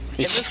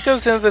this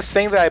goes into this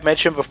thing that I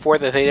mentioned before,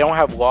 that they don't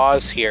have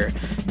laws here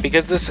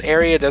because this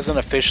area doesn't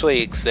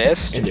officially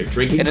exist, and they're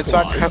drinking and it's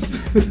not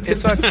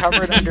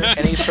covered under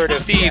any sort of.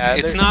 Steve,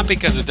 it's not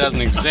because it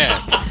doesn't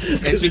exist.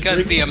 It's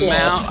because the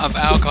amount of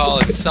alcohol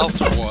in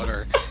seltzer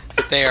water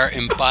that they are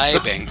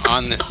imbibing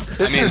on this.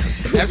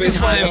 Every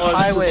time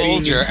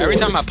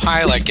a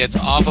pilot gets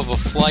off of a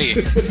flight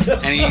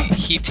and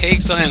he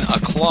takes on a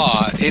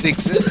claw, it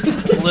exists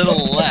a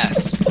little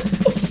less,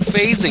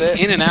 phasing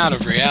in and out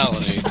of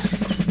reality,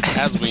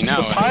 as we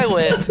know.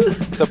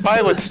 The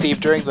pilot, Steve,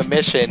 during the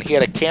mission, he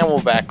had a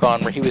Camelback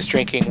on where he was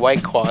drinking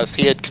White Claws.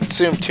 He had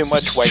consumed too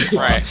much White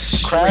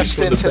Claws, crashed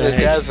into the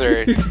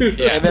desert,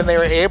 and then they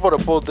were able to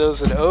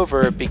bulldoze it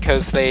over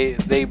because they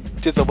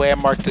did the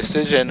landmark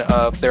decision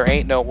of there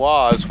ain't no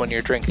laws when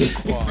you're drinking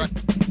Claw.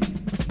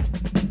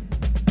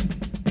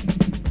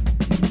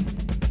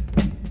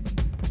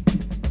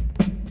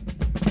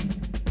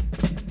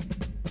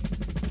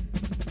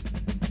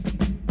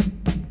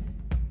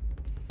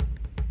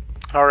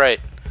 All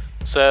right.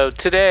 So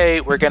today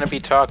we're going to be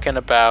talking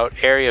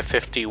about Area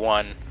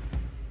 51.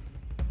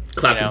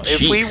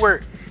 If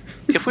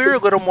we were a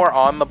little more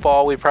on the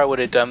ball, we probably would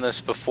have done this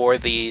before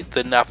the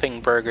Nothing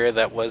Burger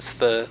that was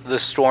the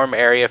Storm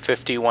Area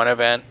 51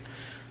 event.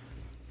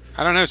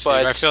 I don't know,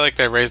 Steve. I feel like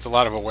they raised a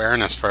lot of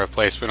awareness for a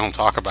place we don't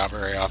talk about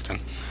very often.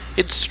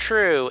 It's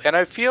true, and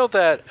I feel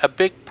that a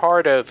big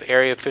part of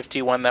Area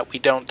 51 that we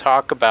don't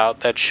talk about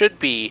that should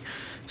be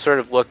sort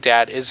of looked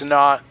at is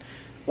not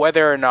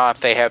whether or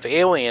not they have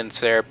aliens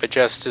there, but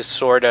just as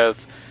sort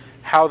of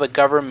how the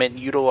government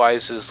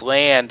utilizes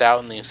land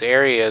out in these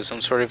areas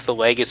and sort of the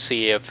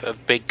legacy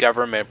of big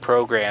government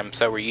programs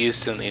that were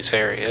used in these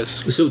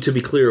areas. So to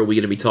be clear, are we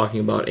going to be talking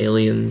about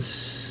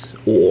aliens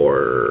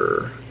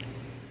or...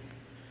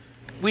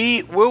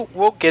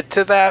 We'll get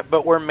to that,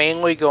 but we're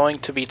mainly going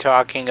to be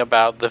talking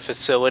about the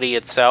facility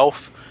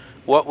itself,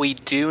 what we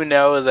do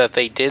know that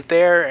they did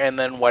there, and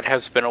then what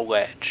has been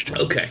alleged.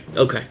 Okay.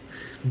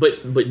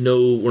 But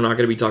no, we're not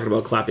going to be talking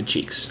about clapping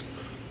cheeks.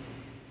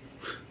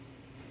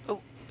 Do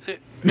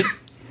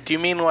you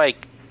mean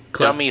like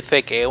dummy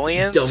thick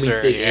aliens?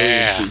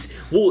 Alien cheeks.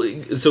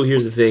 Well, so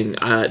here's the thing.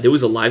 There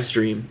was a live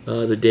stream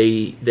the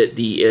day that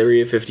the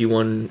Area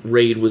 51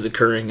 raid was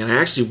occurring, and I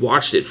actually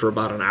watched it for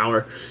about an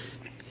hour.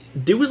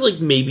 There was like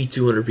maybe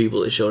 200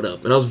 people that showed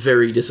up, and I was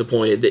very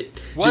disappointed.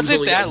 Was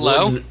it that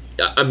low?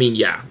 I mean,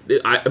 yeah.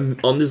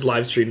 On this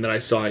live stream that I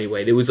saw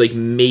anyway, there was like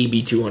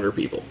maybe 200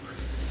 people.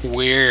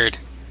 Weird.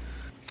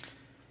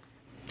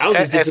 I was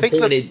just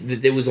disappointed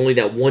that there was only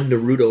that one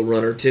Naruto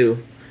runner,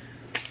 too.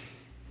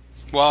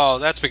 Well,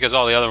 that's because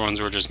all the other ones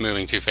were just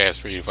moving too fast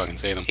for you to fucking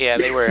see them. Yeah,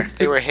 they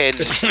were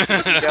hidden.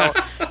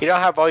 You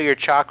don't have all your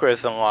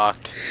chakras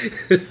unlocked.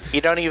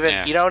 You don't even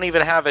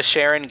have a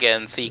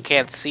Sharingan, so you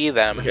can't see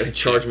them. I gotta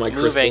charge my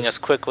moving crystals. as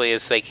quickly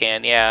as they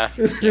can. Yeah.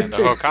 The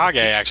Hokage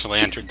actually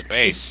entered the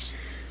base.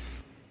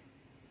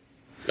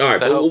 All right,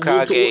 the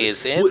Hokage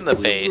is in the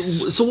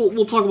base. So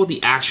we'll talk about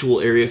the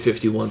actual Area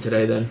 51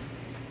 today, then.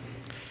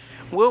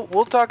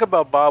 We'll talk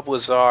about Bob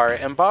Lazar,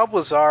 and Bob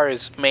Lazar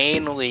is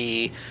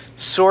mainly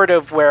sort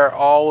of where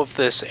all of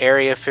this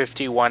Area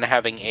 51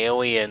 having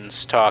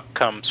aliens talk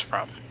comes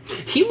from.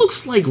 He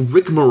looks like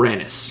Rick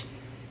Moranis.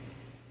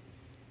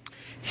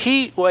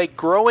 He, like,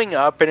 growing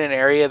up in an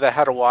area that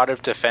had a lot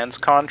of defense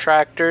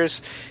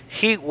contractors,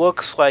 he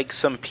looks like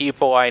some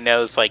people I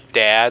know's, like,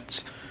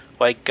 dads.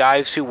 Like,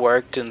 guys who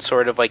worked in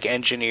sort of, like,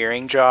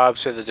 engineering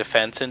jobs or the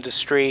defense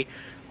industry.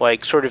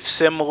 Like, sort of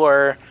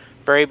similar...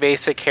 Very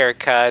basic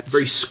haircuts.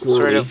 Very squirrely.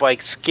 Sort of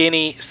like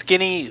skinny,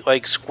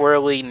 like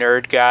squirrely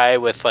nerd guy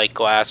with like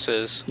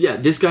glasses. Yeah,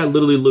 this guy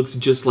literally looks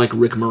just like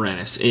Rick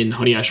Moranis in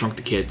Honey, I Shrunk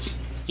the Kids.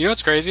 You know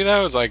what's crazy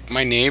though? Is like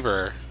my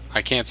neighbor,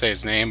 I can't say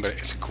his name, but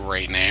it's a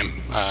great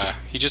name.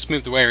 He just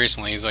moved away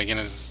recently. He's like in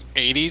his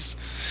 80s.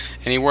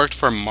 And he worked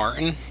for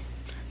Martin.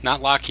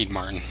 Not Lockheed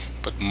Martin,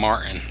 but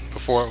Martin.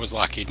 Before it was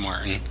Lockheed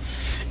Martin.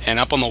 And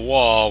up on the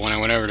wall, when I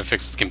went over to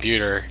fix his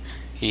computer,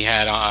 he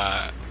had...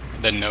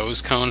 the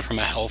nose cone from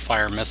a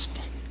Hellfire missile.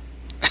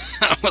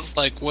 I was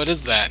like, what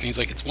is that? And he's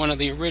like, it's one of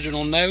the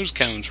original nose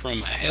cones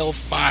from a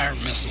Hellfire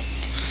missile.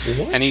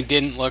 What? And he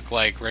didn't look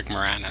like Rick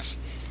Moranis.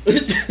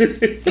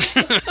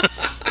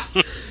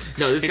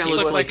 No, this guy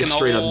looks like a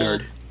straight up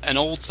nerd. An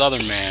old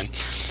Southern man.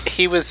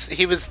 He was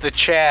the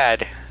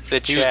Chad.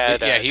 He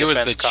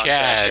was the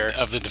Chad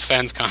of the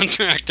defense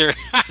contractor.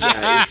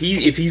 Yeah,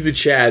 if he's the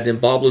Chad, then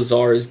Bob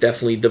Lazar is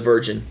definitely the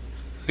Virgin.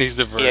 He's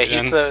the Virgin.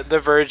 Yeah, he's the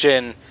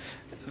Virgin.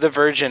 The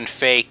Virgin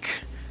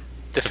fake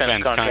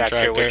defense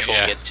contractor, which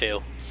we'll get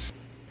to.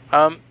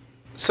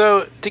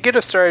 So, to get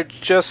us started,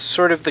 just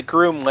sort of the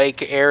Groom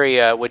Lake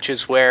area, which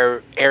is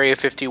where Area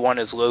 51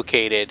 is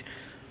located.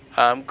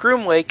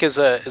 Groom Lake is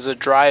a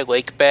dry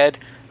lake bed.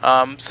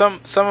 Some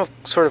have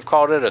sort of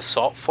called it a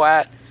salt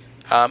flat.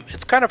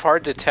 It's kind of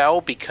hard to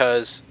tell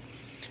because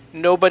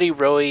nobody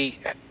really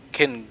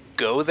can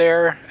go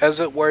there,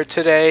 as it were,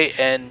 today,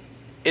 and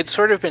it's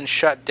sort of been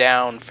shut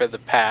down for the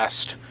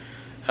past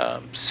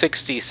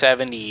 60,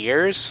 70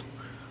 years.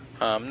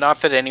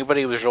 Not that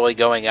anybody was really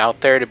going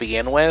out there to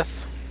begin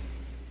with.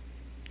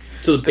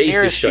 So the base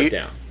is shut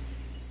down?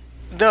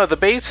 No, the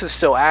base is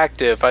still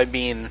active. I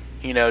mean,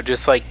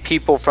 just like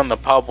people from the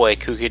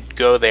public who could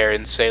go there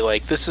and say,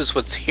 like, this is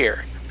what's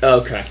here.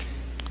 Okay.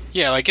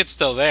 Yeah, like, it's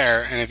still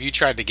there, and if you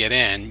tried to get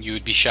in, you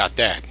would be shot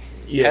dead.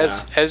 Yeah.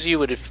 As you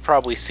would have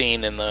probably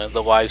seen in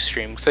the live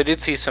stream, because I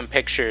did see some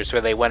pictures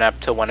where they went up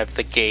to one of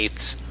the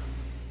gates.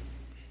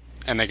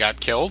 And they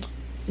got killed?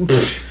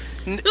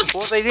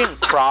 Well, they didn't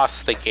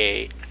cross the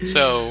gate.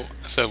 So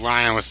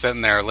Ryan was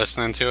sitting there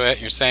listening to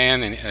it, you're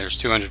saying, and there's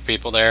 200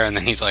 people there, and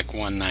then he's like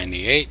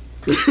 198.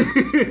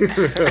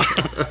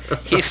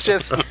 He's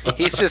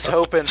just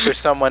hoping for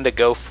someone to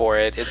go for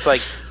it. It's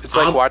like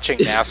watching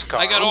NASCAR.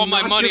 I got all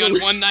my money on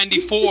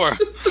 194.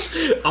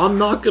 I'm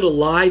not gonna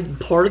lie.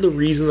 Part of the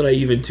reason that I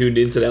even tuned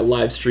into that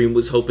live stream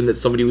was hoping that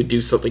somebody would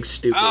do something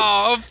stupid.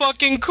 Oh, of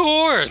fucking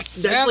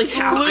course! That's like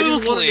how I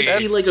just wanted to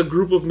see like a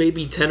group of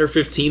maybe 10 or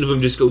 15 of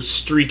them just go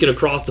streaking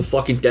across the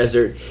fucking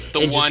desert.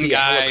 The and one just see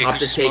guy a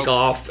helicopter take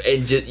off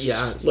and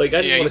just like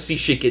I just want to see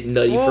shit get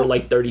nutty for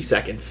like 30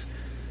 seconds.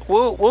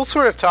 We'll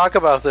sort of talk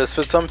about this,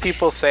 but some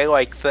people say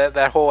like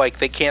that whole like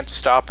they can't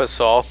stop us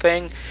all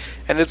thing,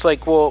 and it's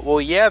like well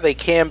yeah they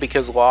can,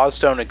 because laws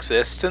don't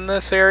exist in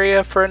this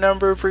area for a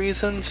number of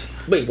reasons.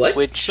 Wait, what?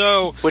 Which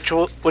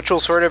we'll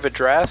sort of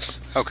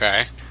address.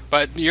 Okay,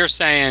 but you're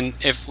saying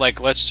if like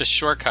let's just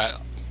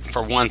shortcut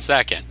for 1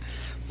 second,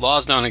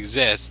 laws don't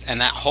exist, and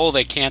that whole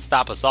they can't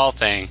stop us all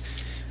thing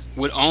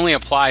would only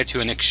apply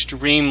to an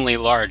extremely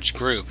large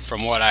group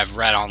from what I've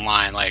read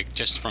online, like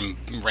just from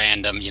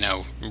random,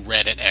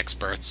 Reddit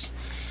experts,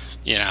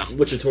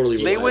 Which are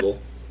totally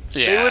reliable.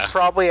 They would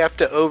probably have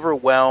to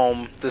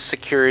overwhelm the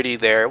security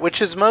there,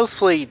 which is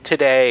mostly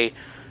today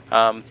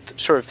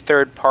sort of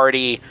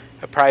third-party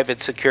private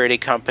security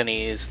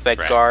companies that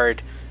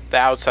guard the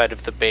outside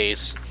of the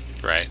base.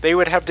 Right. They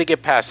would have to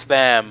get past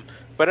them,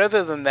 but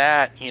other than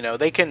that,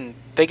 they can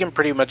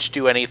pretty much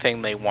do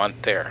anything they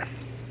want there.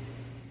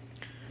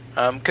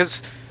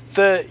 Because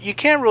you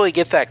can't really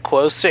get that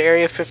close to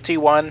Area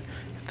 51.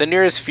 The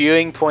nearest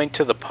viewing point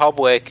to the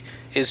public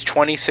is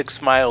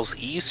 26 miles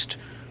east,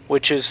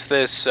 which is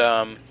this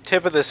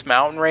tip of this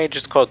mountain range.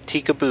 It's called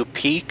Tikaboo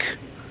Peak.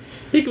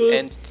 Peekaboo.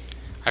 And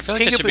I feel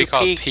like it should be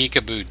called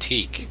Peekaboo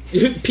Teak.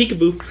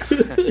 Peekaboo.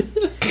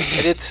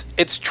 And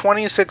it's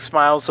 26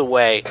 miles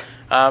away.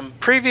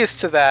 Previous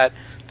to that,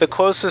 the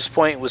closest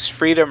point was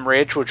Freedom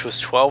Ridge, which was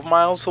 12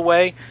 miles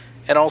away.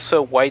 And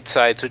also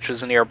Whitesides, which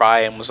was nearby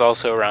and was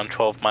also around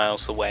 12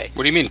 miles away.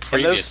 What do you mean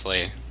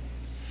previously?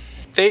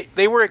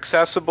 They were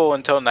accessible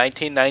until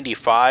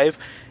 1995,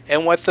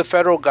 and what the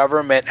federal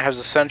government has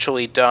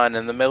essentially done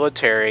in the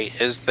military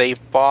is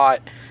they've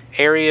bought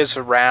areas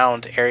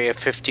around Area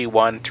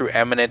 51 through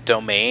eminent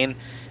domain,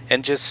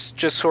 and just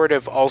sort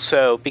of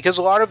also, because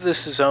a lot of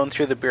this is owned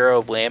through the Bureau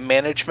of Land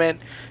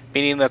Management,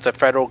 meaning that the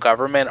federal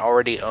government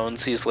already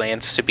owns these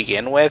lands to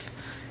begin with,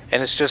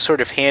 and it's just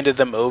sort of handed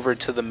them over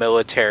to the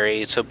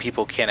military so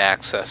people can't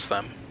access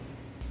them.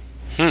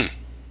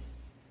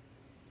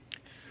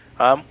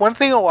 One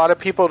thing a lot of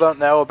people don't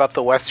know about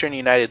the western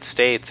United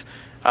States,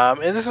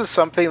 and this is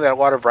something that a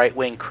lot of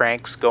right-wing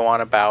cranks go on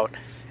about,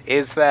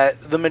 is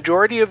that the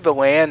majority of the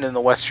land in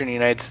the western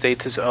United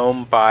States is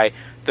owned by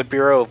the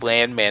Bureau of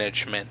Land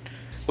Management,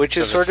 which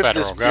is sort of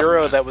this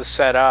bureau that was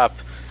set up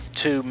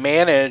to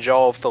manage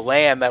all of the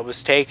land that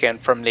was taken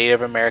from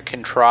Native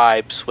American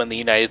tribes when the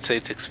United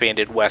States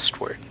expanded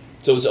westward.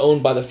 So it's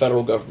owned by the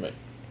federal government.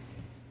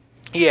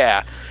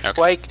 Yeah. Okay.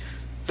 Like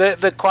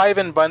the Clive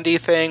and Bundy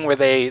thing where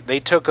they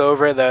took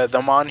over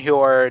the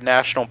Monheur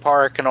National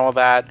Park and all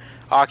that,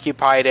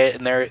 occupied it,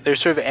 and they're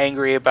sort of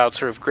angry about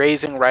sort of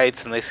grazing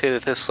rights, and they say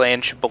that this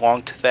land should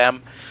belong to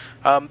them.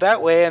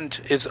 That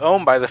land is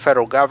owned by the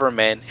federal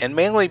government, and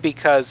mainly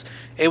because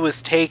it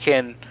was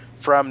taken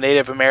from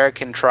Native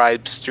American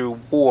tribes through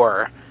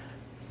war.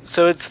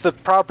 So it's the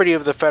property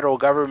of the federal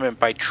government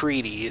by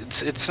treaty.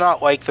 It's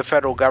not like the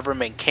federal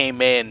government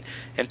came in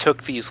and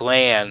took these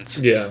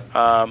lands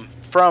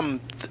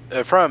from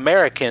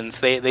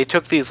Americans. They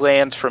took these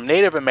lands from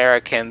Native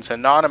Americans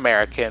and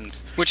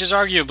non-Americans, which is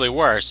arguably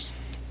worse.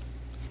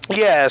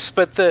 Yes,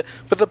 but the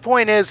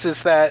point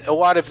is that a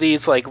lot of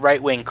these like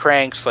right-wing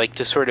cranks like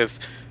to sort of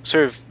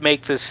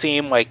make this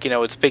seem like,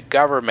 it's big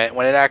government,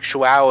 when in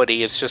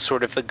actuality it's just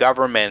sort of the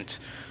government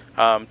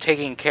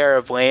taking care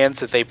of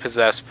lands that they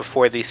possessed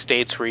before these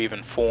states were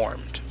even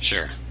formed.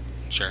 Sure.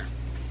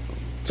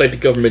 It's like the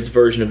government's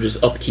version of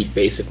just upkeep,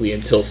 basically,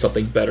 until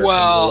something better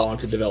comes along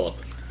to develop.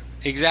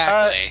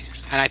 Exactly.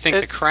 And I think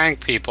the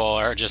crank people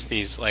are just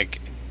these,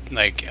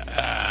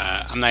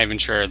 I'm not even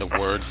sure the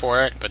word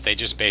for it, but they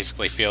just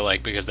basically feel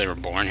like because they were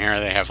born here,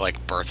 they have,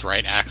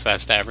 birthright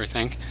access to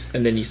everything.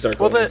 And then you start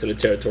going into the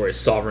territory of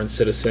sovereign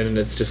citizen, and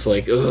it's just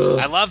like, ugh.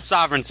 I love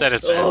sovereign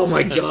citizens. Oh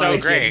my God, they're so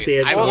great.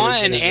 I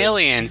want an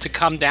alien to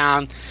come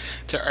down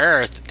to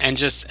Earth and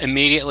just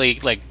immediately,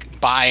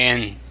 buy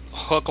in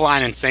hook,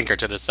 line, and sinker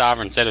to the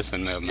sovereign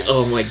citizen movement.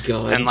 Oh my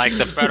God. And,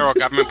 the federal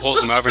government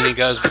pulls him over and he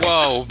goes,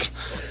 whoa,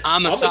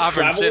 I'm a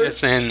sovereign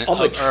citizen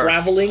I'm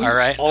traveling all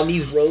right? on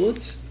these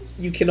roads.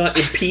 You cannot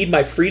impede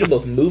my freedom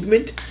of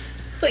movement.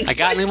 I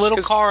got in a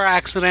little car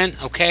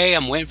accident. Okay,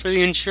 I'm waiting for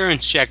the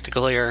insurance check to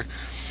clear.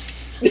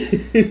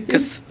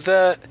 Because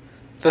the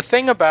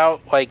thing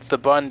about like the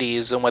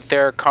Bundys and what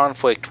their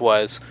conflict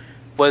was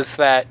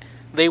that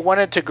they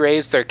wanted to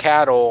graze their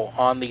cattle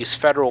on these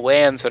federal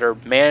lands that are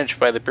managed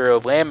by the Bureau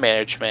of Land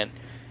Management,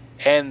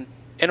 and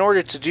in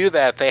order to do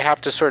that, they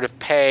have to sort of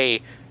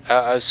pay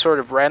a sort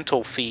of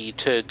rental fee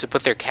to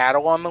put their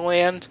cattle on the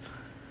land,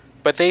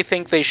 but they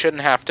think they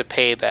shouldn't have to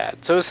pay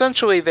that. So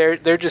essentially,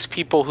 they're just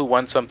people who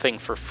want something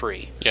for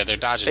free. Yeah, they're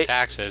dodging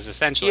taxes,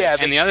 essentially. Yeah,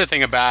 and the other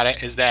thing about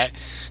it is that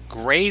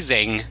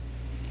grazing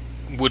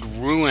would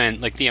ruin,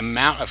 like, the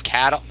amount of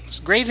cattle.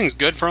 Grazing's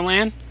good for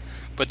land,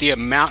 but the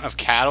amount of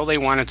cattle they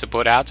wanted to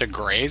put out to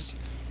graze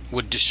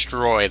would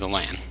destroy the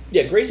land.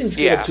 Yeah, grazing's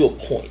good up to a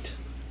point.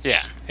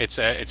 Yeah, it's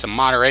a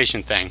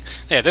moderation thing.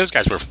 Yeah, those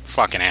guys were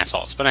fucking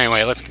assholes. But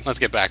anyway, let's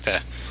get back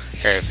to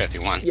Area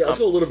 51. Yeah, let's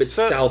go a little bit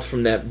south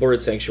from that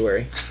bird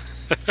sanctuary.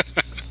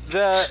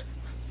 The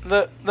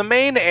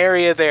main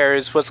area there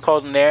is what's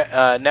called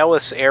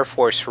Nellis Air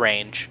Force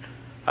Range.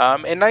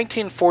 In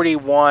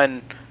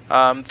 1941,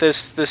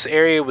 this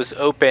area was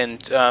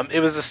opened.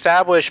 It was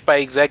established by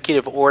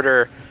executive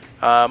order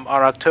on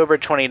October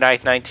 29,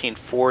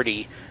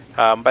 1940,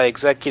 by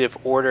Executive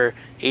Order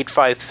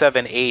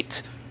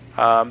 8578.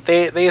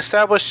 They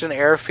established an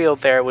airfield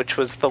there, which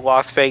was the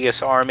Las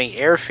Vegas Army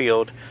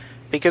Airfield,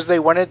 because they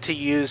wanted to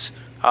use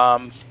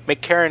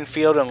McCarran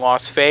Field in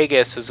Las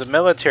Vegas as a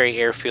military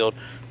airfield,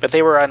 but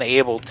they were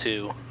unable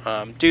to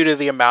due to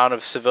the amount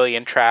of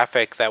civilian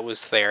traffic that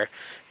was there.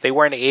 They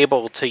weren't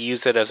able to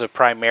use it as a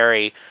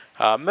primary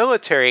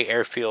military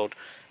airfield,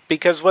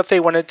 because what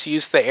they wanted to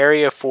use the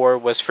area for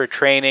was for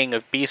training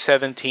of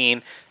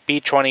B-17,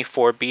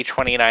 B-24,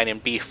 B-29,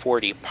 and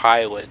B-40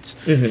 pilots.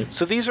 Mm-hmm.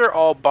 So these are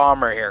all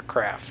bomber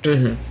aircraft.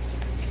 Mm-hmm.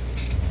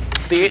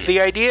 The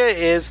idea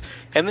is,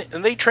 and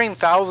they train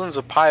thousands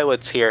of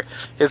pilots here,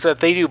 is that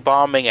they do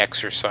bombing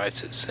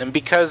exercises. And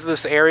because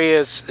this area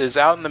is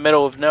out in the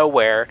middle of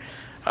nowhere,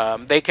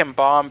 they can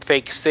bomb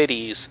fake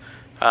cities.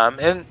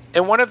 And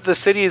one of the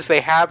cities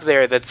they have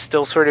there that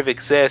still sort of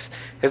exists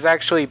is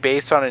actually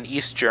based on an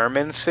East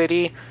German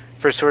city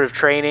for sort of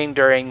training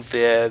during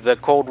the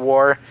Cold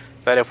War,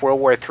 that if World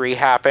War III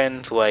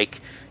happened,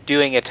 like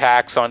doing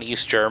attacks on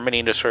East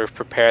Germany to sort of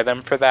prepare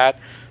them for that.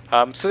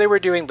 So they were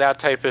doing that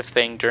type of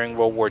thing during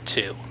World War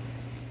II.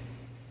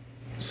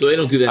 So they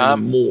don't do that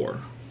anymore?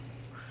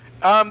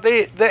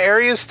 The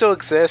areas still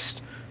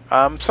exist.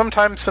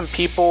 Sometimes some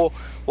people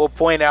will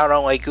point out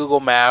on like Google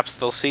Maps,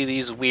 they'll see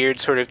these weird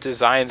sort of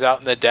designs out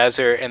in the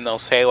desert, and they'll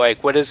say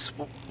like,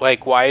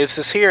 why is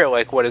this here?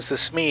 Like, what does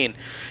this mean?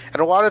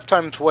 And a lot of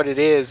times what it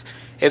is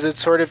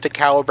it's sort of to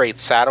calibrate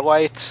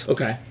satellites.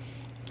 Okay.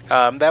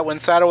 That when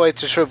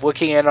satellites are sort of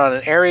looking in on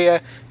an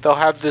area, they'll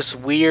have this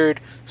weird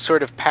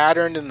sort of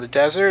pattern in the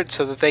desert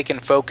so that they can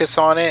focus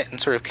on it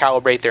and sort of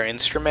calibrate their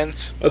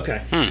instruments.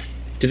 Okay.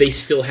 Do they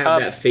still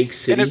have that fake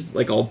city,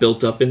 like all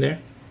built up in there?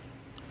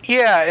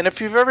 Yeah, and if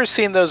you've ever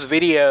seen those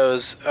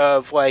videos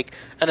of like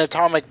an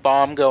atomic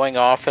bomb going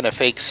off in a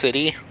fake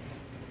city.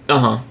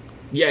 Uh-huh.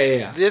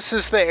 Yeah. This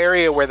is the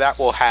area where that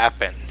will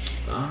happen.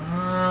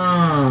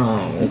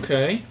 Oh,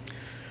 okay.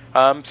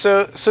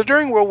 So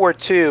during World War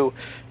II,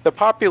 the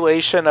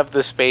population of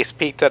this base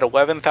peaked at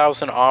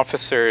 11,000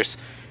 officers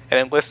and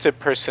enlisted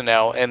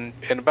personnel, and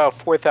about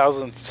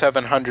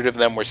 4,700 of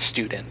them were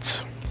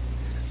students.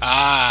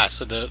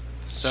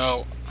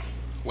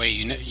 Wait,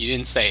 you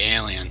didn't say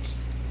aliens.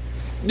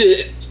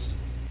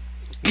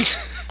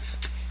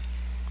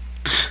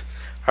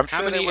 I'm sure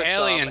How many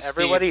aliens,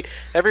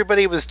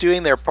 everybody was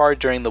doing their part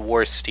during the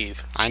war,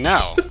 Steve. I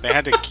know. They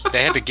had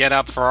to get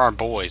up for our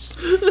boys.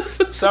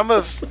 Some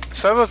of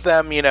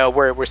them,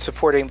 were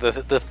supporting the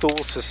Thule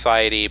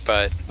Society,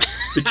 but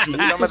the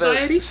Jewel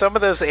Society? Some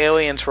of those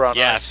aliens were on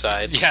our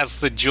side. Yes,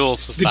 the Jewel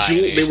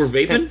Society. They were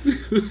vaping?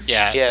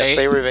 Yeah. Yes,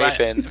 they were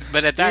vaping.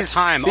 But at that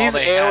time, all these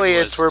they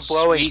aliens had was were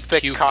blowing sweet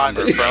thick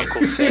cucumber cotton for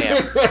Uncle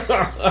Sam.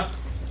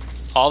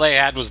 All they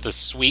had was the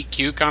sweet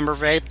cucumber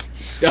vape.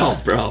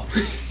 Oh, bro.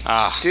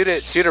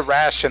 Due to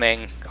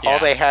rationing, all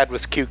they had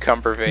was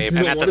cucumber vape.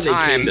 And at the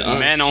time,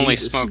 men only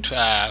smoked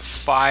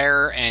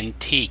fire and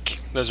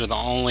teak. Those were the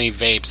only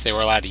vapes they were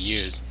allowed to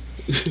use.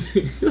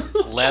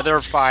 Leather,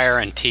 fire,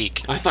 and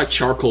teak. I thought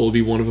charcoal would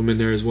be one of them in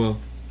there as well.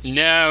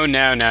 No.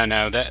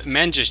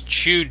 Men just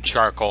chewed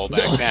charcoal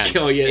back then.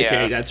 Oh, yeah,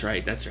 okay, that's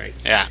right.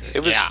 Yeah.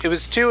 It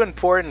was too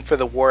important for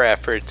the war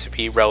effort to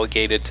be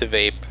relegated to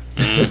vape.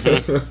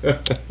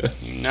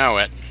 Mm-hmm. You know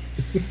it.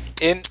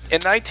 In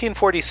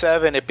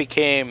 1947, it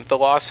became the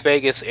Las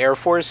Vegas Air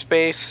Force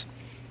Base,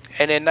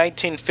 and in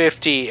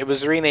 1950, it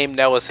was renamed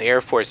Nellis Air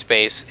Force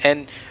Base.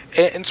 And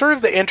in sort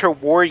of the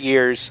interwar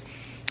years,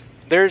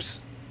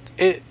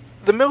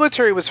 the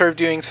military was sort of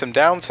doing some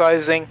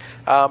downsizing,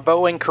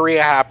 but when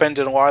Korea happened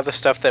and a lot of the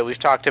stuff that we've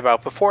talked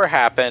about before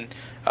happened,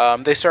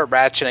 they start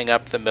ratcheting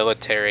up the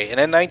military.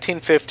 And in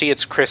 1950,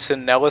 it's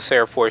christened Nellis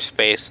Air Force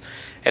Base,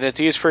 and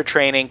it's used for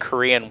training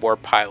Korean war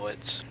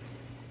pilots.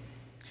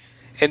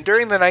 And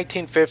during the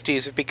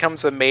 1950s, it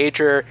becomes a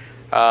major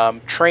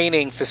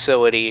training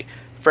facility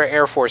for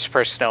Air Force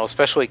personnel,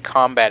 especially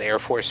combat Air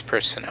Force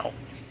personnel.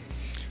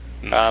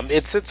 Nice.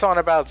 It sits on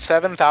about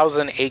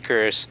 7,000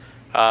 acres.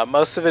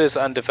 Most of it is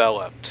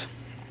undeveloped.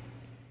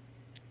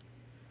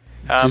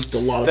 Just a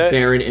lot of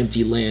barren,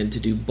 empty land to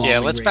do bombing. Yeah,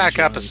 let's back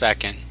up on. a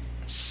second.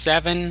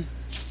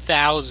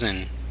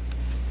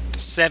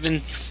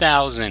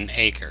 7,000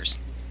 acres.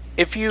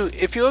 If you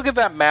look at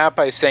that map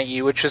I sent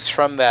you, which is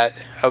from a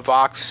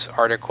Vox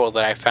article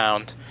that I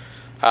found,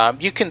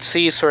 you can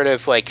see sort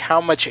of like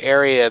how much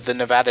area the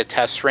Nevada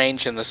test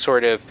range and the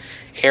sort of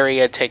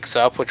area takes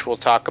up, which we'll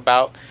talk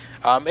about.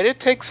 And it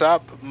takes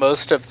up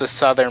most of the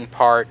southern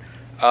part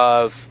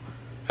of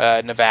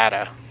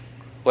Nevada.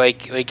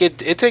 Like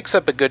it takes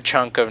up a good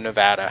chunk of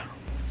Nevada.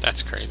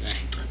 That's crazy.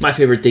 My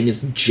favorite thing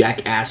is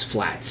Jackass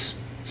Flats.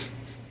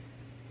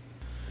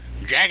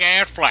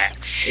 Jackass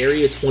Flats.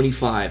 Area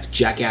 25,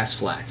 Jackass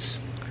Flats.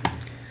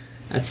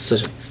 That's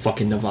such a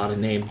fucking Nevada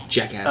name,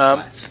 Jackass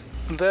Flats.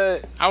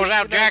 I was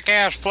out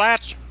Jackass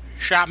Flats,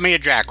 shot me a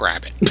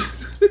jackrabbit.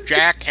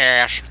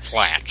 Jackass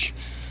Flats.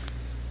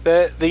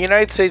 The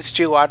United States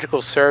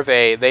Geological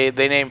Survey, they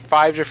named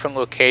 5 different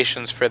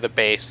locations for the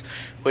base,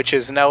 which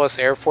is Nellis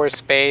Air Force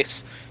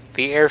Base,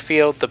 the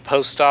airfield, the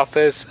post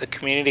office, a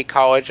community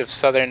college of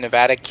Southern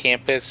Nevada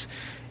campus,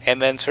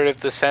 and then sort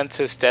of the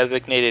census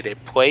designated a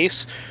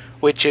place,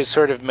 which is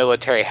sort of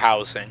military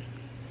housing.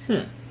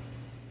 And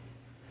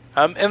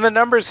the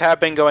numbers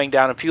have been going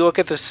down. If you look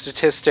at the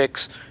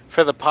statistics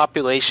for the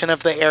population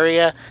of the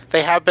area,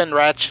 they have been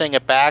ratcheting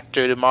it back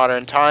due to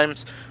modern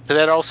times, but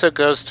that also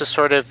goes to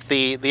sort of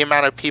the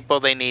amount of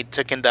people they need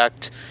to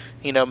conduct,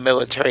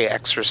 military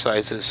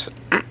exercises.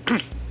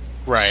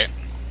 Right.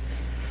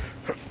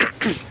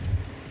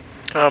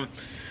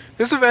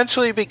 This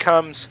eventually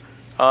becomes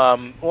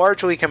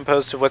largely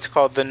composed of what's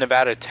called the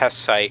Nevada Test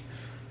Site.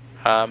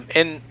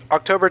 In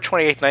October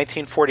 28,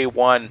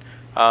 1941,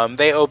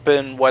 they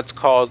opened what's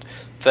called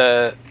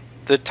the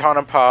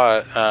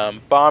Tonopah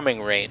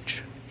bombing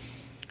range.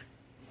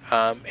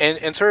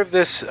 And sort of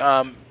this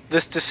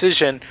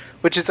decision,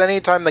 which is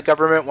any time the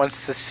government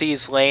wants to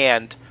seize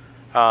land,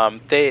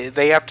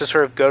 they have to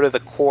sort of go to the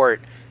court.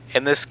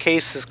 And this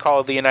case is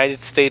called the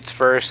United States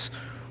versus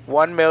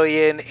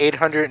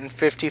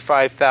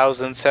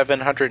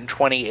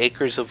 1,855,720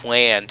 acres of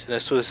land.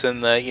 This was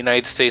in the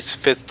United States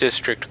 5th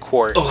District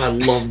Court. Oh, I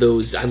love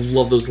those. I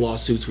love those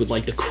lawsuits with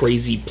like the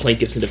crazy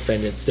plaintiffs and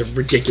defendants. They're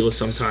ridiculous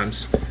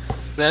sometimes.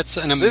 That's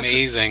an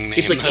amazing name.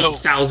 It's like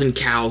 8,000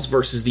 cows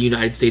versus the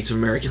United States of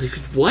America. Like,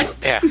 what?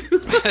 Yeah.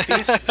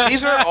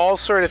 These are all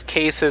sort of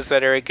cases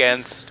that are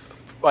against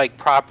like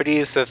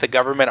properties that the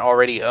government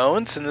already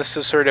owns, and this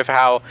is sort of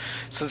how,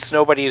 since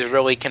nobody is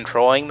really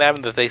controlling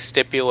them, that they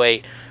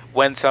stipulate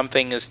when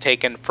something is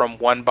taken from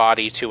one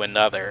body to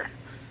another.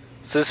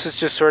 So this is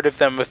just sort of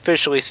them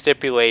officially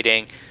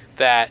stipulating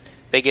that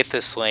they get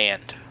this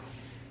land.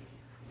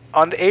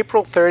 On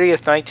April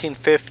 30th,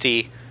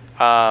 1950,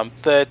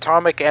 the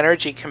Atomic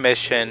Energy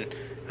Commission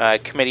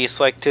committee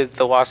selected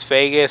the Las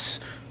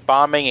Vegas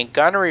Bombing and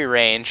Gunnery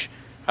Range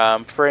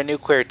for a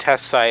nuclear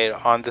test site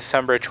on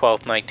December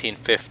 12th,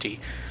 1950.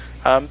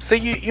 So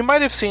you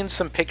might have seen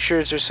some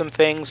pictures or some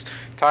things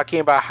talking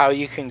about how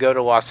you can go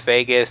to Las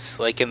Vegas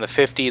like in the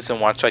 50s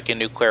and watch like a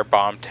nuclear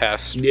bomb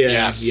test.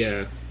 Yes.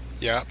 Yeah.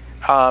 Yep.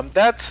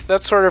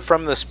 That's sort of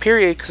from this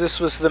period because this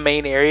was the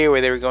main area where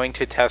they were going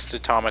to test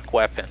atomic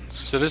weapons.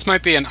 So this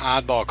might be an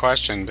oddball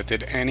question, but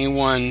did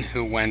anyone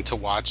who went to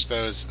watch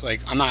those,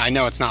 like, I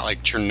know it's not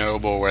like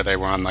Chernobyl where they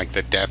were on like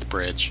the death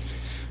bridge,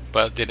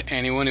 but did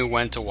anyone who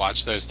went to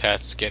watch those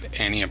tests get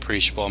any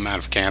appreciable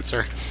amount of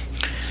cancer?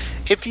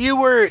 If you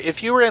were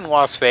in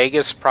Las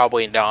Vegas,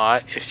 probably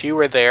not. If you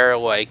were there,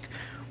 like,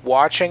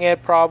 watching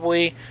it,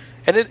 probably.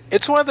 And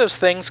it's one of those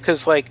things,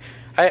 because, like,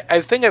 I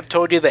think I've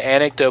told you the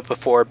anecdote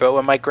before, but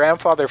when my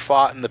grandfather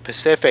fought in the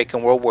Pacific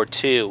in World War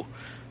II,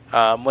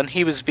 when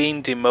he was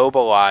being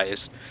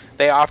demobilized,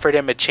 they offered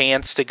him a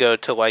chance to go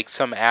to, like,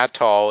 some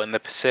atoll in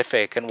the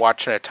Pacific and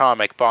watch an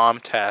atomic bomb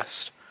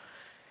test.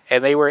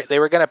 And they were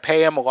going to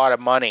pay him a lot of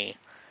money,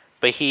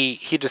 but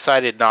he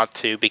decided not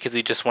to because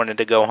he just wanted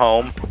to go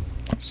home.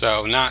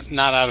 So not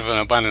out of an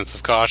abundance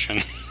of caution.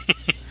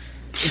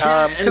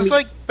 Because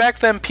like back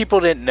then people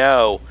didn't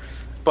know,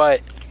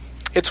 but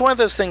it's one of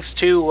those things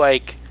too.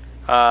 Like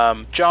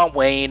John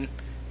Wayne,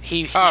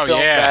 he filmed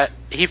that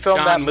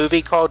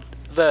movie called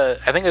I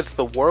think it's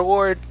The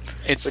Warlord.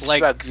 It's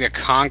like The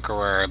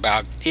Conqueror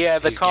about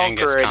The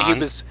Conqueror,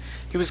 and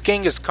he was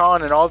Genghis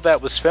Khan, and all of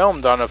that was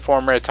filmed on a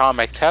former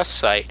atomic test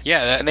site.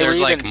 Yeah,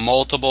 there's like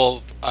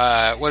multiple.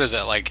 What is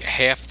it? Like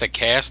half the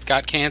cast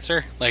got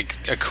cancer. Like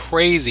a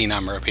crazy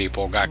number of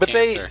people got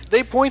cancer. But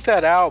they point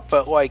that out.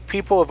 But like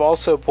people have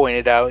also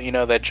pointed out,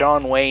 that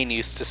John Wayne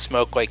used to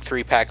smoke like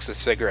 3 packs of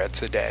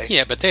cigarettes a day.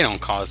 Yeah, but they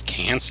don't cause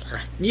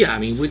cancer. Yeah, I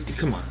mean,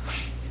 come on,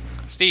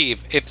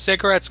 Steve. If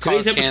cigarettes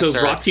cause cancer, today's episode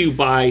brought to you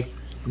by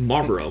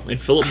Marlboro and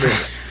Philip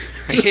Morris.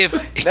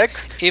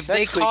 If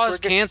they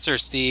caused cancer,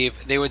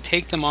 Steve, they would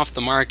take them off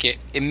the market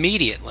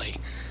immediately.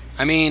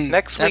 I mean,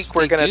 next week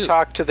we're going to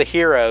talk to the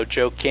hero,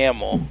 Joe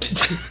Camel.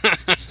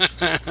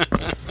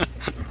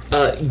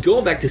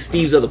 Going back to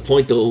Steve's other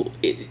point, though,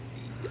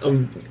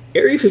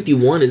 Area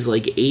 51 is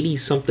like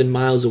 80-something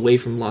miles away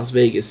from Las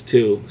Vegas,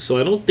 too. So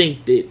I don't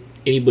think that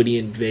anybody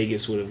in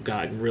Vegas would have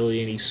gotten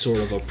really any sort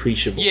of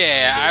appreciable...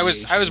 Yeah, I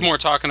was more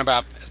talking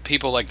about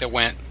people like that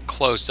went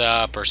close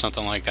up or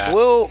something like that.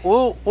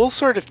 We'll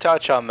sort of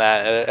touch on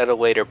that at a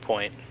later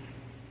point.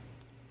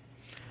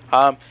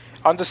 On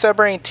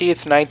December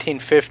 18th,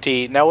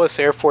 1950, Nellis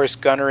Air Force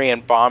Gunnery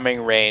and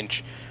Bombing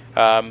Range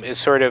is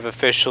sort of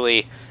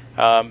officially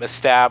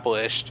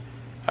established.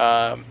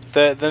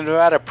 The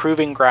Nevada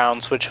Proving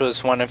Grounds, which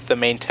was one of the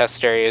main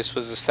test areas,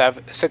 was a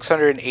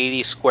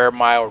 680 square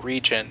mile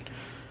region.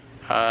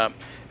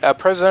 A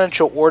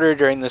presidential order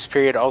during this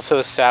period also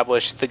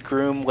established the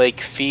Groom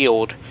Lake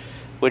Field,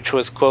 which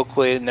was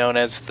colloquially known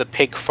as the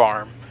Pig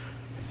Farm,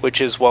 which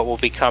is what will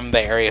become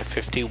the Area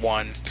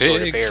 51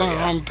 sort of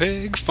area.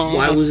 Pig farm.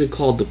 Why was it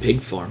called the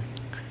Pig Farm?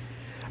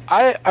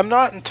 I'm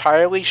not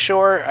entirely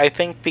sure. I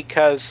think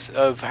because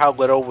of how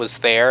little was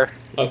there.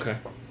 Okay.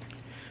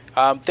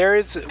 There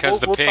is.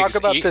 We'll talk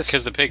about this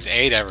because the pigs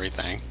ate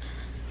everything.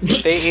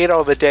 They ate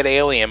all the dead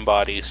alien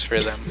bodies for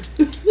them.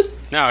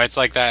 No, it's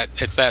like that.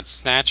 It's that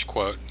Snatch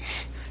quote.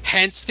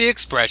 Hence the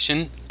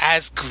expression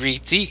 "as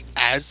greedy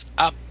as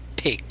a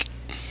pig."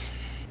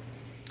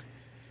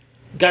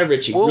 Guy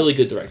Ritchie, really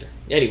good director.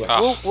 Anyway,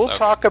 we'll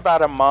talk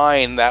about a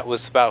mine that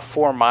was about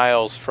 4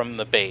 miles from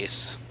the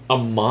base. A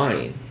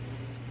mine.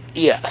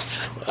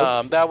 Yes,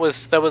 that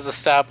was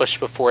established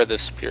before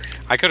this period.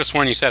 I could have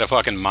sworn you said a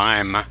fucking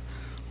mime,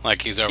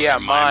 like he's over. Yeah,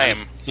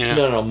 mime. You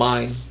know? No,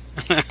 mine.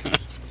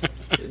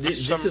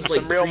 This is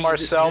like some real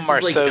Marcel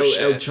Marceau like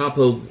shit. El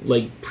Chapo,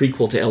 like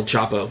prequel to El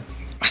Chapo.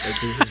 Like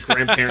his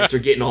grandparents are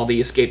getting all the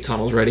escape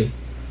tunnels ready.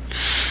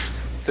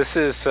 This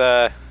is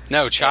no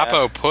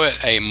Chapo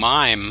put a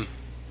mime.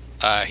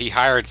 He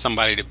hired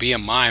somebody to be a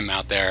mime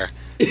out there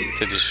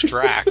to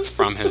distract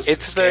from his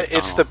escape tunnel.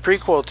 It's the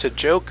prequel to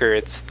Joker.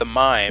 It's the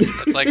mime.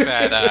 It's like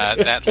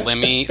that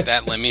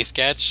Lemmy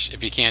sketch.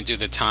 If you can't do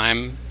the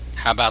time,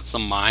 how about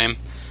some mime?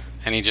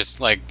 And he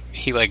just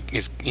he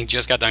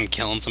just got done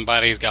killing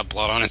somebody. He's got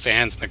blood on his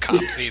hands, and the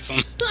cop sees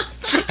him.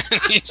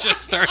 And he just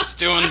starts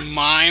doing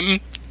mime.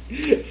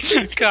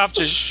 The cop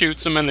just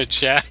shoots him in the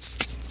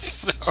chest. It's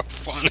so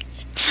funny.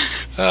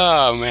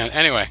 Oh man.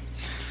 Anyway,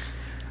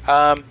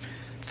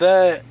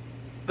 the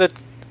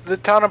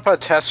Tonopah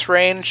Test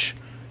Range,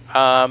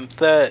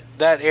 that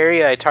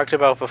area I talked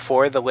about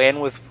before, the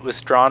land was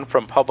withdrawn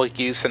from public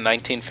use in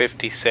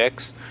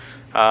 1956,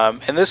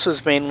 and this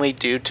was mainly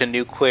due to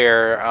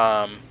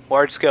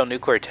large-scale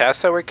nuclear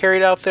tests that were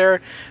carried out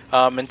there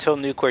until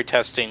nuclear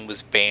testing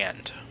was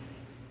banned.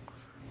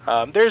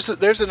 There's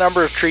a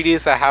number of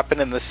treaties that happened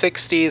in the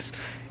 60s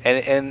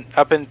and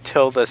up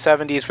until the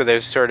 70s where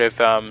there's sort of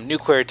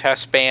nuclear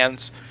test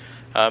bans.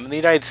 The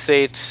United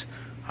States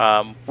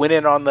went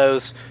in on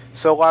those,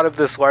 so a lot of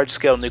this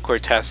large-scale nuclear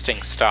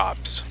testing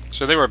stops.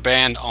 So they were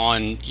banned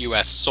on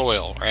U.S.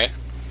 soil, right?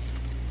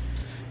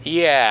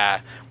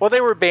 Yeah. Well, they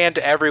were banned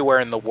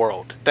everywhere in the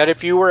world. That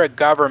if you were a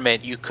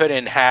government, you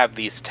couldn't have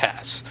these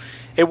tests.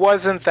 It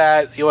wasn't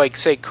that,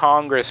 say,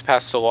 Congress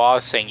passed a law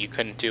saying you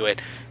couldn't do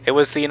it. It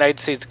was the United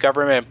States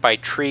government by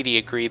treaty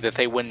agreed that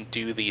they wouldn't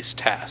do these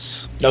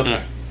tests.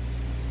 Okay.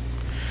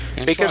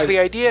 Because the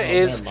idea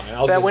is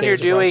that when you're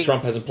doing...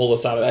 Trump hasn't pulled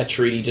us out of that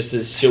treaty just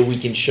so we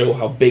can show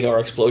how big our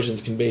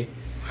explosions can be.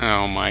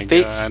 Oh my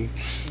god.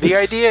 The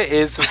idea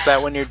is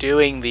that when you're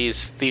doing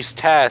these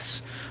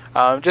tests,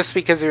 just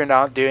because you're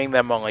not doing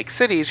them on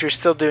cities, you're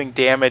still doing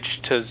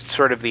damage to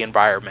sort of the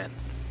environment.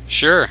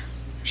 Sure.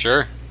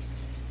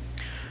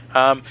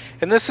 And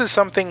this is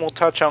something we'll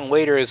touch on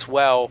later as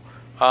well.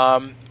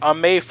 On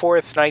May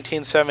 4th,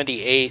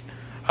 1978,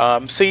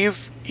 so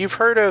you've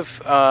heard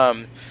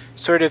of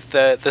sort of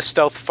the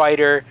stealth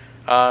fighter.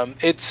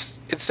 Its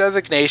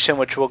designation,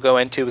 which we'll go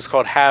into, is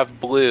called Have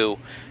Blue.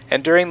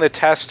 And during the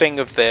testing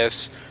of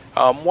this,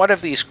 one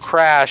of these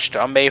crashed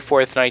on May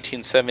 4th,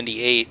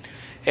 1978.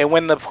 And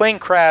when the plane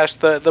crashed,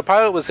 the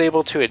pilot was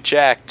able to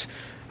eject,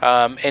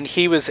 and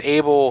he was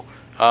able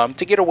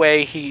to get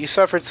away. He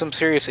suffered some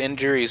serious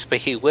injuries, but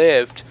he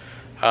lived.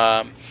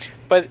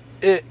 But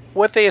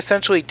what they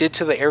essentially did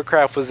to the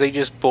aircraft was they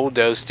just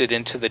bulldozed it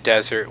into the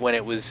desert when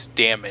it was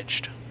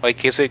damaged.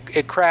 As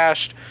it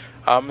crashed,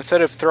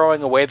 instead of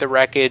throwing away the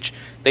wreckage,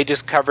 they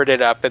just covered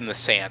it up in the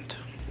sand.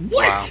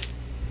 What?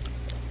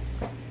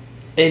 Wow.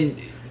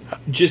 And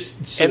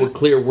just so we're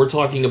clear, we're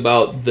talking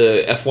about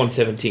the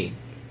F-117.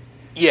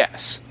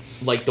 Yes.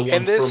 Like the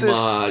one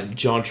from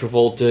John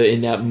Travolta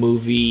in that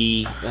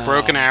movie...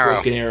 Broken Arrow.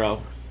 Broken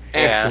Arrow.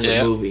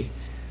 Excellent movie.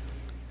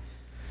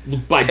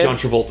 By John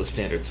Travolta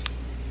standards.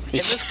 And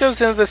this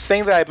goes into this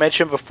thing that I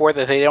mentioned before,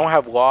 that they don't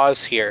have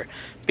laws here.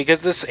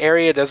 Because this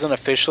area doesn't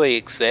officially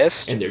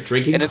exist. And they're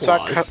drinking and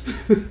claws.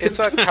 It's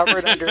not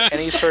covered under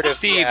any sort of...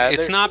 Steve,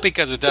 it's not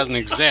because it doesn't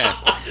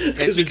exist.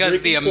 It's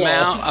because the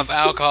amount of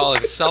alcohol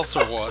in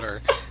seltzer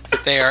water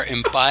that they are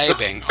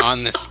imbibing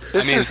on this...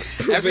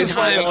 every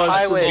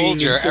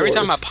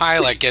time a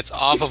pilot gets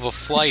off of a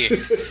flight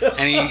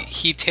and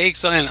he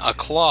takes in a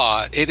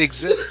claw, it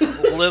exists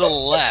a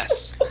little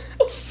less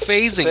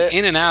phasing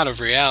in and out of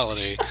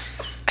reality,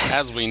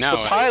 as we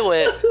know.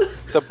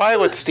 The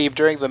pilot, Steve,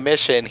 during the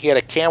mission, he had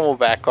a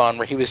Camelback on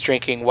where he was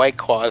drinking White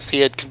Claws. He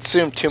had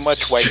consumed too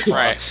much White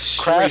Claws,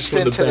 crashed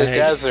into the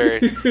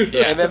desert,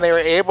 and then they were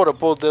able to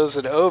bulldoze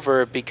it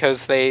over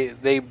because they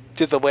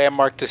did the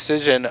landmark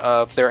decision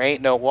of there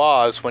ain't no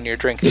laws when you're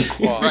drinking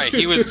claws. Right,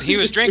 he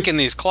was drinking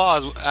these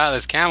claws out of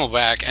this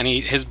Camelback, and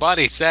his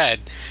buddy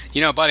said,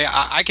 buddy,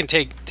 I can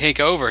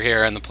take over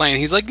here in the plane.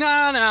 He's like, no,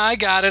 I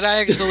got it. I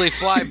actually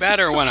fly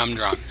better when I'm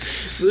drunk.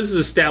 So this is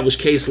established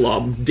case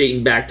law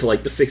dating back to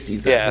like the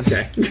 60s.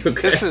 Yes.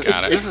 Okay.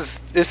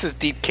 This is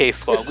deep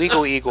case law.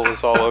 Legal Eagle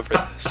is all over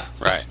this.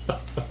 Right.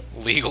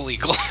 Legal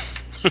Eagle.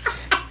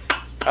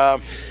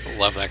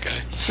 Love that guy.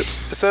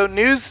 So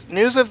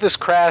news of this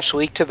crash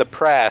leaked to the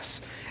press,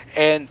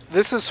 and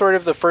this is sort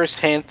of the first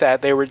hint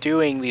that they were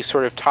doing these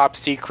sort of top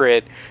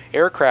secret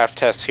aircraft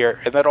tests here,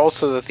 and that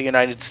also that the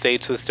United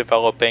States was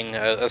developing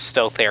a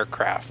stealth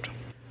aircraft.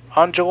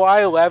 On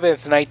July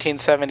 11th,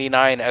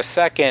 1979, a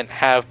second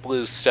Have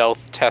Blue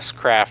stealth test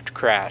craft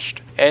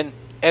crashed, and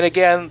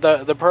again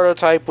the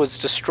prototype was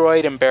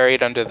destroyed and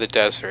buried under the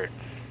desert.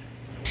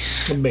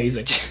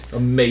 Amazing.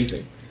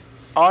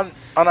 On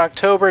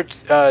October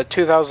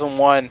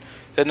 2001,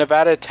 the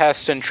Nevada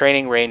Test and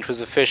Training Range was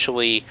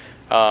officially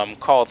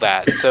called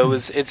that. So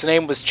its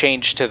name was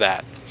changed to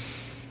that.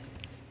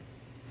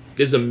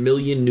 There's a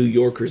million New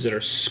Yorkers that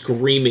are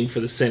screaming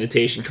for the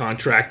sanitation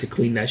contract to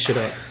clean that shit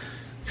up.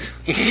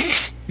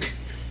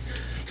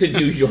 The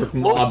New York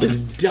mob is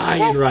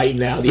dying right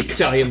now. The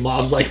Italian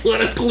mob's like,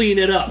 let us clean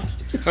it up.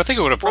 I think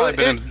it would have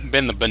probably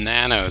been the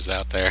Bananos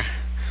out there.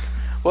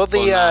 Well,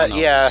 the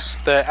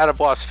out of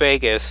Las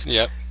Vegas.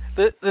 Yep.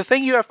 The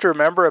thing you have to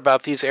remember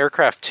about these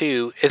aircraft,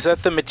 too, is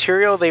that the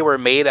material they were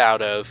made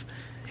out of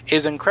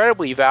is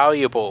incredibly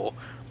valuable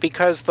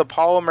because the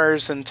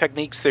polymers and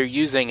techniques they're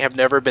using have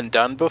never been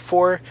done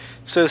before.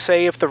 So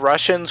say if the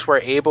Russians were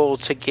able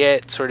to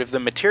get sort of the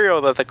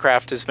material that the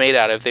craft is made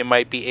out of, they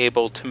might be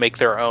able to make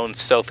their own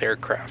stealth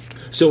aircraft.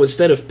 So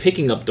instead of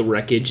picking up the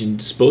wreckage and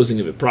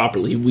disposing of it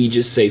properly, we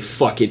just say,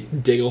 fuck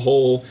it, dig a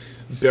hole,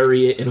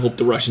 bury it, and hope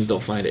the Russians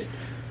don't find it.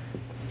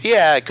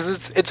 Yeah,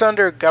 because it's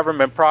under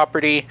government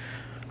property,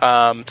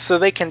 so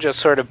they can just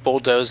sort of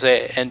bulldoze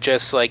it and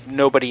just, like,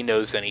 nobody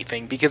knows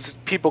anything because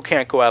people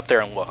can't go out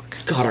there and look.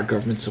 God, our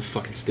government's so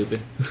fucking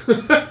stupid.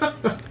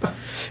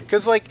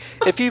 Because, like,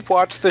 if you've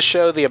watched the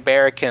show The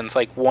Americans,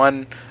 like,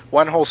 one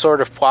whole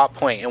sort of plot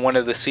point in one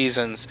of the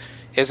seasons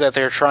is that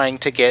they're trying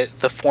to get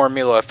the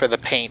formula for the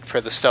paint for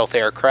the stealth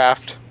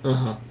aircraft.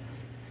 Uh-huh.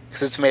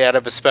 Because it's made out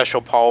of a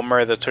special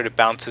polymer that sort of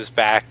bounces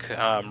back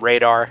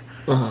radar.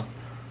 Uh-huh.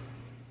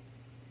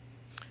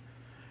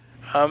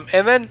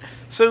 And then,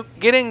 so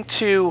getting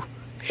to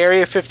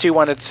Area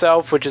 51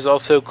 itself, which is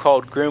also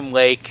called Groom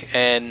Lake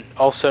and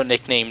also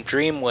nicknamed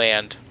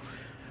Dreamland,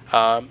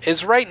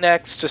 is right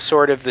next to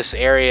sort of this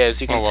area, as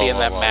you can see in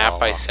that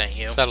map I sent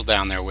you. Settle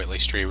down there, Whitley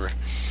Strieber.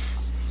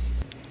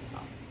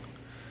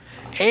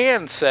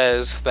 Anne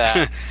says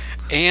that...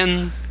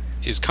 Anne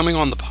is coming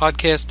on the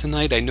podcast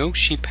tonight. I know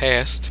she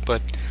passed,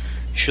 but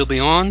she'll be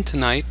on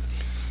tonight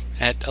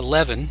at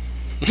 11.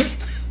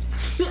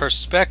 Her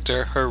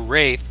specter, her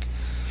wraith,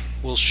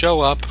 will show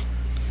up,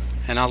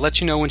 and I'll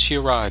let you know when she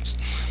arrives.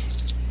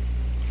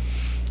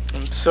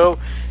 So,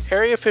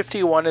 Area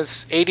 51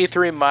 is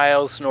 83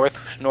 miles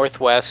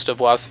northwest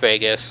of Las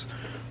Vegas.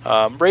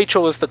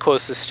 Rachel is the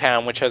closest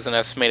town, which has an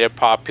estimated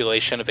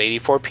population of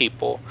 84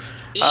 people.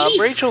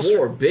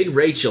 84? Big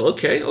Rachel.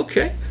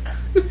 Okay.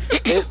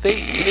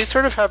 They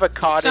sort of have a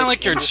cottage. You sound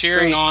like you're industry.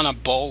 cheering on a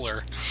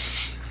bowler.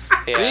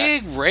 Yeah.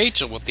 Big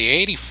Rachel with the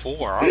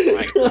 84. All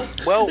right.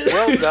 Well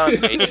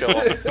done, Rachel.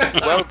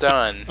 Well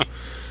done.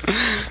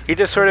 You're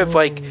just sort of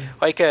like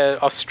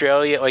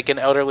an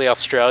elderly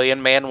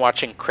Australian man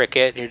watching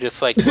cricket. You're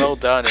just like, well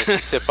done, as you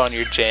sip on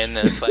your gin,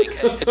 and it's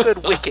like a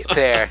good wicket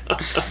there.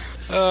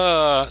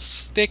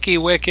 Sticky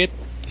wicket.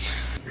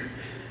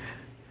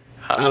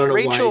 I don't know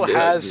Rachel why.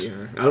 has.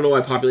 I don't know why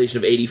a population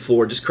of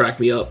 84 just cracked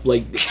me up.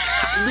 Like, does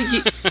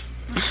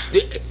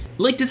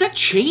that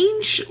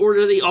change, or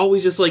are they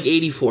always just like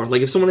 84?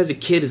 Like, if someone has a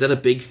kid, is that a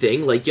big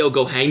thing? Like, yo,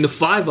 go hang the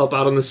 5 up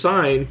out on the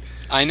sign.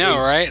 I know,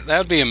 right? That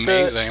would be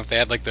amazing if they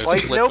had like those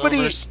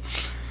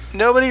flipovers.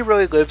 Nobody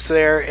really lives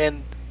there,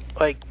 and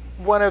like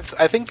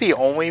I think the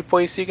only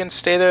place you can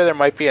stay there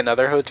might be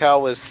another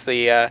hotel, was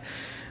the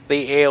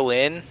Ale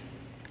Inn.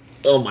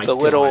 Oh my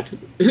god!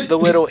 The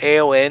little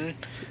Ale Inn,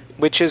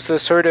 which is the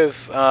sort of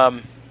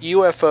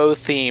UFO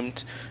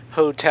themed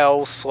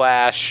hotel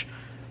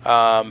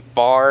 /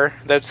 bar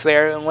that's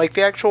there, and like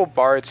the actual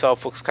bar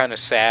itself looks kind of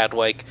sad,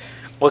 like.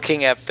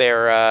 Looking at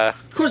their of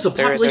course,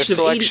 their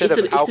selection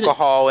of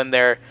alcohol and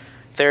their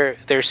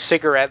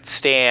cigarette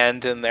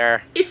stand and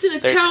their... It's in a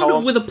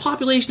town with a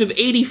population of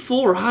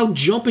 84. How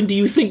jumping do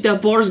you think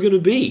that bar's going to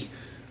be?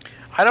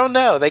 I don't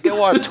know. They get a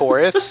lot of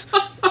tourists.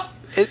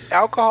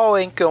 Alcohol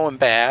ain't going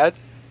bad.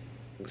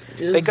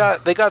 They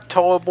got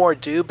Tullamore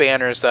Dew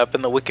banners up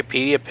in the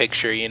Wikipedia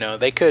picture. You know,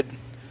 they could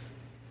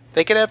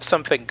have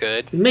something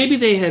good. Maybe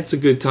they had some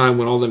good time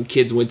when all them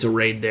kids went to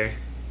raid there.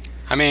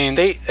 I mean,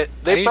 they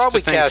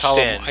probably cashed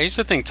in. I used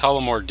to think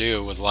Tullamore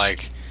Dew was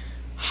like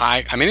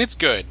high. I mean, it's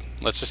good.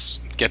 Let's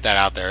just get that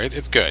out there.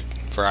 It's good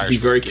for Irish whiskey.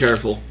 Be very whiskey.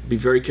 careful. Be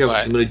very careful,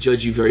 because I'm going to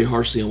judge you very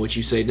harshly on what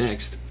you say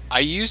next. I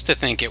used to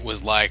think it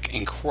was like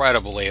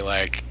incredibly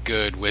like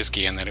good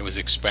whiskey and that it was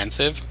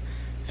expensive,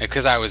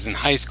 because I was in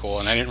high school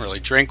and I didn't really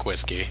drink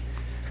whiskey.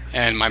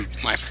 And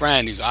my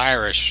friend who's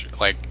Irish,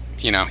 like,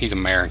 you know, he's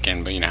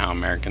American, but you know how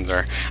Americans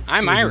are.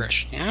 I'm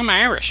Irish. Yeah, I'm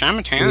Irish. I'm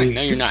Italian.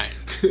 No, you're not.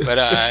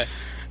 But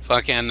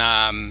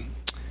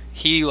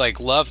he like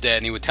loved it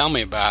and he would tell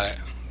me about it.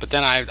 But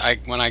then I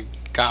when I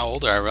got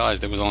older, I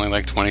realized it was only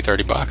like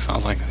 $20-$30. I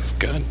was like, that's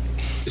good.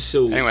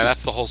 So anyway,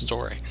 that's the whole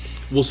story.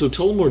 Well, so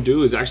Tullamore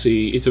Dew is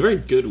actually, it's a very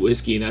good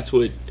whiskey, and that's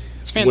what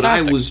it's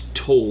fantastic.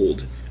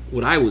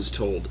 What I was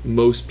told,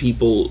 most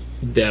people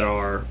that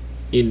are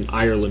in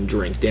Ireland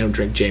drink. They don't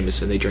drink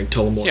Jameson, they drink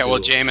Tullamore Dew. Yeah, well,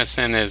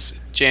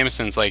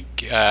 Jameson's like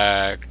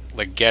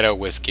ghetto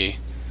whiskey.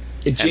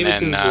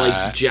 Jameson's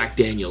like Jack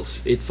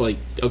Daniels. It's like,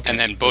 okay. And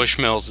then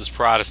Bushmills is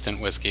Protestant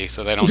whiskey,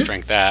 so they don't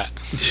drink that.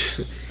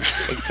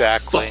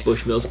 Exactly. Fuck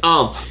Bushmills.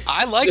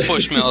 I like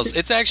Bushmills.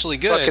 It's actually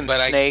good, fucking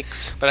but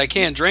snakes. I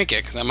can't drink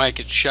it because I might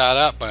get shot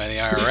up by the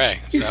IRA.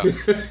 So,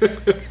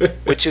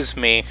 which is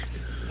me.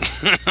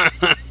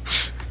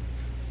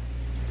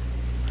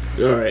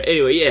 All right.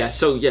 Anyway, yeah.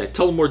 So yeah,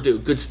 Tullamore Dew,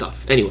 good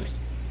stuff. Anyway.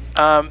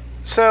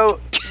 So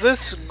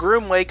this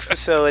Groom Lake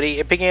facility,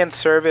 it began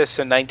service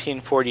in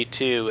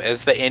 1942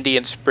 as the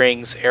Indian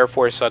Springs Air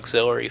Force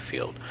Auxiliary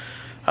Field.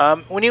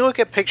 When you look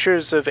at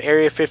pictures of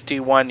Area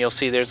 51, you'll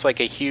see there's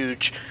like a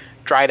huge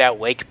dried out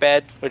lake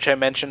bed, which I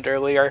mentioned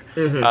earlier.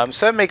 Mm-hmm.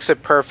 So that makes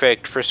it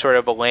perfect for sort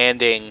of a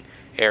landing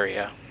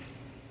area.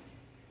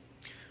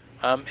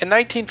 In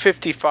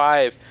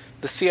 1955,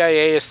 the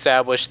CIA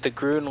established the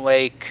Groom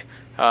Lake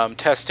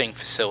testing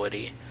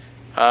facility.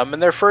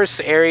 And their first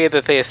area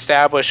that they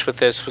established with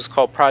this was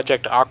called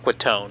Project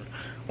Aquatone,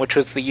 which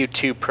was the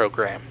U-2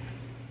 program.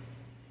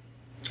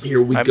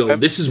 Here we go.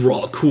 This is where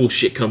all the cool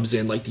shit comes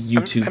in, like the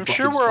U-2. I'm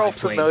sure we're all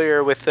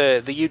familiar with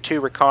the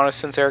U-2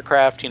 reconnaissance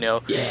aircraft. You know,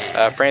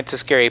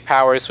 Francis Gary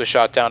Powers was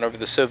shot down over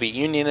the Soviet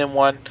Union in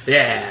one.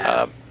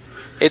 Yeah.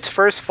 Its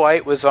first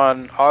flight was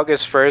on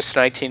August 1st,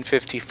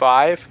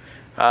 1955,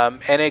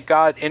 and it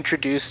got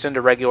introduced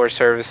into regular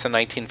service in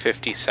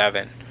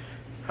 1957.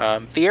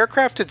 The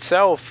aircraft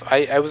itself,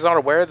 I was not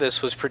aware of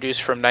this, was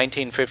produced from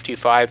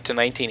 1955 to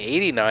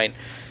 1989,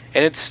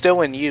 and it's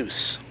still in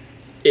use.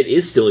 It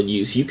is still in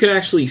use. You can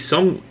actually,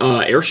 some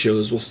air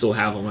shows will still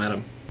have them at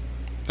them.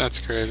 That's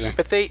crazy.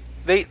 But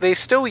they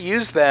still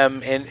use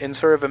them in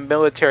sort of a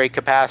military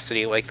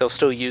capacity, like they'll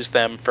still use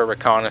them for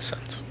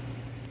reconnaissance.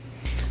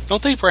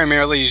 Don't they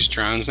primarily use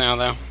drones now,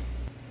 though?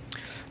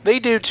 They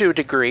do to a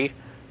degree.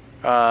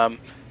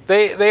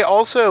 They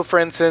also, for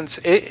instance,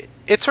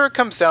 it sort of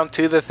comes down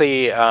to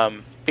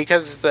that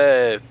because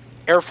the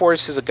Air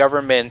Force is a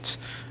government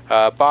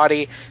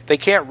body, they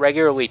can't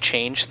regularly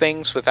change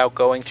things without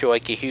going through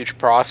like a huge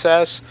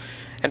process.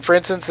 And for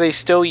instance, they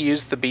still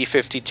use the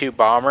B-52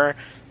 bomber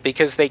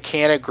because they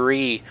can't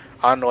agree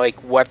on like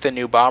what the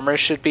new bomber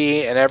should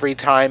be, and every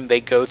time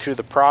they go through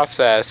the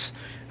process,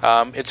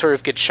 it sort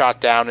of gets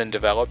shot down in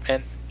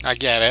development. I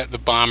get it. The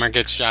bomber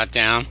gets shot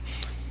down.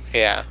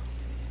 Yeah.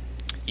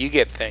 You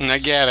get things. I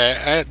get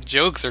it.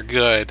 Jokes are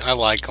good. I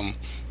like them.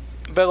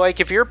 But like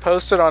if you're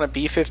posted on a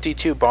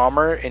B-52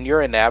 bomber and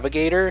you're a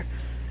navigator,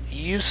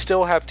 you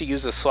still have to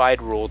use a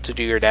slide rule to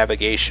do your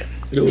navigation.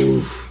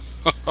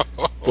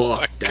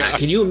 Fuck that.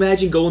 Can you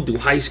imagine going through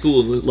high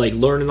school and like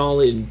learning all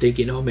it and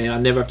thinking, oh man, I'll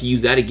never have to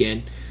use that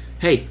again.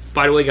 Hey,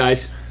 by the way,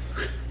 guys.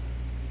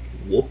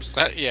 Whoops.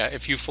 Yeah,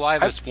 if you fly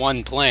this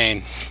one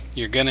plane,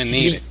 you're gonna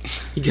need it.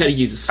 You gotta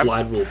use a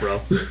slide rule,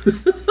 bro.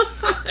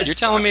 You're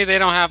telling me they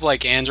don't have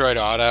like Android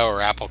Auto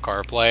or Apple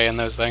CarPlay and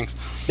those things?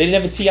 They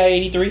didn't have a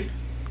TI-83?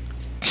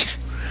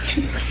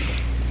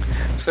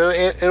 So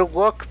it'll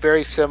look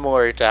very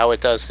similar to how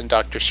it does in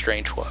Dr.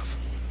 Strangelove.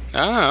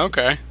 Oh,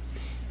 okay.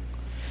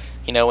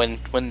 You know,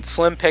 when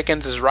Slim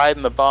Pickens is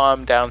riding the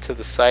bomb down to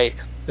the site,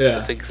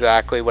 that's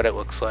exactly what it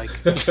looks like.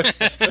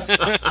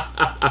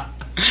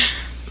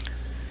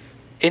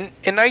 In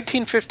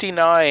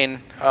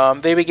 1959,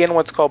 they begin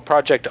what's called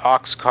Project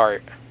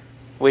Oxcart,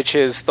 which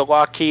is the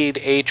Lockheed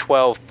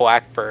A-12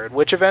 Blackbird,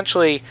 which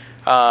eventually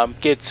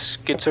gets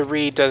a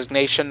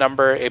redesignation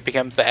number. It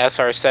becomes the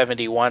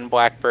SR-71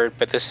 Blackbird,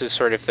 but this is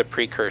sort of the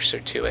precursor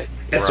to it.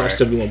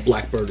 SR-71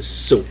 Blackbird is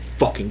so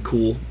fucking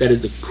cool. That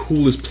is the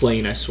coolest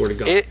plane, I swear to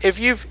God. If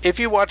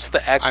you watch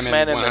the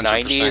X-Men in the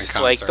 90s,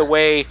 like the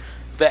way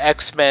the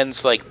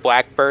X-Men's like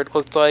Blackbird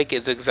looked like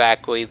is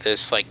exactly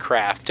this like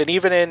craft. And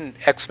even in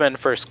X-Men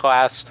First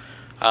Class,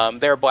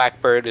 their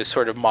Blackbird is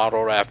sort of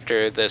modeled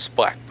after this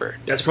Blackbird.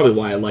 That's probably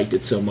why I liked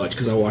it so much,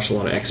 because I watched a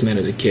lot of X-Men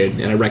as a kid,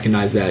 and I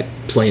recognized that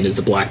plane as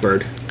the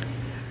Blackbird.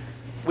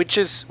 Which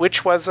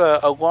was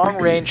a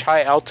long-range,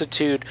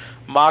 high-altitude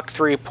Mach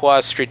 3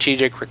 plus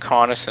strategic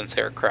reconnaissance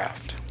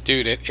aircraft.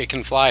 Dude, it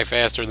can fly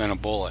faster than a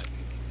bullet.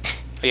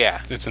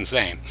 It's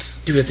insane.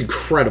 Dude, that's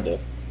incredible.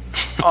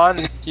 On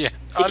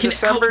It can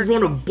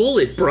outrun a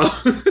bullet, bro.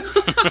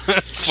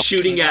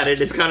 shooting at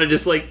it. It's kind of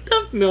just like,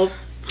 nope.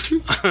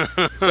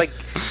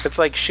 It's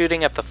like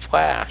shooting at the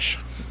Flash.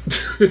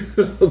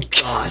 Oh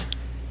God.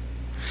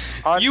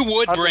 You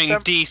would bring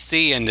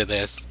DC into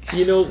this.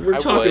 You know, we're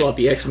talking about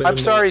the X-Men. I'm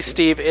sorry,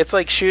 Steve. It's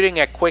like shooting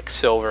at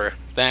Quicksilver.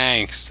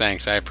 Thanks.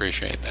 I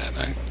appreciate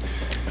that.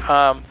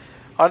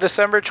 On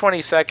December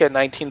 22nd,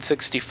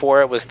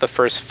 1964, it was the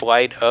first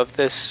flight of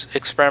this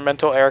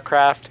experimental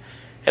aircraft,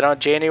 and on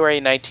January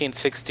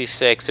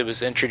 1966, it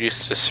was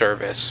introduced to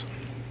service.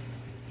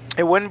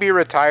 It wouldn't be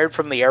retired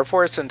from the Air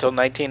Force until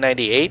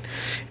 1998,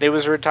 and it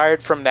was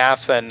retired from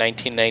NASA in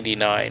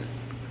 1999.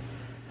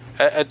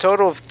 A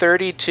total of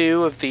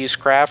 32 of these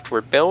craft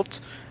were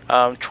built.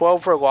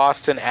 12 were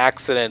lost in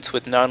accidents,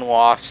 with none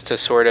lost to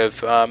sort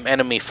of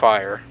enemy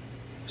fire.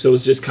 So it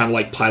was just kind of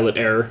like pilot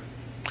error?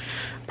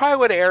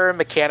 Pilot error,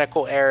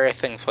 mechanical error,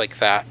 things like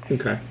that.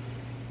 Okay.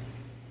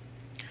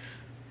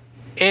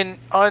 In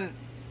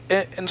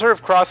sort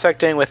of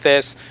cross-secting with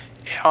this,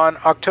 on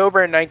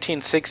October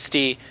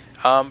 1960,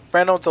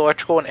 Reynolds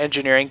Electrical and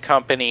Engineering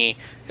Company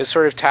is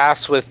sort of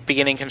tasked with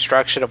beginning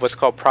construction of what's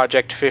called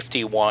Project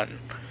 51,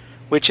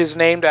 which is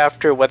named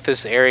after what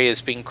this area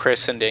is being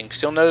christened in.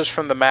 Because you'll notice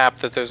from the map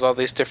that there's all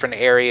these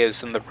different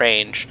areas in the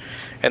range,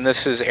 and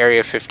this is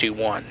Area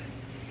 51.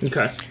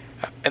 Okay.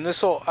 And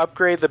this will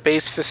upgrade the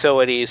base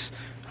facilities.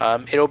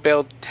 It'll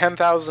build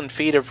 10,000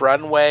 feet of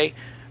runway,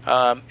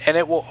 and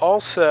it will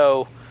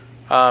also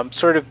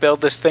sort of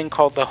build this thing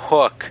called the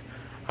Hook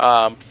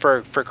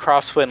for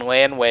crosswind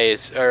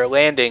landways or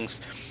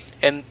landings.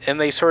 And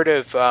they sort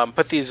of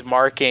put these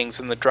markings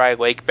in the dry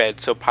lake bed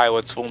so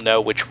pilots will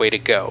know which way to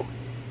go.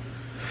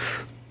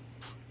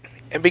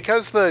 And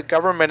because the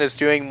government is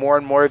doing more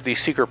and more of these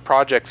secret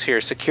projects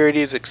here,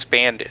 security is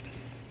expanded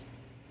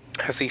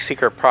as these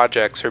secret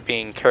projects are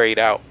being carried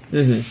out.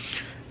 Mm-hmm.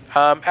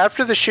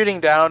 After the shooting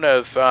down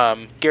of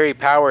Gary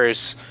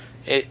Powers,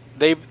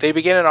 they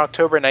begin in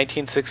October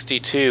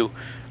 1962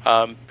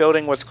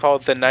 building what's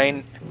called the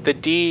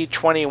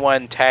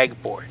D-21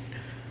 tag board.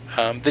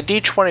 The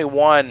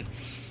D-21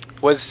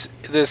 was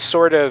this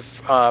sort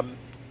of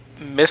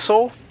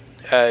missile,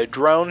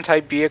 drone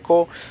type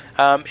vehicle.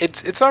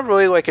 It's not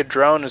really like a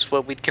drone is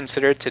what we'd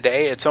consider it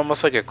today. It's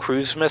almost like a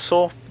cruise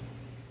missile.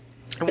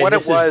 And what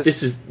it was...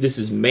 This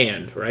is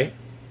manned, right?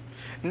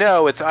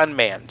 No, it's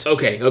unmanned.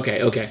 Okay.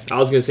 I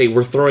was gonna say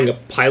we're throwing a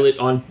pilot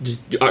on.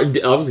 I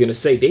was gonna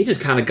say they just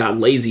kind of got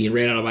lazy and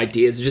ran out of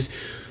ideas. Just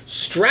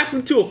strap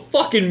him to a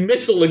fucking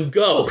missile and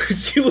go.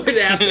 See what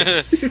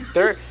happens.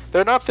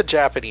 They're not the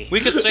Japanese. We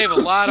could save a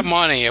lot of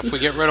money if we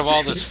get rid of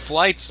all this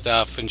flight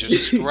stuff and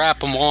just strap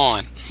them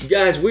on.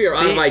 Guys, we are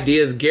out of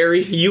ideas.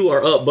 Gary, you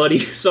are up, buddy.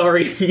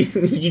 Sorry,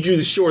 you drew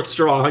the short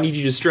straw. I need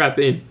you to strap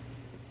in.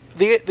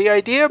 The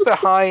idea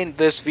behind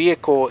this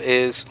vehicle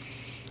is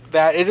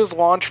that it is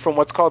launched from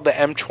what's called the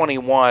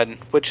M21,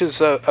 which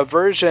is a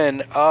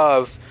version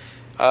of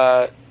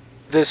the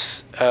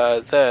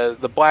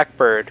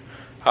Blackbird.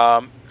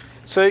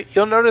 So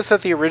you'll notice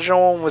that the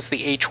original one was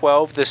the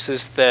A-12. This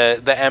is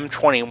the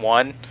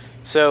M21.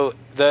 So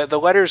the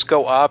letters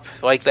go up.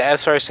 Like the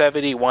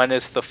SR-71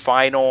 is the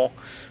final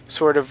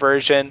sort of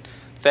version.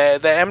 The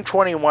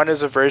M21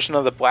 is a version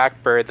of the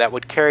Blackbird that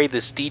would carry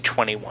this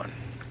D-21.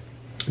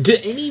 Do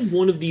any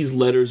one of these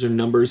letters or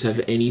numbers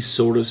have any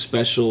sort of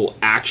special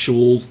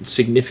actual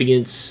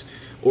significance,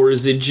 or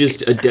is it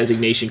just a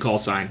designation call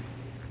sign?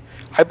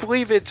 I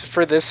believe it's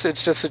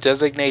just a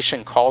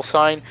designation call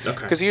sign.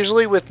 Okay. Because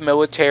usually with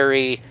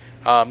military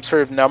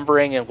sort of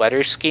numbering and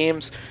letter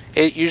schemes,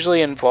 it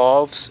usually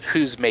involves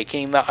who's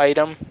making the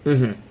item.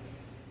 Mm-hmm.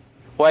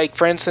 Like,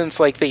 for instance,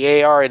 like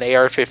the AR and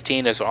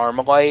AR-15 is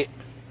Armalite.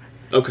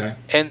 Okay.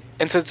 And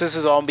since this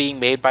is all being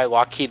made by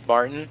Lockheed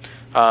Martin,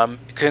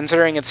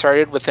 considering it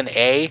started with an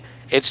A,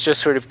 it's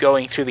just sort of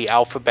going through the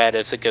alphabet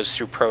as it goes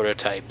through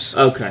prototypes.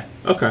 Okay.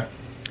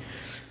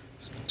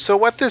 So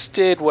what this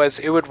did was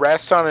it would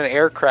rest on an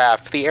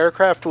aircraft. The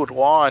aircraft would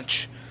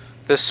launch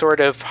this sort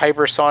of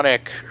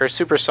hypersonic or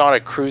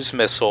supersonic cruise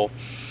missile.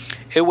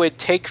 It would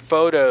take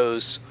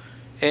photos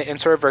in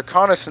sort of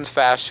reconnaissance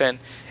fashion.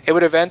 It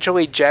would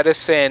eventually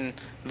jettison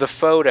the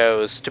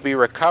photos to be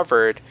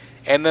recovered,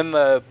 and then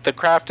the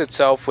craft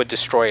itself would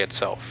destroy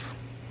itself.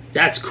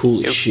 That's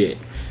cool as shit.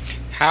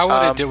 How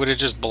would it do? Would it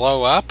just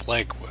blow up?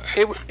 Like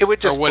it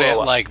would just or would blow it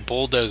up. like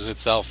bulldoze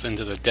itself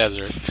into the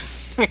desert?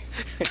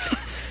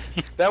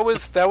 That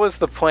was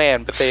the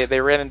plan, but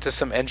they ran into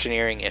some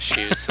engineering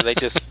issues, so they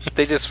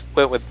just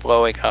went with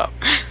blowing up.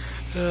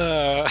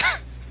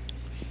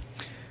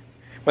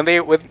 When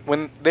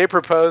they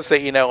proposed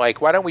that,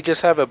 like, why don't we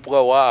just have it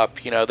blow up?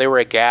 They were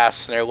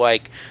aghast, and they're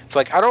like, it's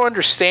like, I don't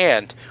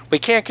understand. We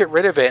can't get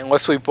rid of it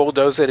unless we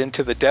bulldoze it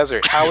into the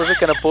desert. How is it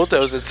going to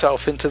bulldoze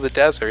itself into the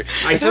desert?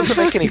 It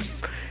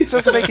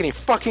doesn't make any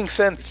fucking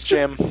sense,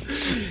 Jim.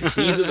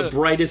 These are the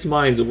brightest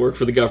minds that work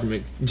for the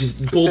government.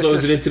 Just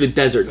bulldoze it into the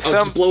desert.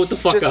 Just blow it the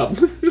fuck up.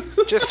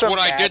 That's what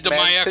I did to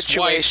my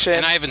ex-wife,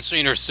 and I haven't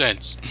seen her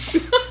since.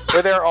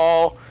 Where they're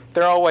all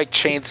like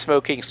chain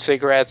smoking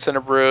cigarettes in a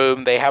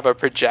room. They have a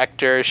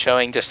projector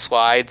showing just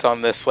slides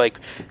on this like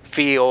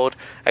field.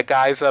 A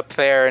guy's up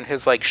there in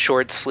his like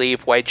short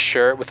sleeve white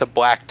shirt with a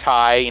black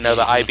tie, the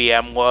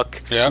IBM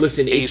look. Yeah.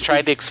 Listen, he's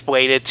trying to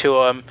explain it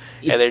to him,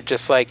 and they're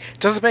just like, it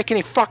doesn't make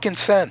any fucking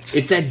sense.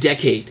 It's that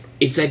decade.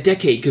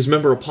 Because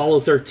remember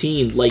Apollo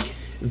 13, like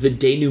the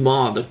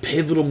denouement, the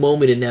pivotal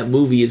moment in that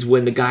movie is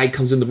when the guy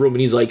comes in the room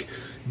and he's like,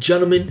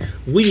 gentlemen,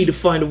 we need to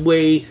find a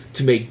way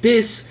to make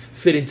this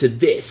fit into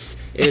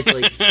this. And it's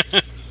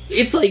like...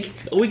 It's like,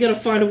 we gotta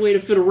find a way to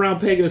fit a round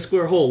peg in a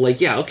square hole.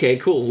 Like, yeah, okay,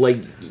 cool. Like,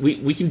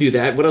 we can do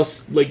that. What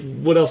else? Like,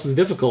 what else is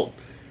difficult?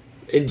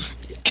 And,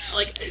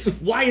 like,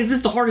 why is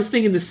this the hardest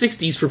thing in the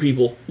 60s for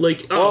people? Like,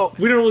 we don't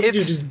know what to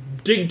do. Just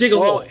dig a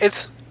hole.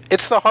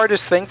 It's the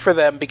hardest thing for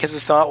them because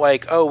it's not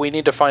like, we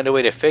need to find a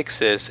way to fix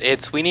this.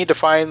 It's, we need to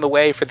find the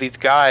way for these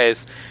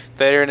guys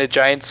that are in a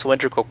giant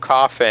cylindrical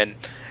coffin,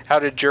 how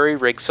to jury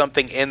rig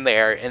something in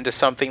there into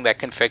something that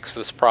can fix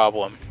this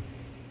problem.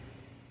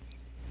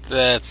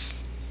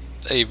 That's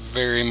a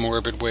very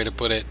morbid way to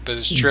put it, but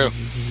it's true.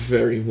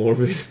 Very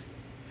morbid.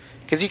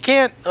 Because you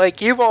can't,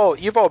 like, you've all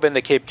been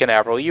to Cape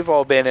Canaveral. You've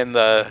all been in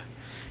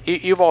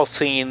you've all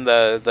seen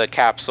the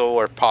capsule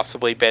or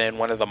possibly been in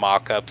one of the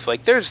mock-ups.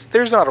 Like,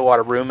 there's not a lot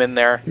of room in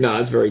there. No,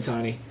 it's very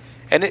tiny.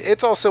 And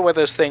it's also one of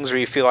those things where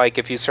you feel like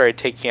if you started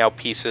taking out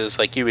pieces,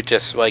 like, you would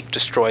just, like,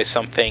 destroy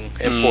something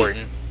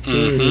important.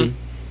 Mm-hmm.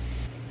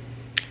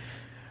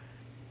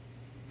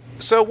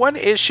 So one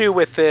issue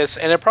with this,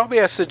 and it probably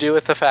has to do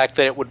with the fact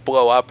that it would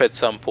blow up at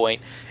some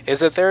point,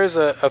 is that there is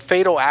a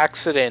fatal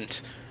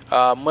accident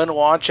when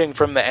launching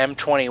from the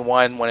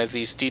M21, one of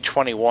these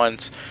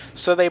D-21s.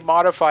 So they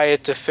modify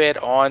it to fit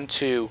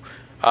onto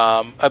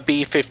a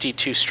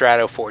B-52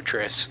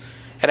 Stratofortress.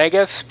 And I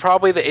guess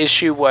probably the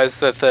issue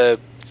was that the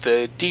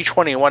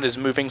D-21 is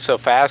moving so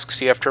fast, because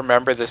you have to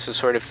remember this is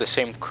sort of the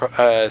same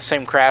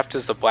craft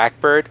as the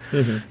Blackbird.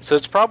 Mm-hmm. So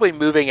it's probably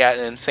moving at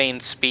an insane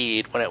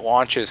speed when it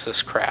launches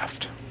this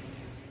craft.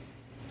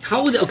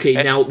 How would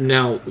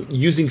now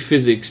using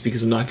physics,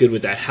 because I'm not good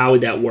with that, how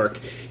would that work?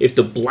 If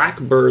the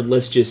Blackbird,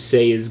 let's just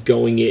say, is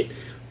going at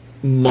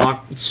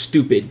Mach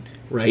stupid,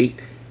 right?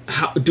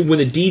 When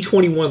the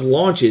D-21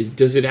 launches,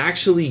 does it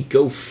actually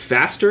go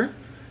faster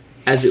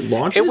as it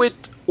launches,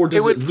 or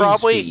does it lose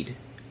speed?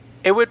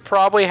 It would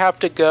probably have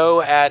to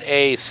go at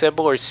a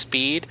similar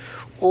speed,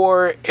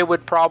 or it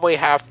would probably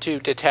have to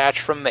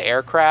detach from the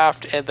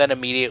aircraft and then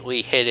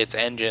immediately hit its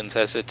engines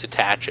as it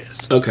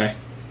detaches. Okay.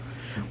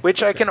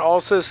 Which I can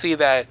also see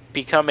that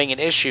becoming an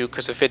issue,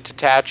 because if it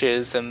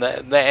detaches and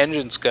the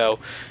engines go,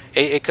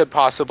 it could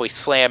possibly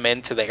slam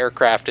into the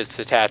aircraft it's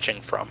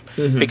detaching from.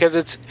 Mm-hmm. Because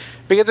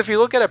if you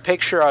look at a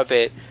picture of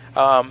it,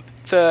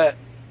 the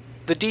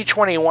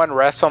D-21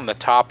 rests on the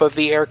top of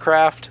the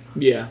aircraft.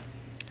 Yeah.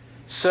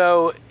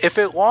 So if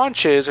it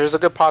launches, there's a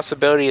good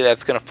possibility that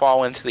it's going to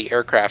fall into the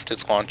aircraft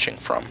it's launching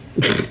from.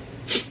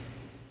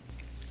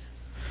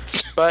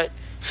 But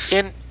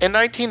in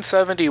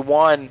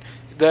 1971,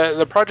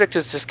 the project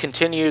is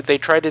discontinued. They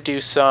tried to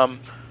do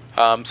some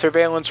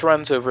surveillance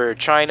runs over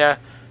China.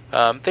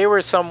 They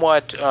were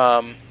somewhat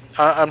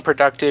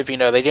unproductive. They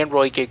didn't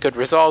really get good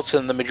results,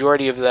 and the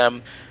majority of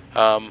them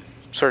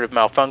sort of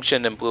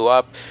malfunctioned and blew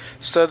up.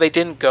 So they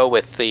didn't go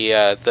with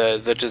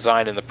the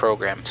design and the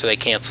program, so they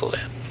canceled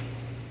it.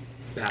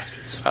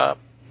 Bastards.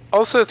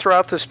 Also,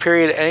 throughout this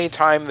period,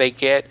 anytime they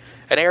get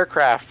an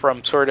aircraft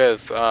from sort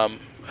of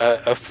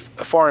a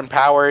foreign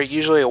power,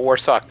 usually a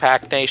Warsaw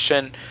Pact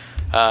nation,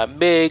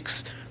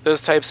 MiGs,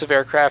 those types of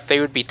aircraft, they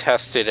would be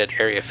tested at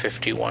Area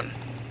 51.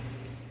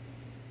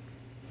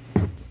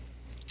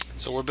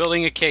 So we're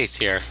building a case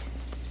here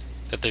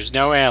that there's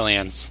no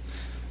aliens.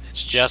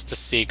 It's just a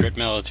secret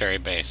military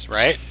base,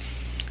 right?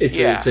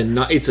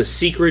 It's a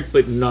secret,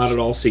 but not at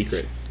all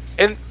secret.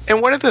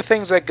 And one of the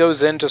things that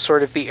goes into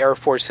sort of the Air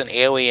Force and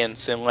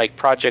aliens and like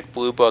Project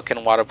Blue Book and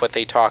a lot of what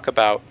they talk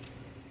about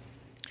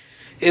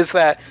is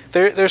that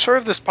there's sort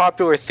of this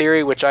popular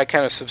theory, which I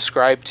kind of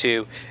subscribe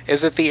to,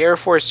 is that the Air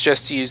Force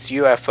just used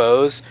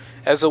UFOs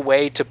as a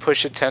way to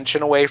push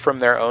attention away from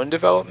their own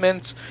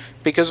developments,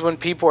 because when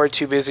people are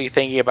too busy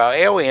thinking about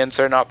aliens,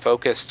 they're not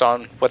focused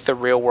on what the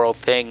real world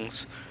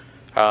things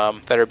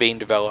that are being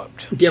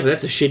developed. Yeah, but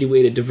that's a shitty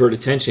way to divert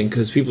attention,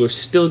 because people are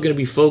still going to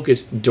be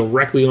focused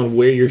directly on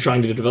where you're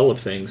trying to develop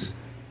things.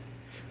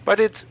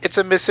 But it's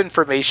a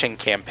misinformation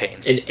campaign.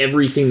 And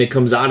everything that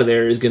comes out of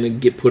there is going to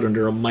get put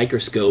under a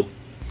microscope.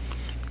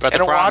 But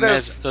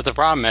the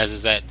problem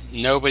is that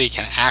nobody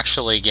can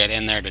actually get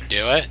in there to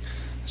do it.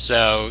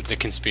 So the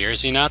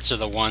conspiracy nuts are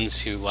the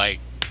ones who like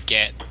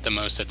get the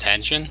most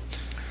attention.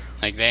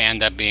 Like they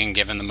end up being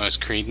given the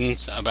most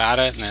credence about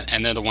it,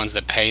 and they're the ones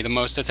that pay the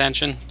most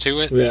attention to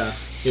it. Yeah.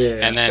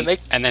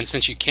 And then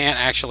since you can't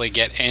actually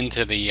get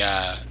into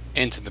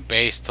the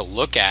base to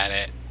look at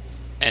it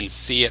and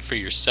see it for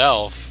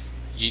yourself,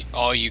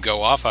 all you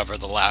go off of are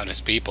the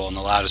loudest people, and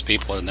the loudest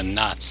people are the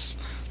nuts.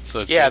 So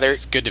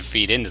it's good to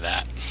feed into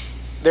that.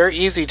 They're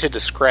easy to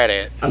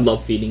discredit. I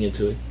love feeding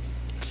into it.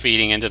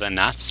 Feeding into the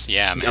nuts?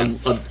 Yeah, man.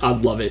 I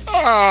love it.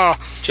 Oh.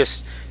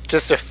 Just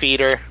a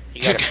feeder.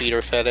 You got a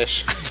feeder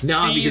fetish?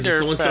 No, because if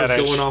someone starts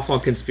going off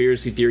on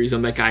conspiracy theories,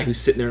 I'm that guy who's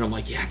sitting there and I'm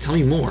like, yeah, tell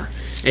me more.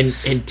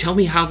 And tell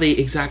me how they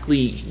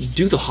exactly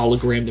do the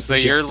hologram. So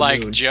you're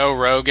like moon. Joe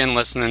Rogan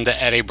listening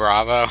to Eddie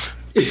Bravo?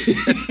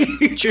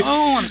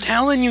 Joe, I'm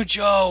telling you,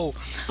 Joe.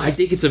 I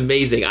think it's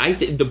amazing.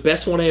 The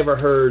best one I ever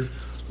heard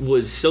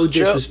was so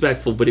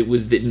disrespectful, but it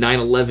was that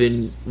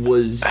 9/11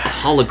 was a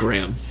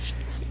hologram.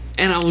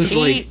 And I was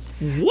like,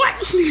 what?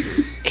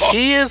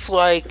 He is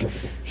like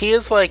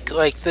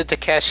the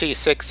Takeshi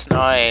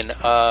 6ix9ine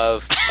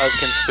of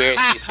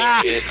conspiracy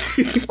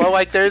theories. Well,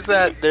 like there's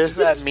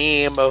that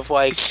meme of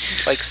like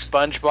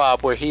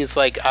SpongeBob where he's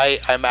like,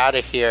 I'm out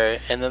of here,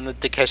 and then the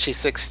Takeshi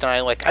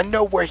 6ix9ine like, I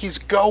know where he's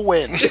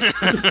going.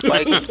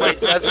 like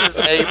that's just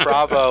Eddie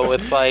Bravo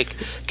with like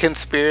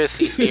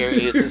conspiracy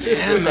theories.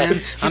 Yeah,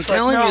 man, I'm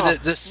telling you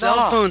that the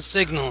cell phone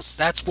signals,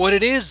 that's what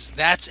it is.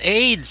 That's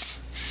AIDS.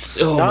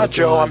 Oh nah,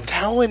 Joe, I'm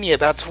telling you,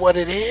 that's what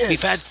it is.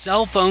 We've had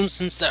cell phones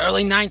since the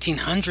early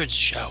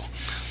 1900s, Joe.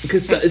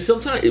 Because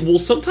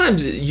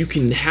sometimes you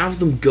can have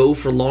them go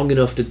for long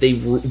enough that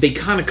they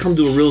kind of come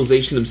to a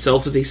realization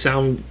themselves that they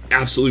sound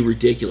absolutely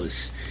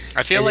ridiculous.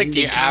 I feel like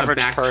the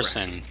average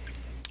person,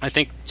 I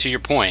think to your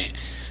point,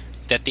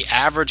 that the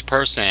average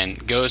person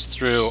goes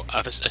through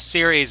a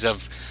series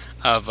of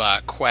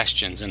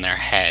questions in their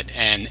head,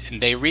 and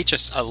they reach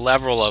a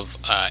level of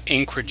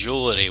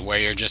incredulity where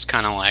you're just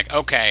kind of like,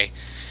 okay,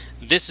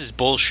 this is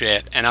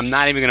bullshit, and I'm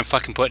not even going to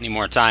fucking put any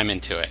more time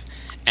into it.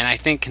 And I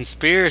think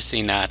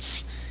conspiracy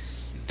nuts,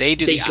 they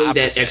do the opposite. They go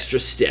that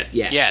extra step.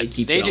 Yeah,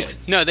 they do.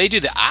 No, they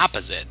do the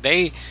opposite.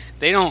 They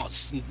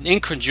don't.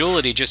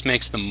 Incredulity just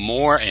makes them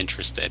more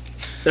interested.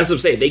 That's what I'm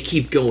saying. They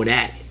keep going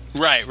at it.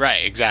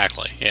 Right,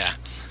 exactly. Yeah,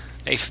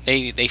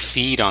 they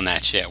feed on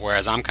that shit.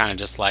 Whereas I'm kind of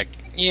just like,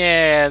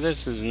 yeah,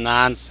 this is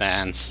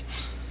nonsense.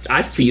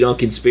 I feed on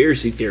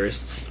conspiracy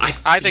theorists.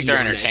 I think they're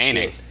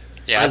entertaining.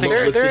 Yeah, I think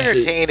they're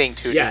entertaining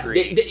to a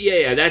degree.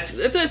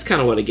 That's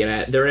kind of what I get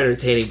at. They're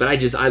entertaining, but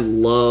I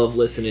love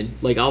listening.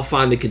 Like, I'll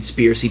find the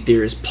conspiracy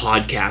theorist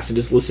podcast and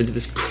just listen to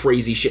this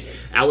crazy shit.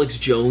 Alex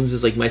Jones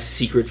is like my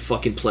secret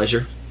fucking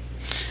pleasure.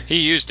 He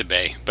used to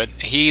be, but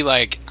he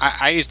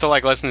I used to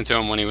like listening to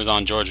him when he was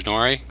on George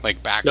Norrie,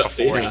 like back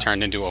before he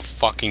turned into a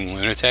fucking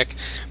lunatic.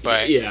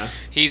 But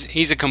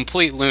he's a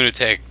complete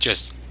lunatic,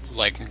 just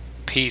like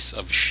piece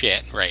of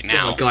shit right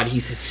now. Oh my god,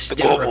 he's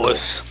hysterical. The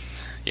globalists.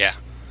 Yeah.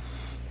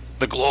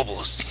 The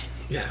globalists.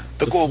 Yeah.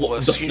 The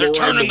globalists. They're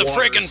turning the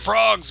friggin'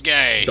 frogs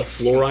gay. The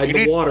fluoride in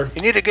the water.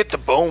 You need to get the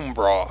bone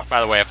broth.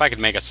 By the way, if I could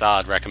make a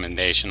solid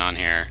recommendation on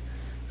here,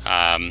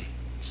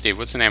 Steve,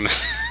 what's the name of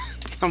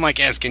I'm like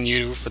asking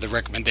you for the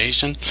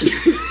recommendation.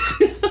 I'm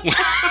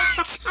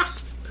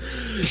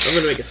going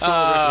to make a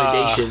solid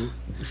recommendation.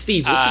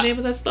 Steve, what's the name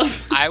of that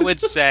stuff? I would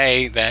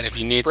say that if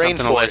you need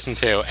something to listen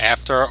to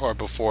after or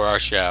before our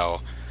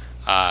show,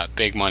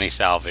 Big Money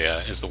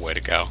Salvia is the way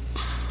to go.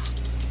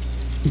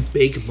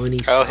 Big Money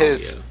Salvia.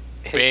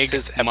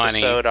 His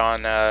episode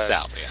on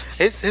Salvia.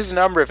 His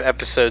number of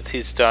episodes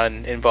he's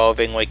done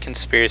involving like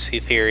conspiracy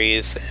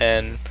theories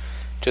and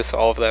just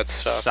all of that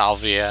stuff.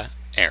 Salvia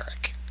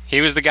Eric.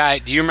 He was the guy.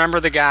 Do you remember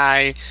the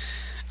guy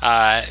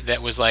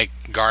that was like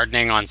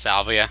gardening on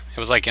Salvia? It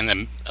was like in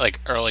the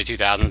early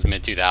 2000s,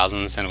 mid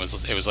 2000s, and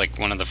it was like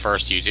one of the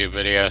first YouTube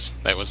videos.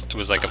 It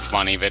was like a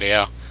funny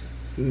video.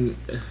 All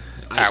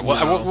right,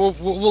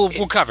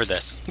 we'll cover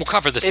this. We'll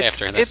cover this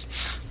after this.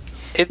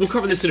 We'll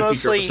cover this in a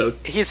future episode.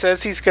 He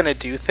says he's going to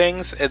do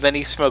things, and then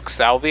he smokes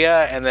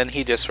salvia, and then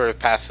he just sort of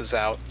passes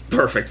out.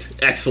 Perfect.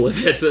 Excellent.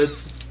 That's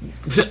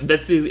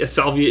the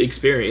salvia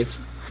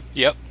experience.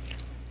 Yep.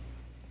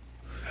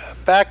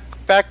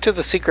 Back to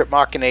the secret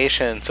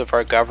machinations of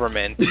our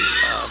government.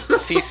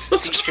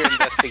 Cease your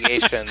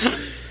investigations.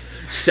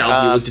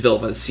 Salvia was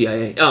developed by the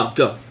CIA. Oh,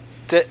 go.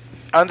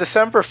 On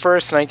December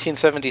 1st,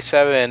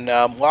 1977,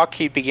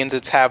 Lockheed begins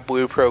its Have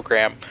Blue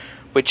program,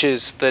 which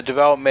is the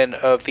development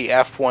of the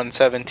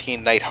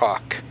F-117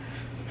 Nighthawk.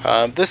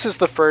 This is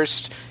the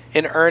first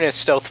in earnest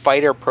stealth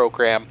fighter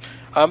program.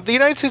 The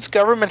United States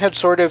government had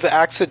sort of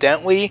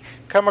accidentally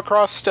come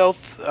across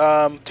stealth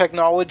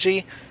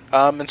technology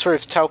and sort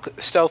of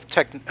stealth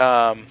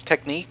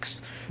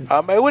techniques.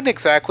 I wouldn't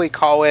exactly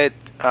call it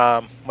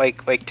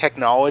like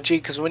technology,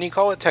 because when you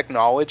call it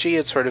technology,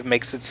 it sort of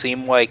makes it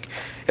seem like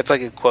it's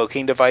like a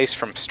cloaking device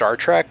from Star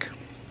Trek.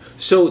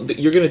 So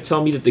you're going to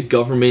tell me that the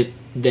government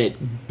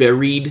that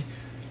buried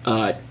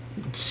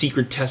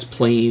secret test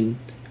plane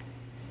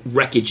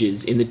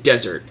wreckages in the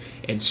desert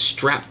and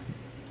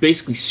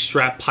basically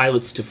strap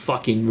pilots to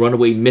fucking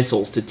runaway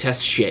missiles to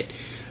test shit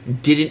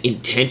didn't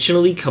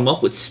intentionally come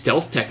up with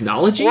stealth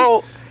technology?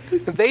 Well,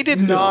 they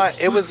did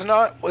not. It was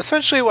not.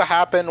 Essentially what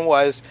happened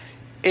was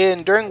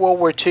during World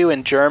War II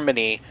in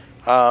Germany,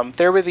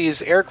 there were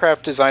these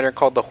aircraft designer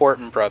called the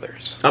Horten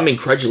brothers. I'm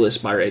incredulous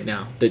by right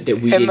now that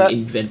we didn't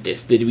invent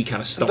this. That we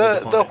kind of stumbled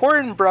upon the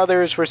Horten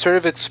brothers were sort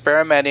of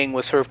experimenting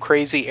with sort of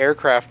crazy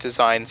aircraft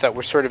designs that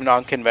were sort of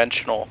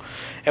non-conventional.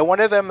 And one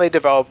of them they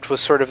developed was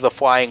sort of the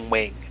flying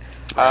wing.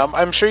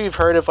 I'm sure you've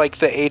heard of like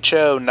the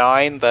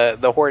HO-9,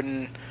 the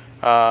Horten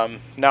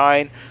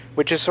 9,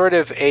 which is sort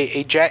of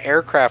a jet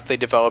aircraft they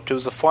developed. It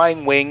was a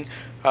flying wing.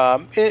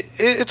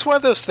 It's one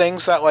of those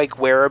things that like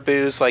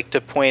wereaboos like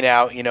to point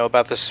out,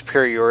 about the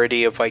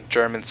superiority of like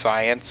German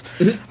science.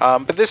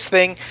 But this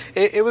thing,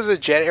 it was a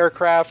jet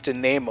aircraft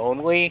in name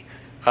only,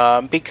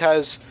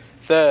 because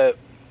the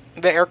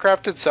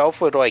aircraft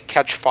itself would like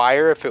catch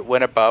fire if it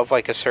went above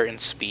like a certain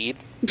speed.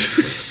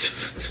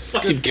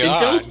 Good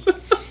God.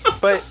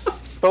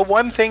 But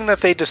one thing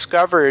that they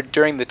discovered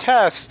during the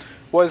test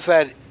was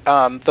that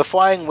the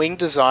flying wing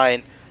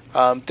design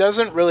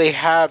doesn't really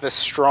have a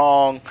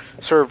strong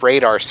sort of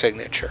radar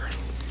signature.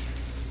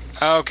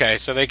 Okay,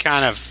 so they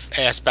kind of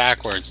asked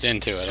backwards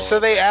into it. So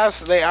they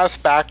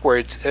asked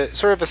backwards.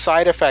 Sort of a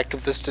side effect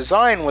of this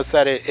design was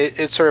that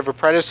it's sort of a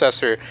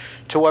predecessor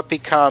to what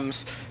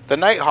becomes the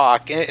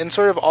Nighthawk, and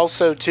sort of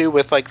also too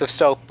with like the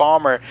stealth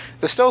bomber.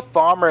 The stealth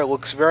bomber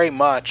looks very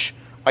much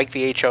like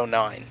the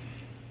HO-9.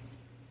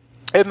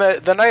 And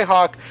the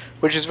Nighthawk,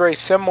 which is very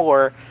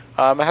similar,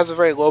 it has a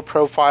very low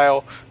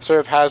profile,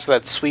 sort of has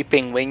that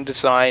sweeping wing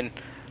design.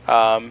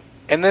 And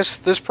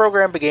this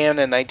program began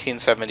in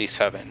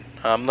 1977.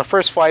 The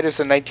first flight is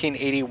in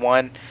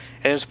 1981,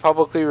 and it was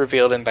publicly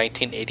revealed in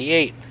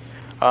 1988.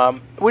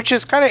 Which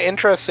is kind of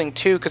interesting,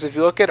 too, because if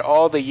you look at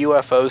all the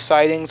UFO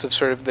sightings of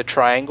sort of the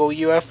triangle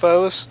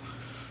UFOs,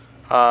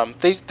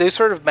 they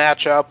sort of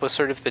match up with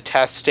sort of the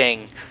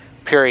testing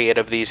period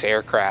of these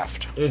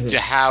aircraft. Mm-hmm.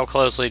 How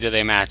closely do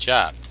they match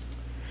up?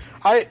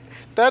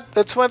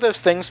 That's one of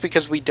those things,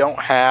 because we don't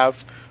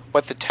have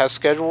what the test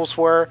schedules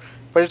were,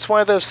 but it's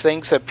one of those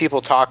things that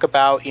people talk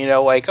about,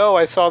 like, oh,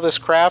 I saw this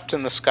craft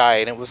in the sky,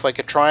 and it was like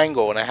a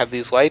triangle, and it had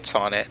these lights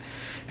on it.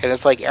 And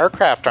it's like,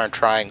 aircraft aren't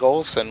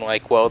triangles, and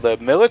like, well, the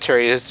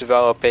military is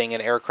developing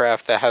an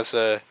aircraft that has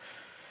a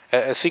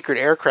secret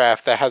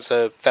aircraft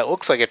that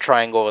looks like a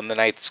triangle in the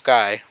night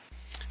sky.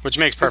 Which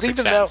makes perfect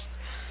sense.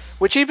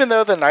 Even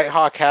though the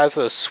Nighthawk has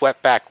those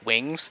swept-back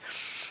wings,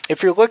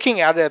 if you're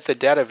looking at it at the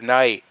dead of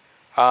night,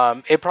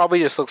 it probably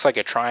just looks like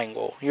a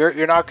triangle.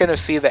 You're not going to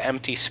see the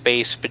empty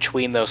space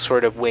between those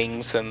sort of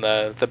wings and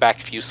the back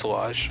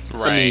fuselage.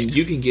 Right. I mean,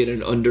 you can get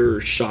an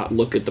undershot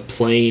look at the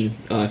plane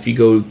if you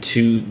go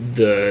to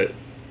the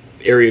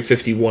Area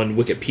 51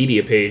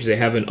 Wikipedia page. They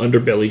have an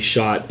underbelly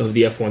shot of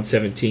the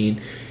F-117,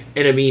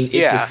 and I mean,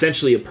 it's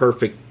essentially a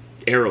perfect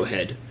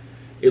arrowhead.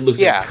 It looks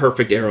like a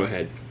perfect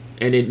arrowhead.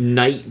 And at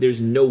night, there's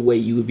no way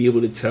you would be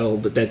able to tell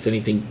that that's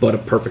anything but a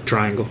perfect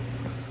triangle.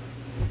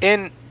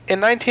 In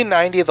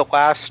 1990, the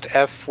last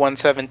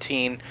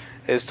F-117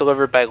 is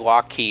delivered by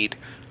Lockheed,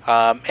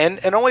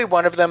 and only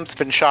one of them's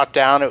been shot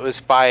down. It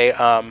was by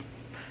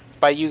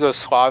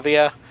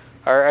Yugoslavia,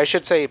 or I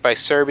should say by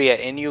Serbia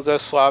in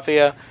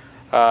Yugoslavia,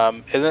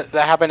 and that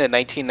happened in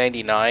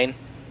 1999.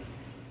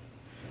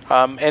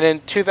 And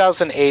in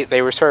 2008,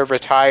 they were sort of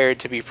retired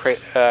to be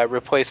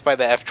replaced by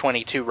the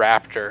F-22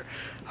 Raptor,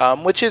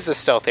 which is a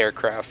stealth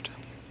aircraft.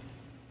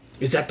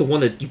 Is that the one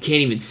that you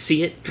can't even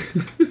see it?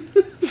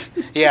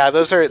 Yeah,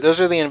 those are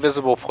the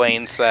invisible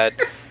planes that,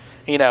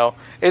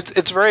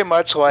 it's very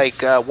much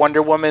like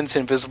Wonder Woman's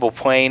invisible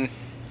plane.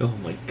 Oh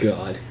my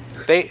God.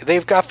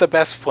 They've got the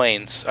best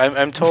planes.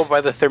 I'm told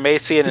by the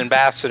Thermasian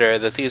ambassador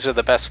that these are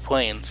the best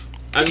planes.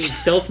 I mean,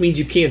 stealth means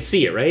you can't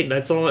see it, right?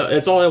 That's all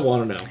I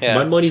want to know. Yeah.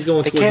 My money's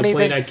going towards a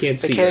plane I can't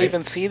see. They can't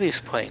even see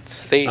these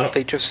planes. They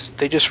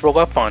just roll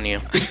up on you.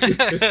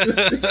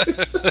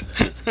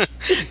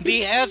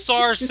 The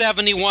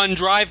SR-71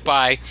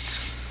 drive-by.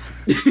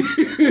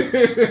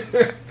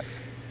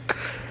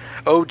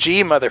 OG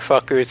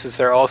motherfuckers, as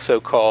they're also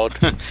called.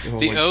 The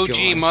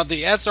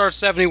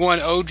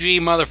SR-71 OG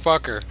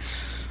motherfucker.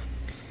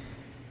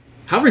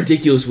 How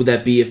ridiculous would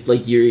that be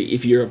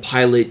if you're a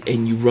pilot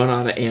and you run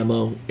out of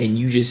ammo and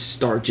you just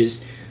start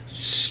just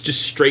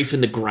strafing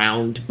the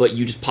ground, but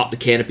you just pop the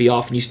canopy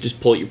off and you just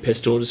pull out your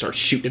pistol and start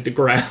shooting at the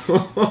ground?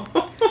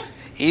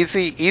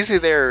 Easy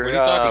there. What are you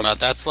talking about?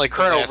 That's like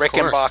Colonel the last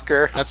Rickenbacker.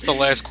 Course. That's the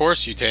last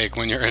course you take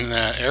when you're in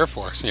the Air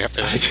Force. You have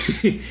to,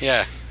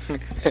 yeah.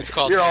 It's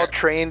called. You're all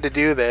trained to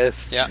do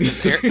this. Yeah, it's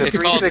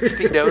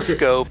 360 no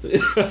scope.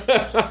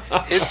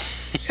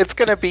 It's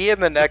going to be in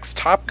the next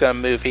Top Gun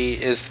movie.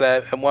 Is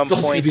that at one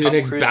point Tom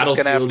Cruise is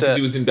going to have to?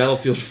 He was in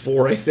Battlefield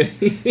 4, I think.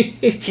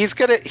 he's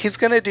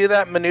gonna do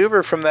that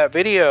maneuver from that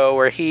video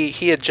where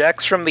he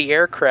ejects from the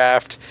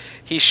aircraft.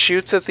 He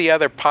shoots at the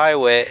other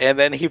pilot, and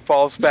then he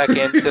falls back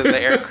into the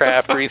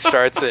aircraft,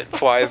 restarts it,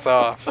 flies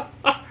off.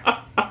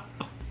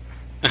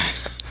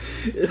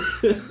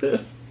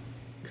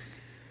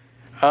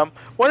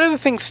 One of the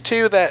things,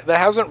 too, that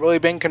hasn't really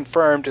been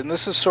confirmed, and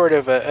this is sort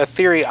of a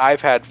theory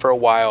I've had for a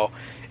while,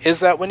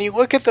 is that when you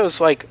look at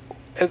those, like,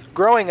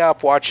 growing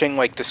up watching,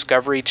 like,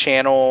 Discovery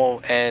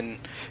Channel, and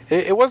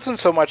it wasn't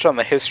so much on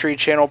the History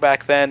Channel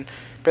back then,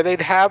 but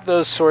they'd have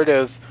those sort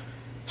of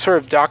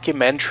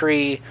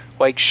documentary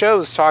like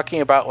shows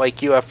talking about like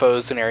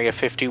UFOs in Area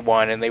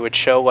 51, and they would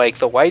show like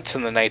the lights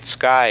in the night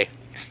sky,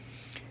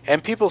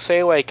 and people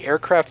say like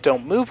aircraft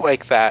don't move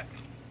like that.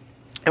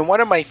 And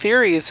one of my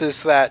theories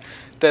is that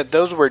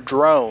those were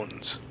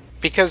drones,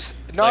 because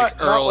not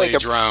early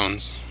like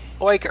drones.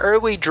 like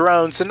early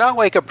drones, and not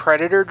like a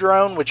Predator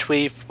drone, which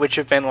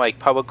have been like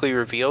publicly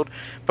revealed,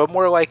 but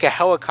more like a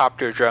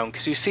helicopter drone,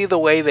 because you see the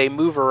way they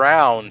move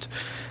around.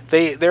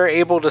 They're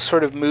able to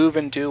sort of move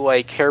and do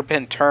like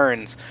hairpin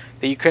turns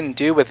that you couldn't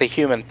do with a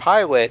human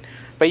pilot,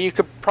 but you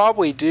could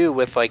probably do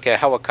with like a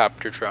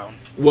helicopter drone.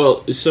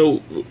 Well,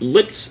 so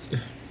let's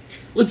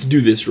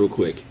do this real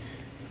quick.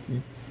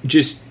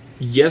 Just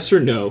yes or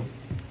no.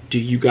 Do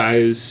you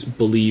guys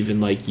believe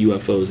in like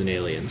UFOs and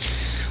aliens?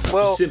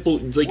 Well, simple.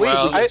 Like,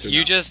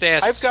 you just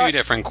asked two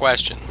different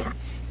questions.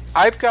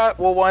 I've got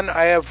one.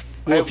 I have.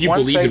 Well, if you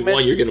believe segment. in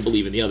one, you're going to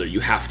believe in the other.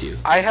 You have to.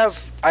 I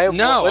have.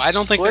 No, I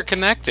don't think they're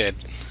connected.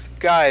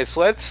 Guys,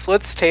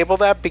 let's table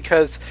that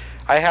because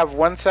I have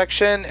one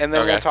section, and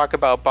then we'll talk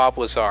about Bob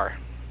Lazar.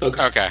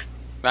 Okay.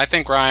 I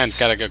think Ryan's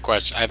got a good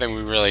question. I think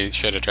we really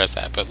should address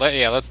that. But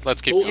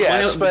let's keep. Well,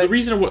 yes, but the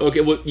reason. We'll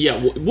get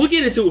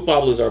into it with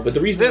Bob Lazar. But the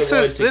reason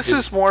this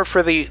is more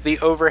for the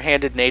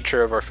overhanded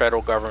nature of our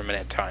federal government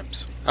at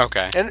times.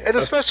 Okay. And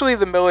especially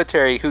the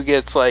military, who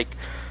gets like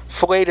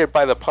filleted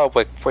by the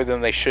public more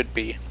than they should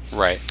be.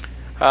 Right.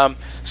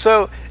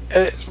 So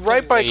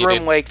right by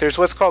Groom Lake, there's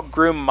what's called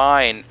Groom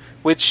Mine,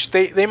 which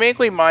they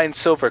mainly mine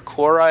silver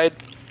chloride.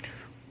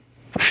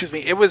 Excuse me.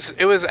 It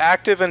was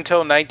active until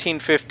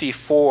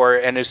 1954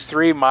 and is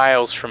 3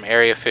 miles from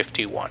Area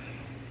 51.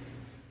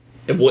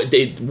 And what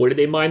did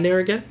they mine there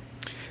again?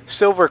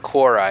 Silver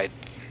chloride.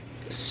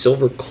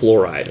 Silver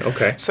chloride.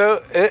 Okay.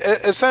 So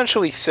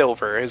essentially,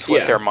 silver is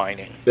what they're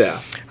mining.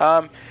 Yeah.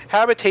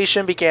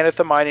 Habitation began at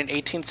the mine in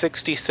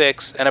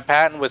 1866, and a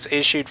patent was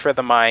issued for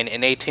the mine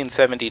in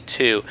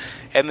 1872.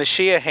 And the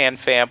Sheahan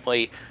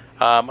family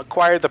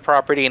acquired the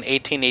property in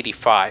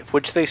 1885,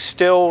 which they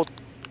still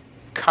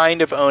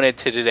kind of own it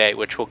to today,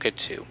 which we'll get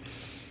to.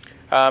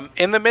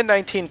 In the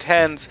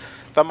mid-1910s,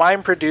 the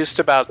mine produced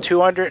about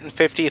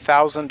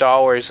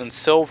 $250,000 in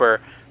silver,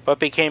 but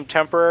became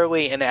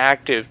temporarily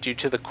inactive due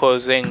to the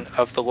closing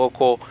of the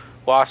local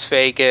Las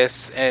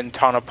Vegas and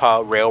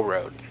Tonopah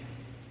Railroad.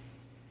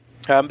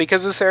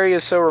 Because this area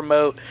is so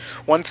remote,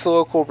 once the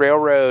local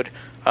railroad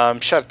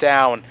shut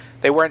down,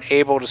 they weren't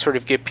able to sort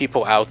of get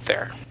people out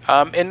there.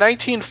 In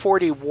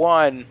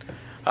 1941,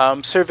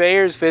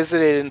 surveyors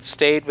visited and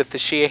stayed with the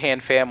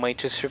Sheahan family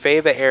to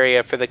survey the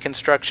area for the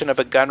construction of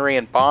a gunnery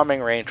and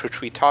bombing range,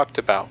 which we talked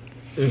about.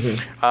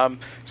 Mm-hmm.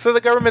 So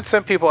the government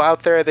sent people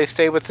out there. They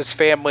stayed with this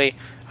family.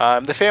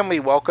 The family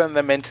welcomed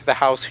them into the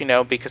house,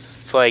 because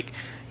it's like,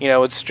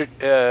 it's.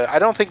 I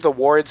don't think the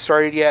war had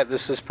started yet.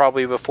 This is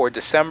probably before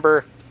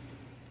December.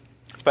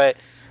 But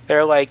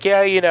they're like,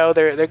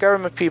 they're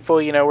government people.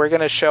 We're going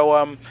to show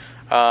them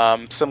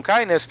some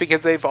kindness,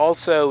 because they've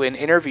also, in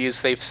interviews,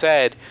 they've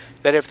said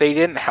that if they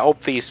didn't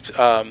help these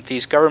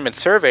government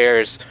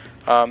surveyors,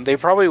 they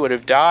probably would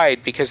have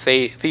died, because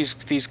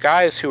these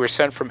guys who were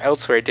sent from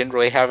elsewhere didn't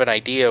really have an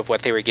idea of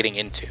what they were getting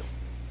into.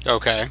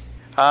 Okay.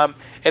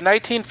 In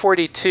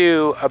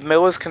 1942, a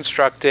mill was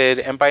constructed,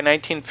 and by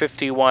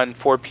 1951,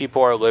 4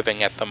 people are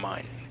living at the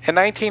mine. In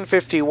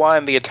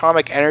 1951, the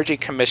Atomic Energy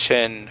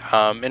Commission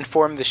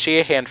informed the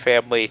Sheahan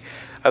family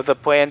of the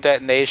planned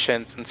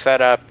detonations and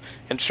set up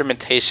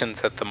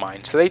instrumentations at the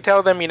mine. So they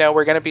tell them,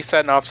 we're going to be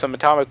setting off some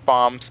atomic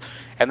bombs,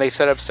 and they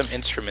set up some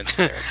instruments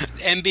there.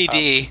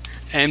 NBD.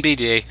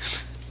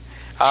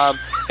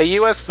 A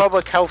U.S.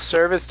 Public Health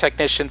Service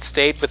technician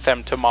stayed with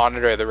them to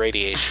monitor the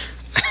radiation.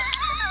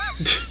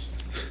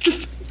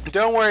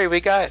 Don't worry,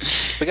 we got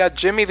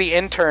Jimmy the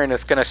intern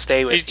is gonna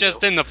stay with you. He's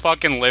just in the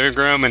fucking living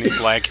room, and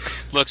he's like,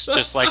 looks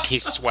just like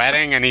he's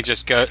sweating, and he's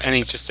just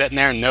sitting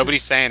there, and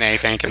nobody's saying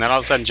anything, and then all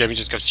of a sudden Jimmy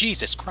just goes,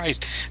 Jesus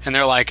Christ, and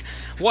they're like,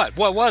 what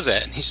was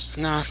it? And he's just,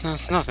 no, it's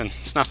nothing.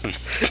 It's nothing.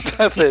 It's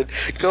nothing.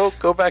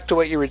 Go back to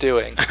what you were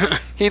doing.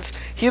 He's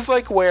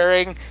like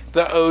wearing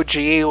the OG,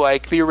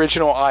 like the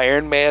original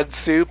Iron Man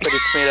suit, but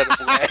it's made out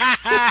of lead.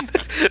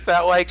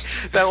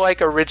 that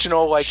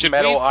original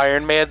metal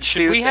Iron Man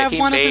suit. Should we have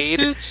one made. Of the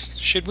suits?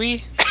 Should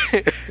we?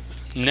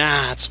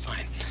 Nah, it's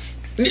fine.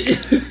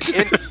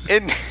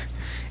 In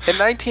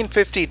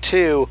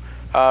 1952,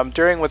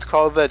 during what's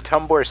called the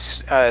Tumbler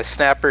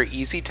Snapper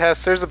Easy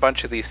Test, there's a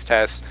bunch of these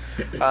tests.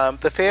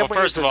 The family.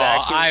 Well, first of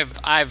all,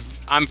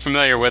 I'm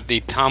familiar with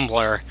the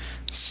Tumbler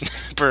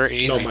Snapper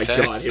Easy Test. Oh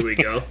my god, here we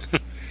go.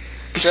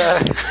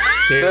 There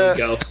we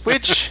go.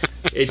 Which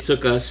it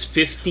took us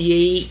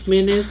 58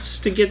 minutes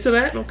to get to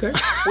that. Okay.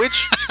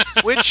 Which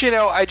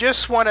I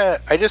just want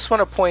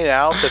to point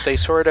out that they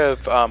sort of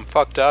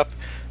fucked up,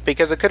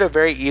 because it could have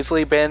very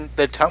easily been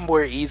the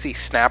Tumbler Easy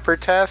Snapper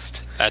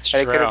Test. That's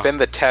true. And it could have been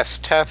the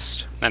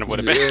test. And it would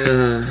have been.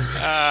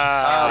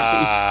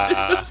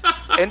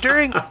 And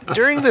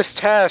during this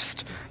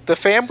test, the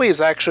family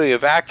is actually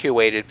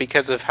evacuated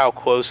because of how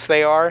close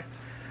they are.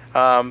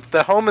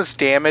 The home is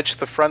damaged.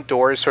 The front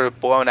door is sort of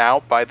blown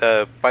out by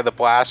the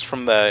blast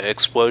from the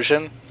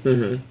explosion.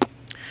 Mm-hmm.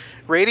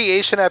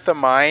 Radiation at the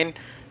mine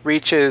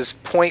reaches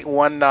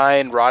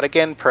 0.19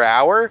 Roentgen per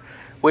hour,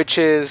 which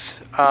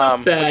is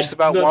about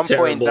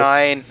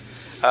 1.9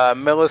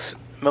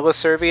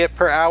 millisieverts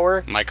per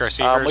hour.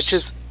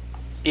 Microsieverts.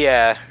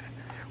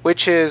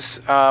 which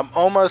is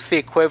almost the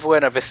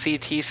equivalent of a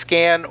CT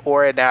scan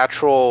or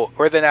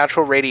the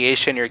natural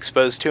radiation you're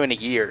exposed to in a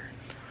year.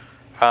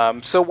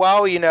 So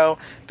while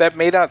that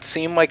may not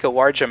seem like a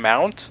large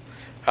amount,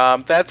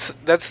 that's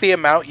the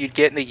amount you'd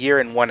get in a year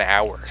in 1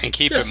 hour. And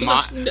keep in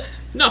mind,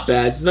 not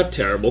bad, not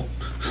terrible.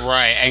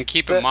 Right, and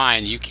keep in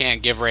mind you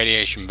can't give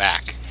radiation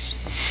back.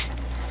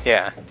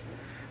 Yeah,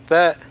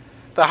 the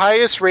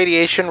highest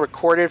radiation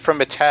recorded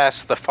from a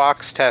test, the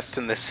Fox test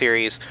in this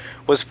series,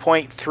 was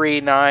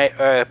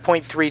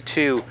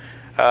 0.32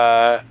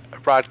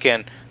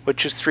 Röntgen,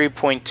 which is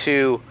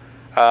 3.2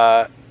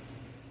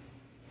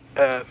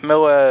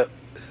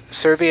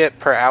 millisievert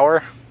per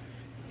hour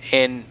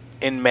in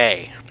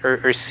May,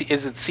 or is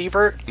it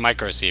sievert?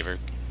 Microsievert.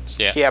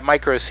 Yeah. Yeah,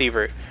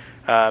 microsievert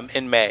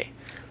in May.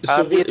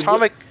 So the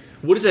atomic.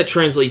 What does that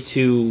translate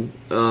to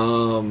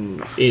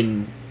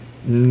in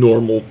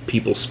normal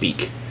people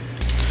speak?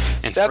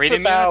 In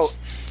freedom units?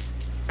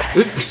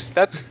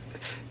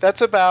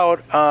 That's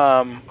about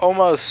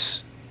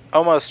almost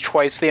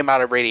twice the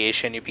amount of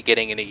radiation you'd be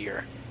getting in a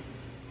year.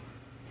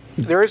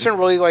 There isn't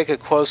really like a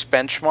close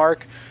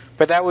benchmark,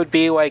 but that would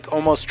be like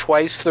almost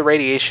twice the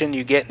radiation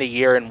you get in a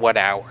year in 1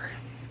 hour.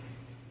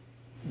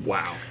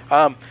 Wow.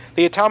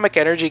 The Atomic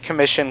Energy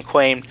Commission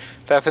claimed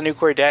that the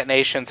nuclear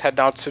detonations had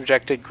not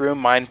subjected Groom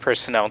mine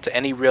personnel to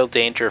any real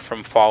danger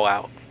from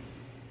fallout.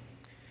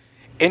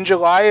 In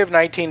July of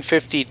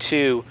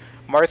 1952,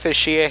 Martha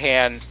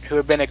Sheehan, who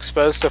had been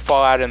exposed to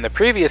fallout in the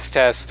previous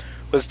test,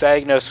 was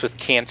diagnosed with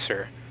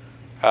cancer.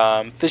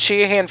 The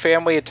Sheehan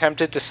family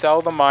attempted to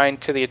sell the mine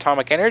to the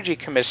Atomic Energy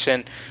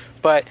Commission,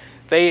 but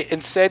they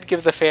instead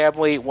give the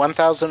family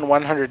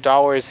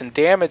 $1,100 in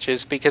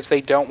damages because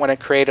they don't want to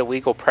create a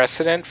legal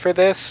precedent for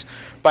this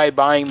by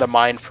buying the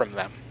mine from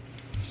them.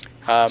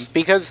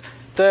 Because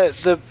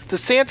the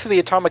stance of the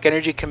Atomic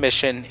Energy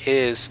Commission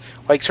is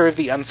like sort of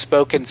the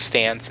unspoken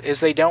stance, is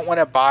they don't want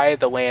to buy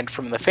the land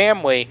from the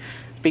family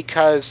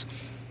because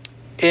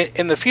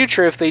in the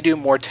future, if they do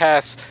more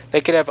tests,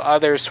 they could have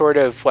other sort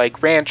of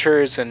like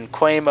ranchers and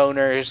claim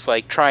owners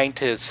like trying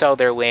to sell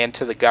their land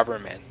to the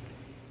government.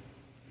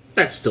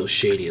 That's still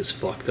shady as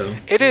fuck, though.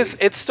 It is.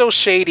 It's still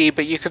shady,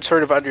 but you can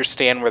sort of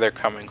understand where they're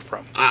coming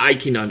from. I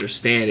can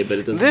understand it, but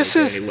it doesn't make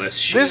it any less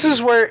shady.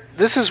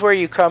 This is where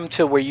you come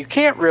to where you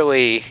can't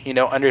really,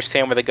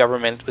 understand where the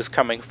government was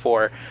coming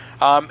for.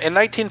 In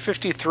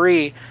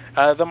 1953,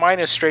 the mine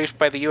is strafed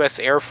by the U.S.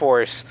 Air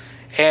Force,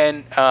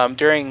 and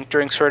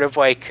during sort of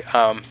like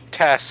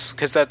tests,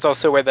 because that's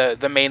also where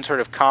the main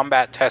sort of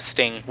combat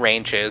testing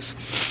range is,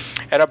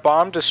 and a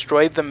bomb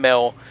destroyed the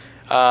mill.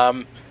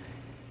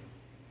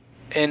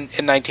 In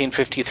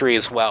 1953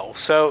 as well.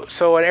 So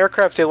an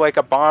aircraft did like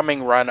a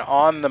bombing run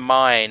on the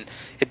mine.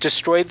 It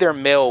destroyed their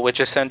mill, which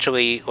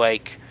essentially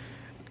like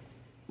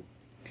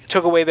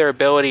took away their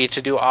ability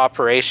to do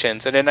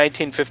operations. And in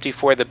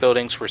 1954, the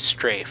buildings were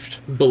strafed.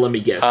 But let me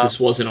guess, this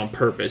wasn't on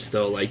purpose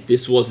though. Like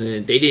this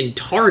wasn't. They didn't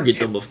target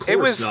them. Of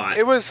course not.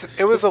 It was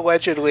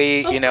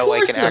allegedly like an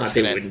accident.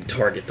 They wouldn't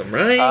target them,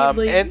 right?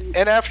 And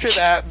after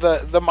that,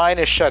 the mine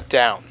is shut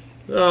down.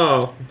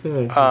 Oh.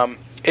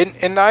 In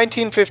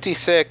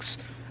 1956,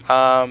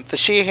 the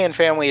Sheehan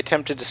family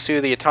attempted to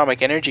sue the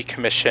Atomic Energy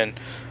Commission,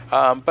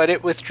 but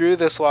it withdrew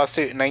this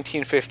lawsuit in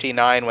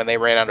 1959 when they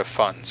ran out of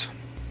funds.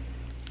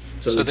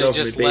 So they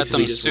just let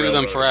them sue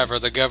them forever.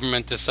 The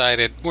government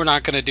decided, we're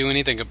not going to do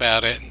anything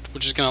about it.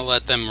 We're just going to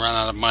let them run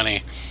out of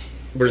money.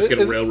 We're just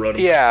going to railroad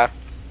them. Yeah.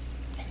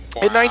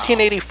 Wow. In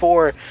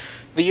 1984,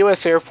 the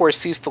U.S. Air Force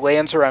seized the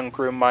lands around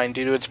Groom Mine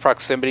due to its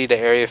proximity to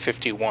Area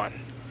 51.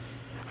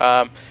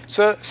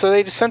 So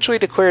they essentially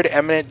declared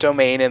eminent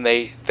domain, and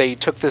they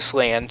took this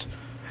land.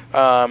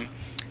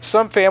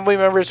 Some family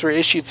members were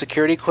issued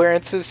security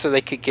clearances so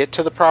they could get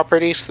to the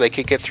property, so they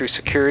could get through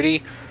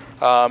security.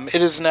 It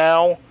is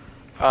now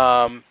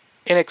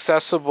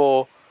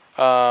inaccessible,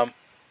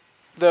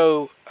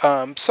 though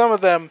some of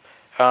them,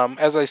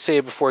 as I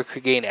stated before,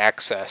 could gain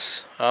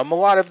access. A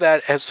lot of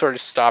that has sort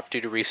of stopped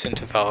due to recent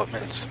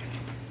developments.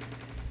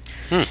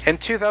 In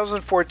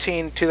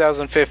 2014,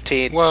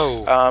 2015...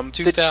 Whoa,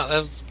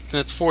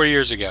 that's 4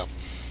 years ago.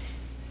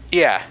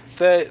 Yeah,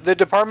 the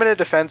Department of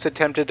Defense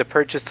attempted to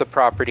purchase the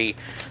property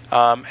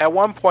at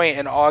one point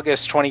in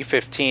August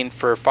 2015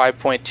 for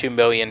 $5.2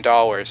 million,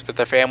 but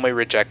the family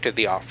rejected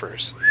the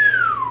offers.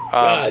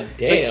 God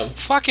damn.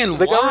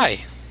 Why?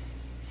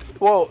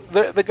 Well,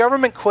 the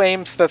government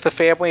claims that the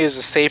family is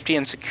a safety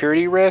and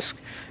security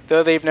risk,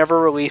 though they've never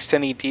released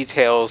any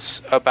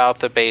details about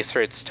the base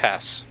or its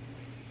tests.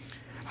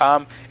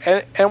 And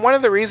one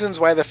of the reasons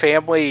why the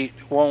family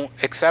won't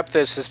accept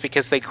this is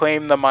because they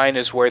claim the mine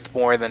is worth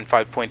more than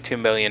 $5.2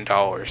 million.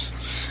 Oh,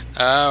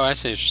 I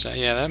see what you're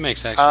saying. Yeah, that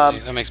makes more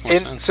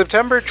sense. In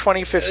September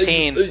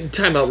 2015...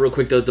 time out real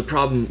quick, though. The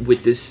problem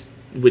with this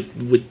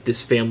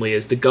family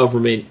is the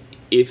government,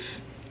 if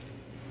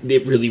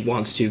it really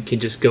wants to, can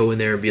just go in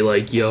there and be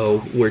like,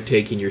 yo, we're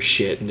taking your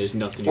shit, and there's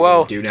nothing you're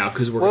going to do now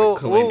because we're going to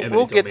claim eminent domain.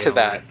 We'll get to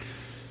that.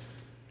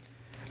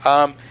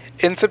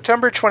 In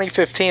September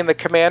 2015, the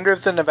commander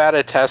of the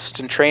Nevada Test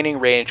and Training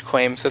Range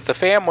claims that the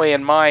family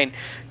and mine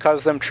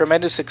caused them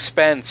tremendous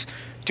expense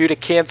due to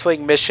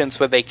canceling missions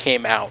when they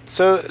came out.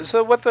 So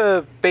what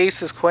the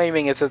base is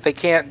claiming is that they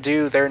can't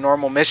do their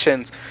normal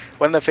missions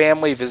when the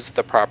family visits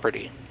the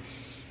property.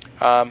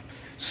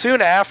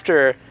 Soon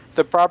after,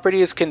 the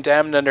property is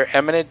condemned under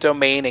eminent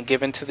domain and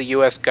given to the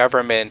U.S.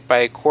 government by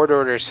a court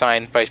order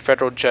signed by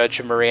federal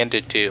judge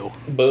Miranda Dew.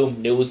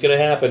 Boom, knew it was going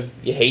to happen.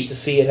 You hate to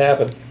see it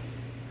happen.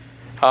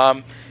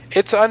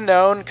 It's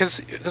unknown,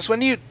 because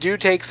when you do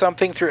take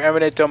something through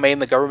eminent domain,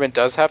 the government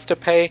does have to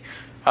pay.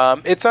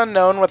 It's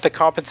unknown what the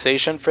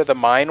compensation for the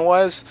mine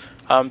was,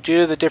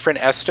 due to the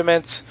different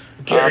estimates.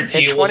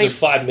 Guarantee it wasn't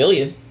 $5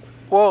 million.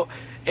 Well,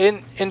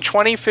 in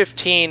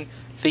 2015,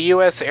 the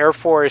U.S. Air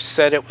Force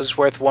said it was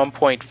worth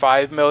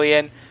 $1.5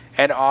 million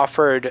and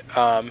offered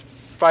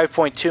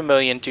 $5.2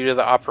 million due to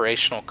the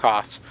operational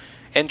costs.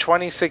 In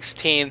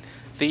 2016,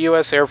 the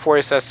U.S. Air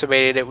Force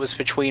estimated it was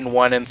between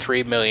 $1 and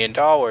 $3 million.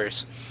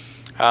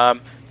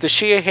 The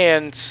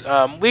Sheehan's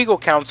legal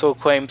counsel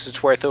claims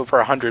it's worth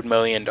over $100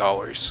 million.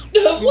 What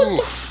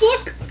the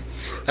fuck?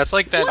 That's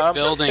like that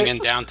building in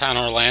downtown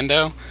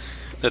Orlando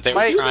that they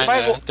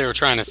were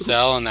trying to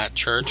sell in that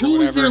church. Who or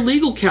whatever. was their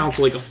legal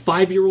counsel? Like a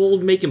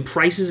 5-year-old making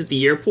prices at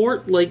the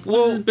airport? Like,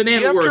 what is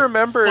banana worth?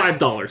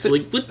 $5.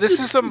 Like, what this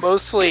is a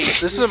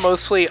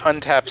mostly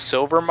untapped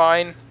silver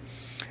mine,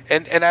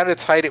 and at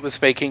its height, it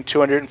was making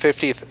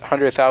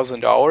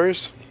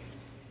 $100,000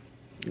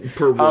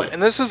 per what?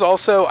 And this is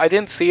also, I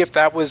didn't see if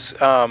that was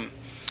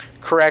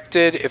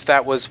corrected, if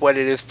that was what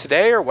it is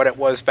today or what it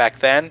was back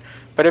then.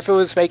 But if it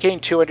was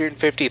making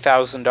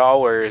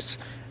 $250,000.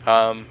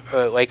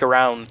 Like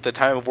around the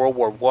time of World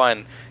War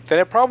I, then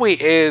it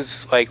probably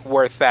is like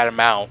worth that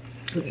amount.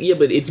 Yeah,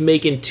 but it's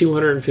making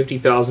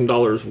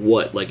 $250,000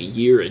 what? Like a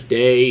year, a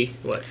day?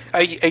 What?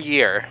 A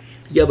year.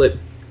 Yeah, but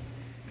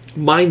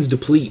mines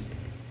deplete.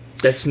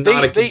 That's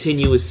not a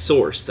continuous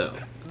source, though.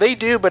 They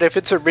do, but if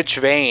it's a rich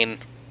vein,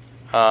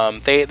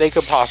 they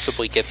could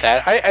possibly get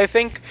that. I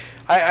think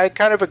I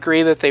kind of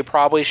agree that they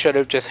probably should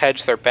have just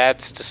hedged their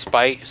bets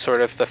despite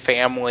sort of the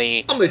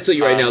family. I'm going to tell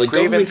you right now, the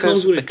government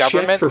comes with a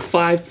check for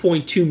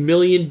 $5.2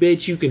 million,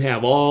 bitch. You can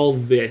have all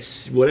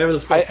this, whatever the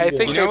fuck you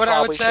want. You know what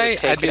I would say?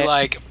 I'd be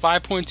like,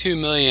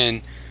 $5.2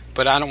 million,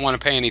 but I don't want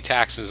to pay any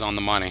taxes on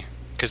the money.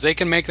 Because they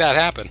can make that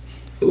happen.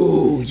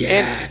 Ooh,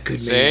 yeah,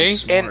 good man,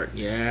 smart,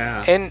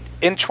 yeah.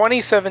 In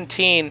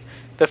 2017,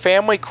 the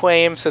family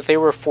claims that they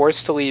were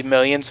forced to leave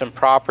millions in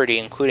property,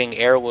 including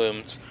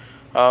heirlooms.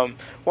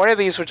 One of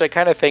these, which I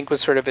kind of think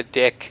was sort of a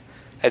dick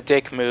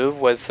move,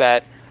 was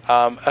that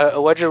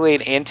allegedly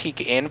an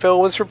antique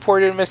anvil was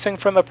reported missing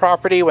from the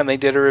property when they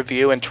did a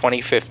review in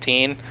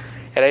 2015.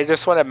 And I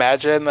just want to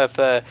imagine that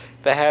the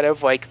head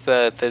of like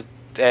the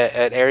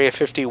at Area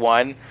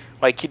 51,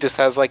 like he just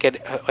has like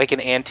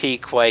an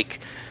antique like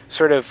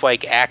sort of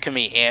like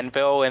Acme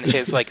anvil in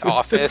his like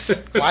office.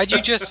 Why'd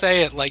you just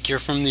say it like you're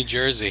from New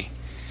Jersey?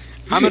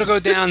 I'm gonna go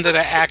down to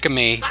the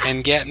Acme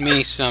and get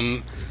me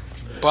some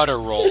butter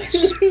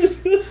rolls.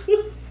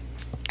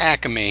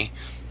 Acme.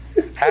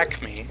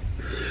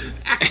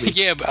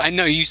 Yeah, but I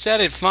know you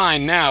said it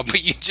fine now,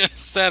 but you just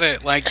said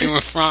it like you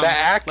were from. The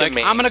Acme.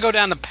 Like, I'm gonna go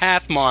down to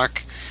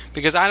Pathmark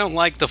because I don't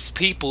like the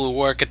people who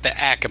work at the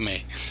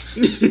Acme.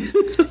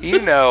 You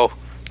know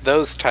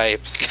those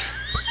types.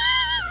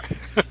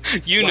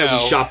 You know,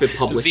 shop in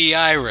public. The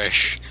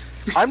Irish.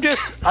 I'm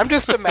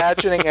just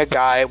imagining a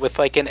guy with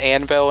like an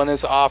anvil in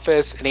his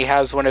office, and he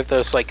has one of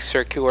those like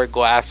circular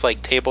glass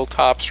like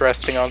tabletops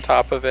resting on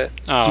top of it.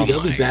 Oh, dude,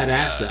 that'd be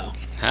badass though.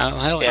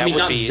 Hell yeah, I mean,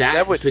 not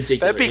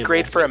that'd be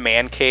great for a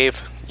man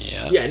cave.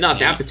 Yeah. Not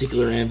that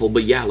particular anvil,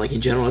 but yeah, like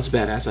in general, that's a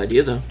badass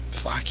idea though.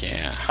 Fuck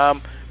yeah.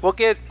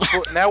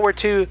 Now we're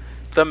to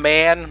the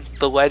man,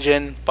 the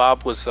legend,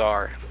 Bob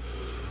Lazar.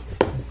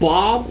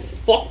 Bob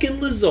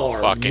fucking Lazar.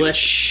 Fucking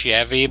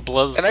Chevy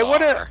Lazar.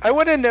 And I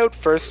want to note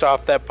first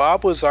off that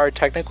Bob Lazar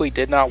technically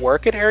did not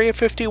work at Area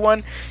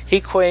 51.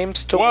 He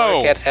claims to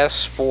work at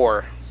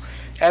S4.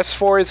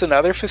 S4 is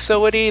another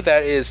facility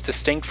that is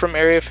distinct from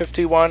Area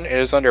 51. It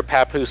is under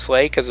Papoose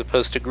Lake as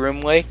opposed to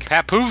Groom Lake.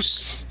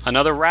 Papoose,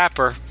 another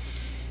rapper.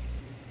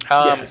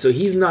 Yeah, so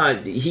he's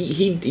not.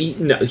 He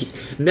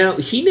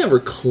never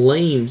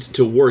claimed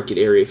to work at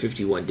Area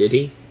 51, did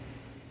he?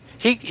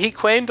 He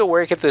claimed to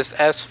work at this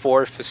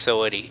S4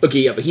 facility.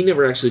 Okay, yeah, but he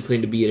never actually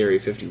claimed to be at Area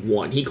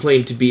 51. He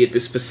claimed to be at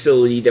this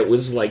facility that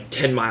was like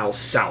 10 miles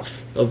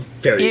south of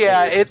Area 51.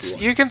 Yeah,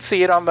 you can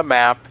see it on the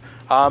map.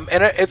 And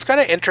it's kind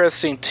of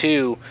interesting,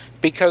 too,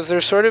 because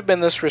there's sort of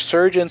been this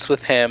resurgence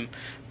with him,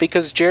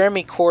 because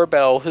Jeremy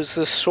Corbell, who's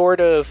this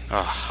sort of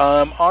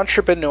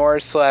entrepreneur /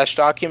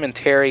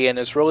 documentarian,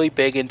 is really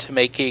big into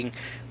making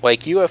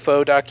like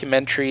UFO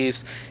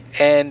documentaries.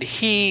 And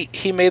he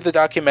made the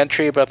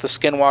documentary about the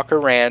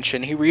Skinwalker Ranch,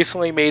 and he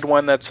recently made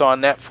one that's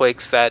on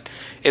Netflix that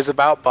is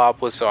about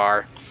Bob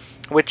Lazar,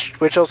 which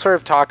I'll sort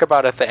of talk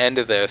about at the end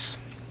of this.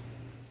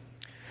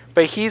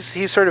 But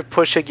he's sort of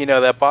pushing,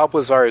 that Bob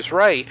Lazar is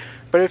right.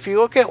 But if you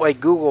look at like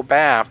Google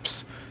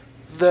Maps,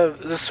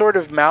 the sort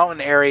of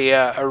mountain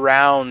area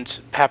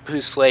around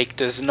Papoose Lake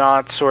does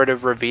not sort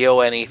of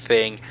reveal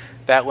anything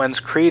that lends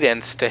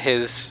credence to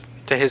his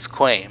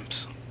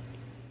claims.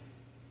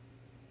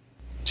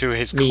 To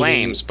his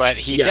claims, but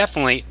he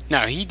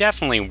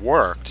definitely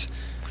worked.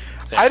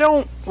 I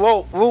don't.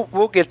 Well,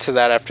 we'll get to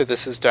that after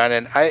this is done.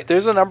 And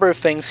there's a number of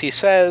things he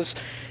says,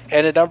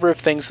 and a number of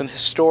things in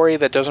his story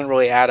that doesn't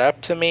really add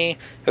up to me,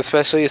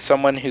 especially as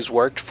someone who's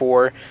worked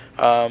for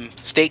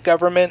state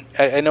government.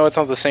 I know it's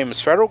not the same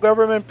as federal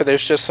government, but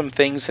there's just some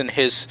things in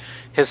his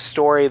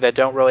story that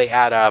don't really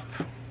add up.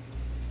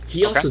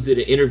 He also did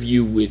an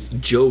interview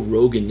with Joe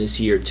Rogan this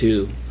year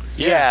too.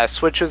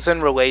 Yes, which is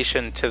in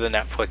relation to the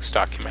Netflix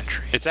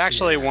documentary. It's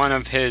actually one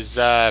of his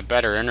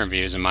better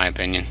interviews, in my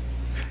opinion.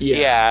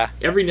 Yeah.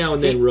 Every now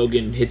and then,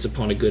 Rogan hits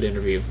upon a good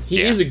interview.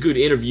 He is a good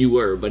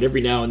interviewer, but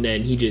every now and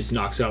then, he just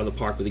knocks out of the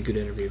park with a good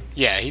interview.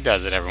 Yeah, he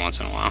does it every once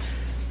in a while.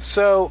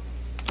 So,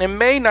 in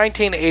May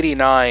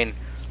 1989,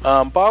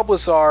 Bob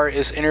Lazar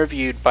is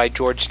interviewed by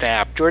George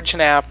Knapp. George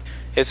Knapp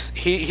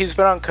he's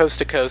been on Coast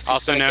to Coast.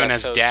 Also known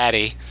as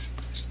Daddy.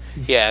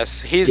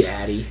 Yes, he's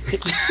Daddy.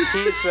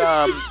 He's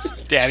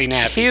Daddy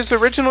Nappy. He is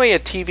originally a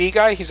TV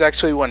guy. He's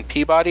actually won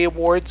Peabody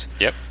Awards.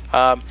 Yep.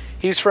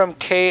 He's from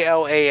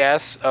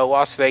KLAS, a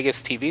Las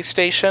Vegas TV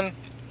station.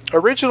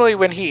 Originally,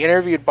 when he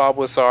interviewed Bob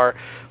Lazar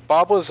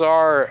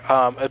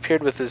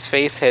appeared with his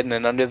face hidden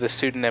and under the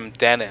pseudonym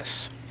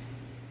Dennis.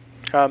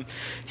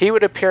 He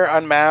would appear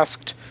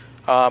unmasked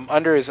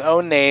under his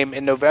own name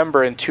in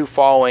November in 2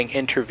 following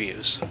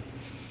interviews.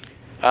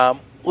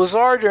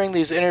 Lazar, during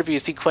these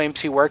interviews, he claims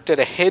he worked at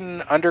a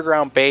hidden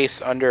underground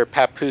base under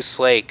Papoose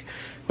Lake,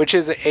 which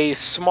is a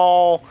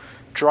small,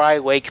 dry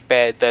lake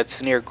bed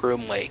that's near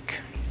Groom Lake.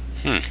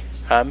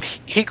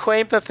 He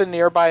claimed that the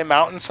nearby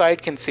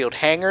mountainside concealed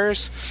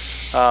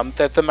hangars,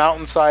 that the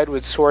mountainside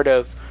would sort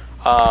of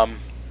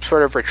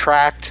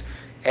retract,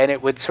 and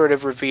it would sort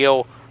of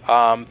reveal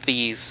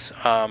these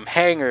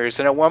hangars.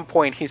 And at one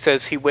point, he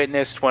says he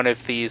witnessed one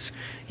of these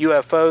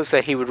UFOs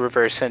that he would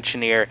reverse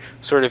engineer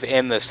sort of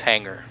in this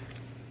hangar.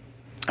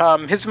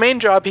 His main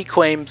job, he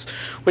claims,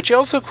 which he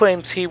also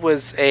claims he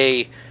was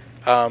a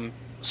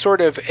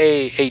sort of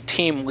a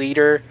team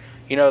leader,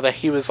 that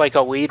he was like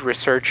a lead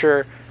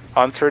researcher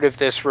on sort of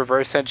this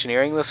reverse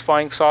engineering this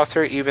flying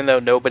saucer, even though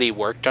nobody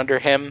worked under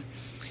him.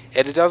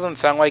 And it doesn't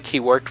sound like he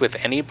worked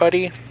with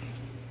anybody.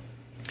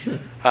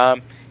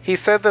 He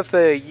said that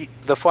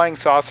the flying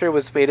saucer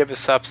was made of a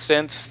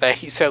substance that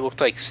he said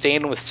looked like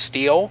stainless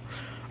steel.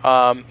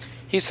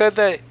 He said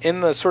that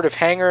in the sort of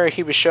hangar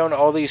he was shown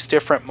all these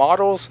different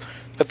models,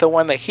 but the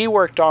one that he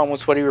worked on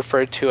was what he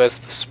referred to as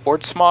the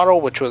sports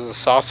model, which was a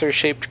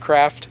saucer-shaped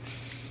craft.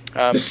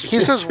 He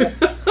says...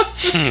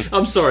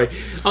 I'm sorry.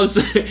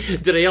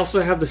 Did I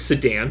also have the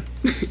sedan?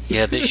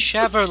 Yeah, the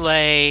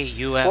Chevrolet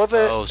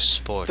UFO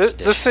Sport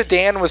Edition. The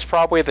sedan was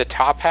probably the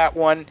top hat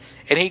one,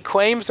 and he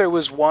claims there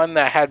was one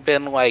that had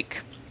been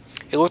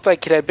it looked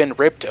like it had been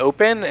ripped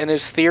open, and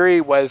his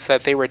theory was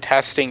that they were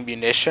testing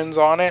munitions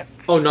on it.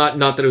 Oh, not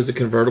that it was a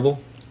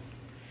convertible?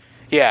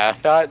 Yeah,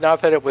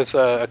 not that it was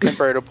a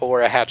convertible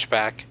or a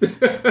hatchback.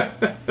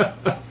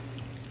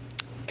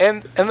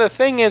 And the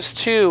thing is,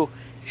 too,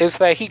 is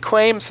that he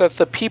claims that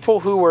the people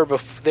who were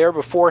there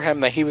before him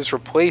that he was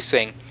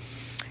replacing,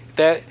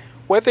 that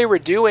what they were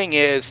doing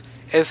is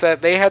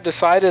that they had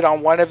decided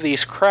on one of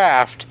these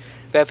craft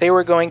that they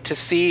were going to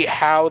see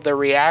how the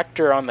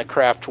reactor on the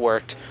craft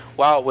worked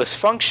while it was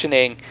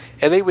functioning,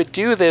 and they would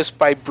do this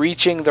by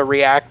breaching the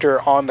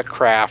reactor on the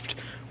craft,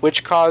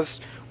 which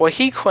caused what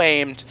he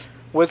claimed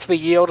was the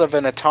yield of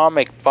an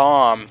atomic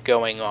bomb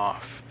going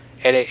off,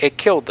 and it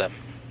killed them.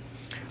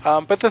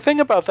 But the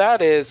thing about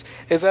that is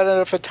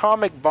that if an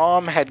atomic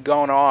bomb had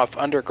gone off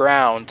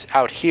underground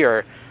out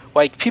here,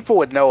 people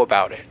would know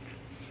about it.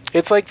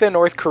 It's like the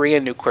North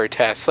Korean nuclear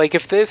tests.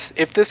 If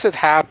this had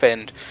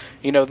happened,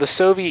 the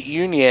Soviet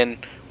Union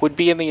would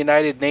be in the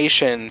United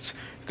Nations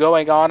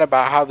going on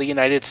about how the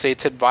United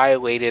States had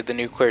violated the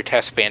nuclear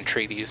test ban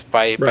treaties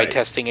by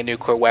testing a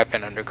nuclear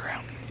weapon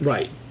underground.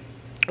 Right.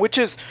 Which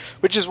is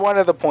one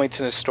of the points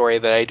in his story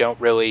that I don't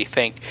really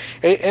think.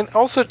 And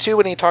also, too,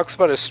 when he talks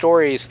about his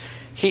stories,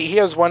 he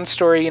has one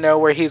story,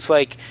 where he's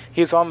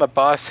on the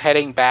bus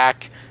heading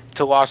back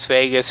to Las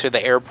Vegas or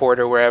the airport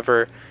or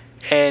wherever,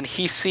 and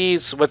he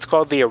sees what's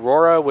called the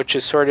Aurora, which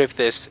is sort of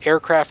this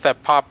aircraft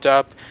that popped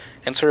up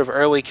in sort of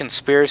early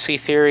conspiracy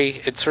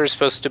theory. It's sort of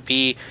supposed to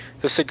be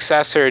the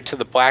successor to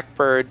the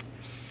Blackbird.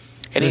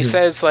 And he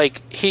says,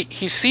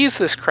 he sees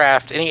this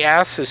craft, and he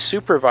asks his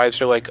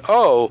supervisor,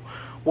 oh,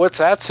 what's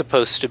that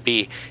supposed to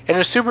be? And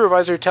his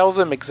supervisor tells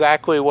him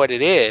exactly what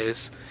it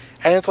is.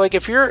 And it's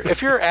if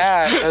you're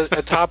at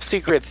a top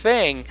secret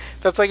thing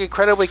that's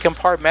incredibly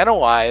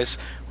compartmentalized,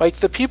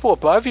 the people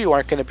above you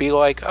aren't going to be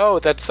oh,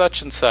 that's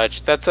such and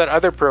such. That's that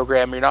other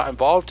program you're not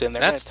involved in.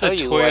 That's the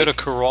Toyota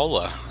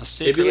Corolla, a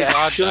secret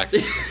project.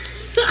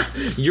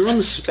 You're on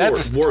the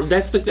Sport.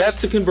 That's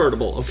the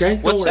convertible, okay?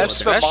 What's that's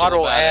the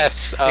Model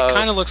S. It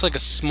kind of looks like a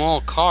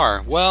small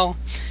car. Well,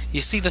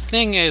 You see, the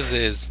thing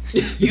is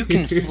you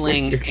can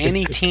fling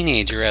any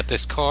teenager at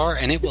this car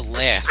and it will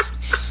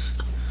last.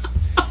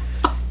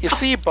 You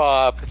see,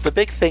 Bob, the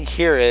big thing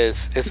here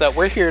is that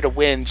we're here to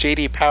win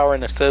J.D. Power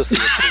and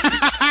Associates.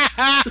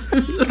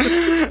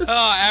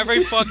 Oh,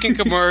 every fucking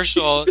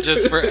commercial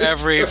just for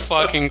every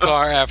fucking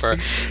car ever.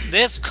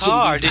 This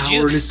car, did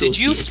you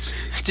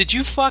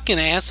fucking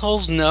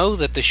assholes know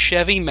that the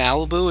Chevy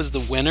Malibu is the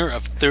winner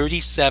of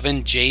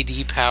 37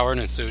 J.D. Power and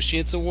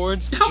Associates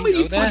awards? Did How you many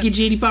know that? fucking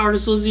J.D. Power and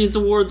Associates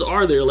awards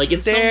are there? Like,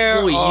 at There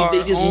some point, are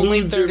they just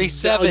only lose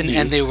 37, their value.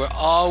 and they were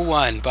all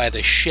won by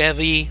the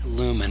Chevy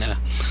Lumina.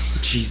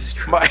 Jesus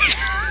Christ.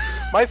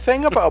 My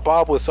thing about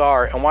Bob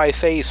Lazar and why I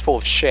say he's full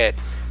of shit,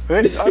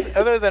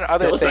 other than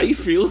other Tell us how you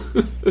things, feel.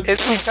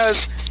 it's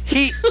because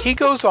he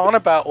goes on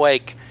about,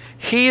 like,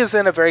 he is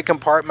in a very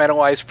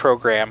compartmentalized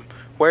program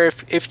where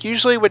if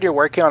usually when you're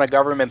working on a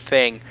government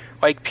thing,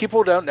 like,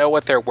 people don't know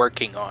what they're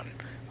working on.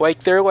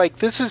 Like, they're like,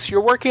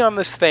 you're working on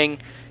this thing,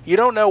 you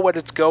don't know what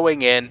it's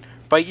going in,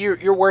 but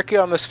you're working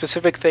on the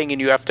specific thing and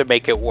you have to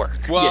make it work.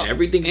 Well, yeah,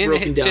 everything's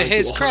broken down to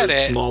his into 100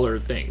 credit, smaller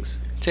things.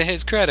 To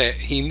his credit,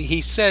 he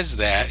says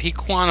that, he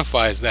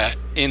quantifies that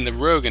in the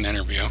Rogan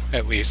interview,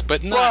 at least,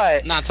 but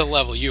not to the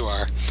level you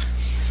are.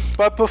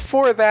 But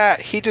before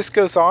that, he just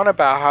goes on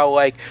about how,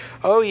 like,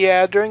 oh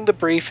yeah, during the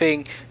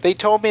briefing, they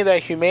told me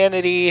that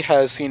humanity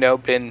has,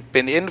 been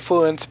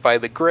influenced by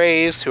the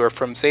Greys, who are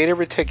from Zeta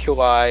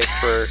Reticuli,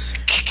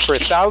 for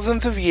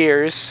thousands of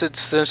years,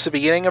 since the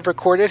beginning of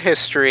recorded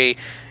history,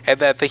 and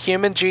that the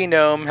human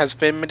genome has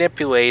been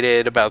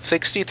manipulated about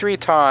 63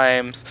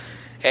 times.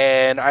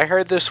 And I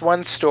heard this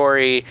one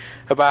story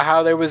about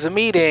how there was a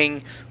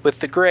meeting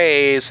with the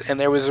Greys, and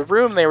there was a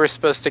room they were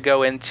supposed to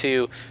go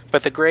into,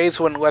 but the Greys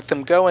wouldn't let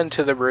them go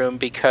into the room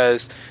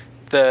because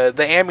the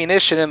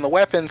ammunition and the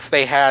weapons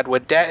they had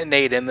would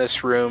detonate in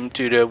this room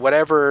due to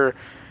whatever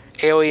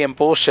alien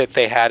bullshit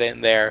they had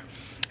in there.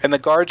 And the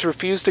guards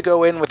refused to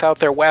go in without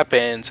their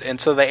weapons, and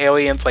so the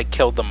aliens, like,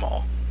 killed them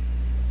all.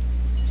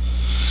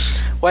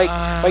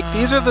 Like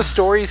these are the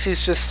stories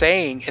he's just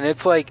saying, and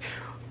it's like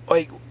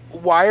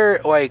why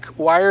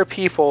are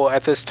people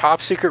at this top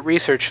secret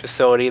research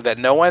facility that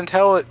no one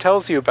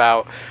tells you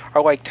about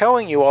are, like,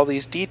 telling you all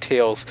these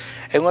details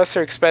unless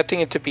they're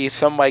expecting it to be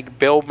some, like,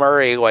 Bill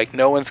Murray, like,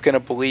 no one's gonna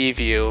believe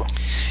you.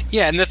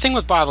 Yeah, and the thing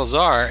with Bob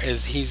Lazar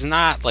is he's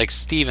not like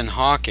Stephen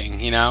Hawking,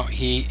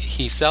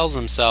 he sells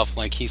himself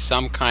like he's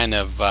some kind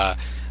of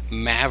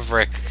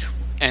maverick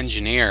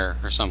engineer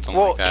or something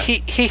like that. Well,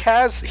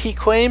 he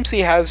claims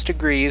he has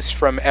degrees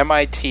from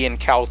MIT and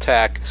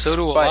Caltech. So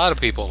do a lot of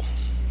people.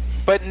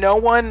 But no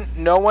one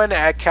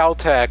at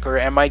Caltech or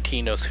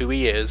MIT knows who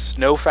he is.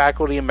 No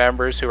faculty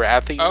members who are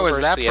at the university. Oh,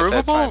 is that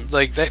provable?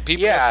 Like, that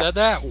people have said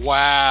that?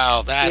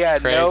 Wow,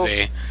 that's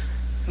crazy.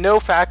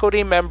 No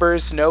faculty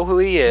members know who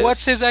he is.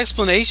 What's his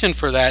explanation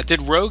for that?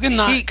 Did Rogan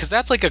not? Because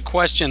that's like a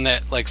question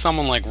that, like,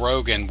 someone like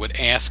Rogan would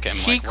ask him,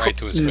 like, right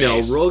to his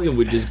face. No, Rogan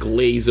would just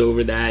glaze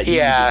over that. Yeah. He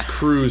would just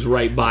cruise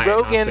right by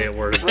Rogan, it and not say a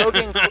word.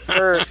 Rogan, the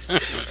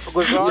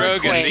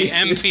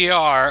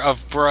NPR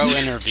of bro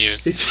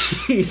interviews.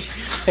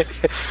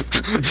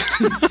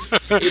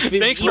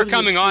 Thanks for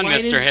coming on,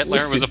 Mr. Hitler.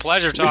 It was a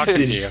pleasure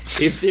talking to you.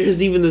 If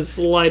there's even the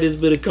slightest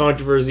bit of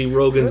controversy,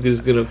 Rogan's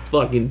just gonna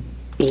fucking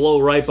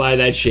blow right by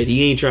that shit.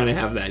 He ain't trying to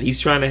have that. He's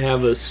trying to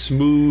have a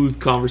smooth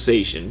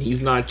conversation.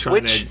 He's not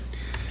trying to...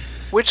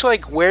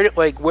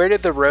 where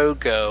did the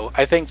road go?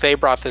 I think they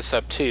brought this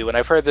up too, and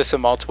I've heard this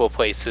in multiple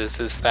places,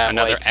 is that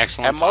another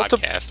excellent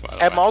podcast, by the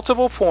way. At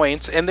multiple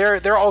points, and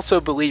they're also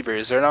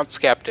believers, they're not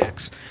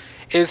skeptics,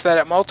 is that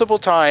at multiple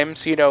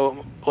times,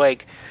 no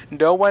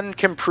one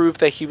can prove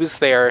that he was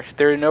there.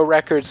 There are no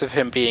records of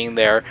him being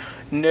there.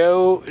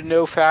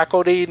 No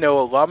faculty,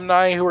 no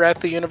alumni who were at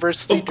the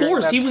university. Of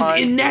course, he was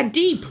in that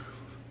deep.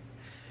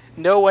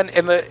 No one,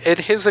 and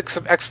his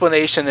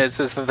explanation is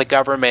that the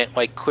government,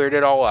 like, cleared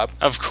it all up.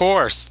 Of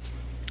course,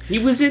 he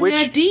was in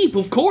that deep.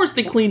 Of course,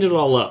 they cleaned it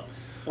all up.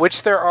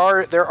 Which there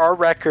are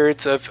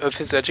records of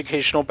his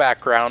educational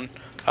background.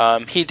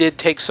 He did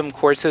take some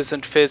courses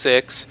in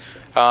physics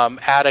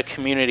at a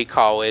community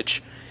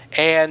college,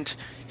 and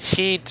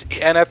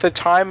at the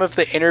time of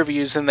the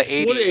interviews in the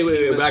 80s...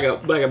 Wait, back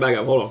up,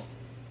 hold on.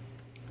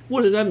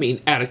 What does that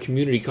mean, at a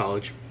community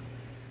college?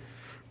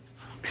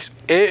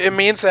 It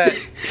means that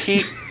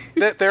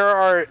that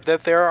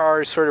there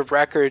are sort of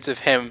records of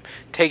him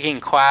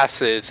taking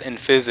classes in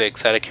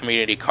physics at a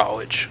community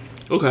college.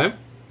 Okay.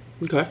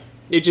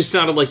 It just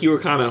sounded like you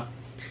were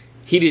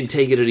he didn't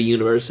take it at a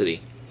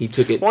university. He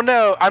took it. Well,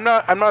 no, I'm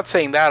not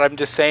saying that. I'm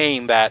just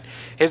saying that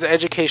his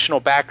educational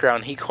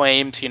background, he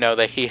claimed,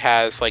 that he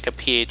has, like, a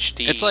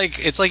PhD. It's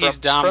like he's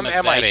Dom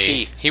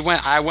Massetti.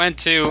 I went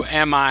to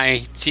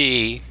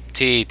MIT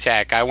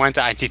Tech. I went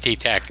to ITT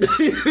Tech.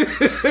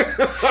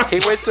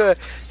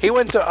 He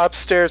went to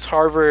upstairs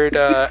Harvard,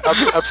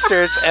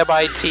 upstairs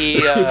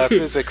MIT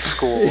physics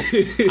school.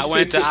 I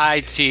went to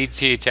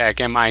ITT Tech,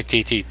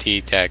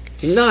 MITT Tech.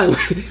 No,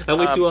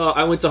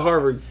 I went to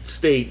Harvard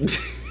State.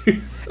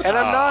 And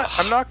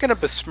I'm not going to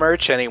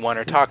besmirch anyone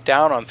or talk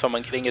down on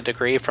someone getting a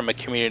degree from a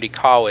community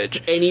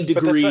college. Any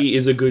degree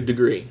is a good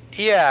degree.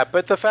 Yeah,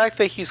 but the fact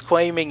that he's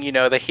claiming,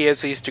 that he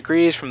has these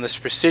degrees from this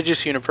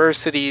prestigious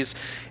universities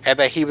and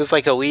that he was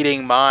like a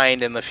leading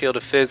mind in the field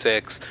of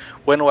physics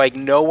when like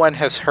no one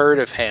has heard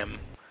of him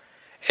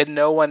and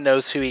no one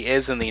knows who he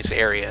is in these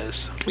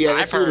areas. Yeah,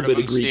 that's a little bit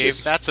egregious.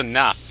 Steve. That's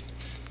enough.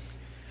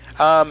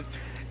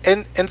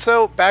 And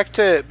so back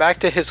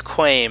to his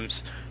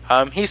claims.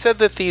 He said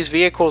that these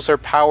vehicles are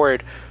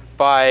powered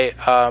by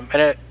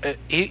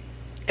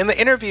in the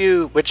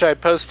interview which I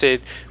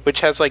posted,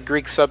 which has like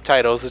Greek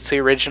subtitles. It's the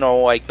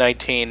original like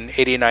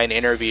 1989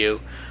 interview.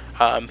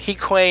 He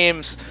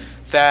claims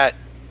that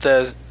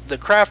the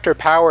craft are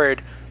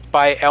powered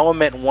by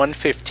element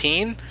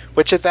 115,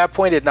 which at that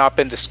point had not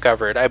been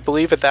discovered. I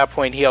believe at that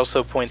point he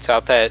also points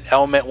out that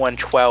element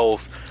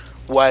 112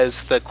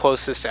 was the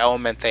closest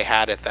element they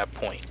had at that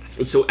point.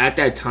 So at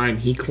that time,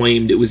 he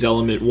claimed it was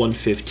element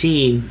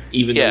 115,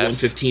 even though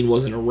 115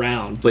 wasn't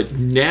around. But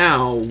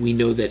now we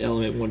know that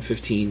element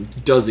 115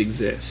 does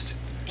exist.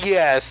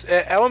 Yes,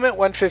 element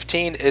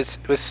 115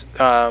 was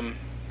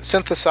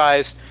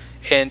synthesized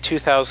in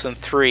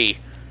 2003,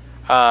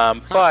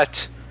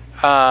 but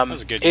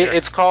was a good year.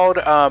 It's called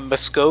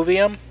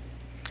Moscovium.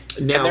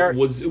 Now,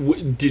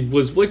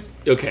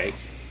 okay.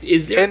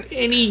 Is there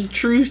any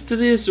truth to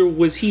this, or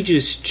was he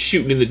just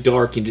shooting in the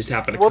dark and just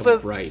happened to come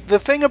up right? The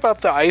thing about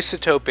the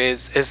isotope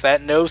is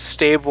that no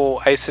stable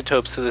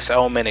isotopes of this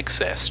element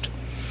exist.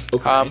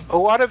 Okay. A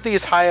lot of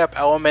these high-up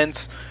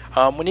elements,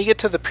 when you get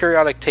to the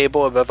periodic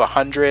table above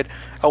 100,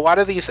 a lot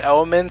of these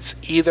elements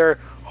either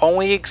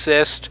only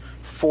exist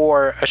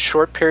for a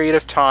short period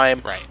of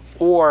time, right,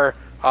 or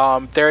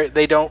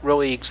they don't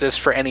really exist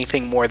for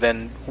anything more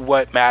than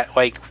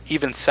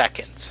even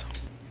seconds.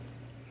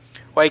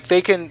 Like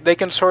they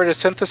can sort of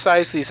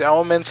synthesize these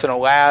elements in a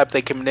lab,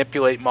 they can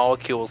manipulate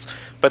molecules,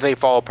 but they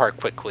fall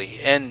apart quickly.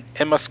 And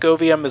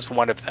Moscovium is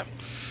one of them.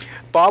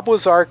 Bob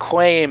Lazar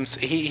claims,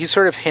 he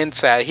sort of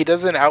hints at, he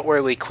doesn't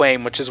outwardly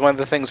claim, which is one of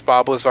the things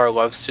Bob Lazar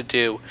loves to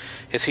do,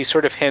 is he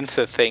sort of hints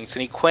at things,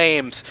 and he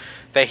claims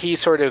that he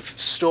sort of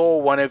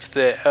stole one of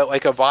the,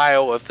 a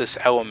vial of this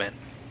element.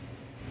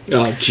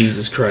 Oh,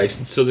 Jesus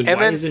Christ. So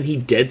then isn't he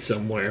dead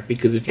somewhere?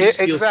 Because if you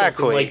steal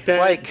something like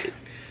that...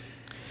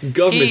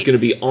 government's going to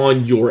be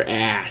on your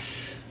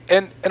ass.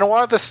 And a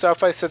lot of the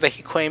stuff I said that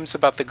he claims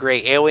about the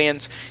gray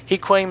aliens, he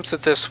claims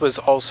that this was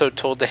also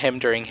told to him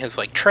during his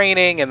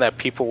training, and that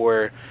people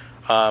were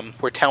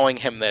telling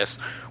him this.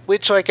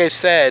 Which, like I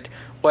said,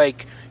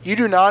 you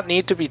do not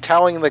need to be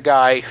telling the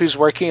guy who's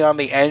working on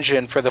the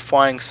engine for the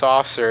flying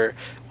saucer,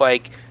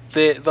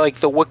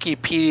 the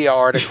Wikipedia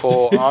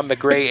article on the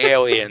gray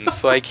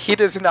aliens. He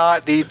does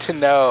not need to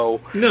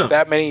know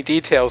that many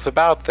details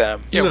about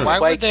them. Yeah, why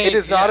would they? It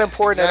is not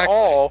important at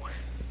all.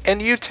 And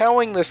you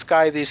telling this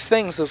guy these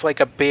things is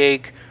a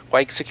big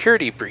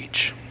security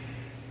breach.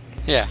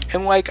 Yeah.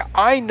 And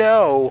I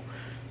know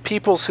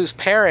people whose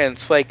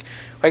parents a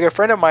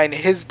friend of mine,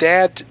 his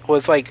dad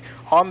was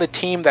on the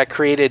team that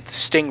created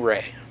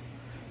Stingray.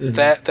 Mm-hmm.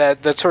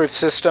 That sort of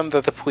system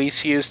that the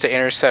police use to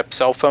intercept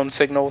cell phone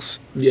signals.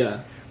 Yeah.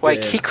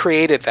 He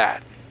created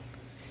that.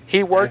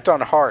 He worked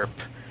on HARP.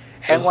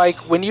 And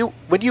when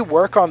you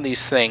work on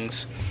these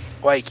things,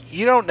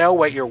 you don't know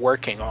what you're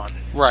working on.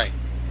 Right.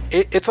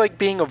 It's like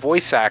being a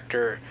voice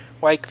actor.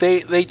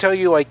 They tell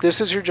you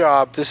this is your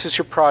job, this is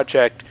your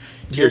project.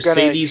 You're gonna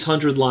say these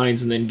 100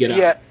 lines and then get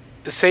out.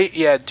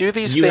 Do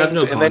these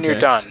things and then you're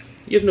done.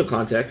 You have no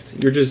context.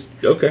 You're just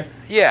okay.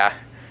 Yeah.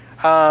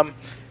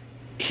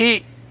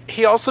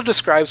 He also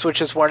describes,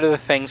 which is one of the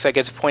things that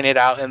gets pointed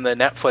out in the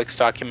Netflix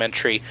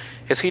documentary,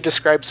 is he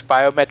describes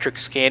biometric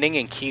scanning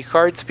and key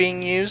cards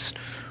being used.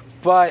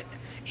 But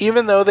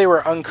even though they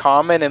were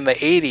uncommon in the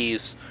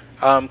 80s,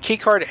 key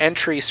card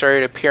entry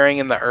started appearing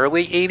in the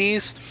early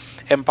 80s,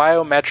 and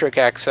biometric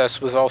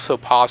access was also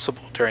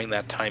possible during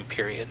that time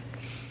period.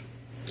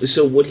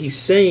 So what he's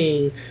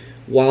saying,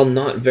 while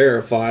not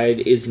verified,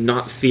 is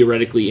not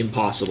theoretically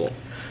impossible.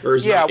 Or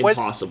is not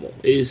impossible.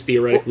 It is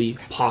theoretically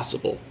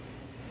possible.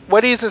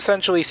 What he's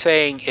essentially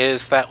saying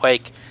is that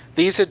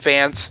these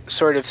advanced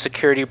sort of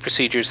security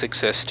procedures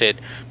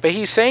existed, but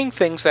he's saying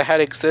things that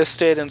had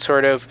existed in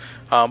sort of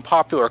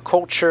popular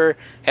culture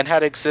and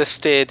had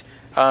existed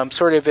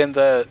sort of in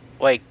the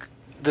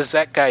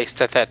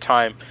zeitgeist at that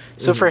time.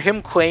 So for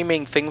him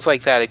claiming things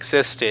like that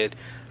existed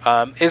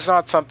is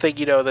not something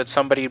that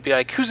somebody would be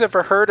who's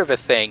ever heard of a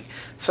thing?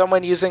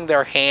 Someone using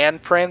their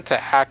handprint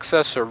to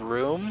access a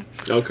room?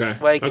 Okay.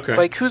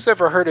 Who's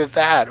ever heard of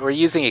that? Or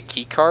using a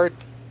key card?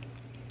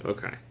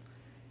 Okay.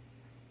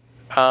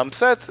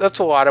 So that's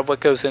a lot of what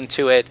goes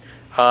into it.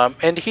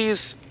 And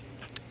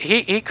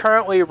he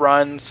currently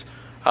runs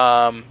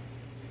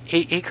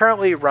he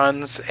currently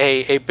runs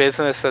a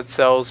business that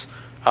sells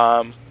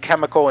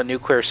chemical and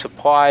nuclear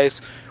supplies,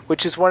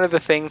 which is one of the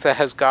things that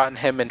has gotten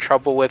him in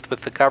trouble with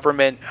the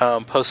government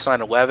post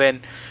 9/11,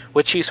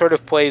 which he sort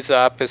of plays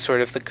up as sort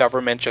of the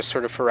government just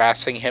sort of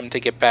harassing him to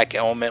get back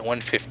element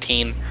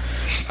 115.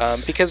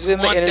 Because in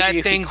the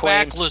interview that thing he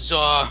claims, back,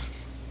 Lazar.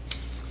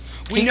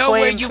 We know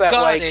where you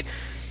got it.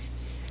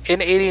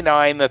 In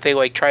 '89, that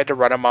they tried to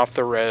run him off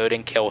the road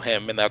and kill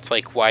him, and that's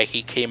why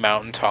he came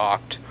out and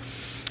talked.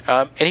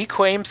 And he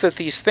claims that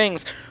these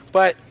things,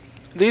 but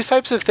these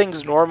types of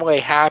things normally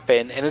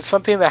happen, and it's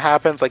something that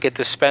happens at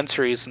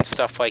dispensaries and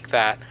stuff like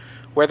that,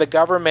 where the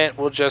government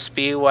will just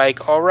be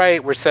all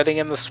right, we're setting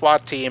in the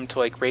SWAT team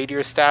to raid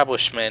your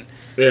establishment.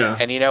 Yeah.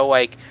 And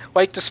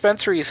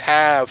dispensaries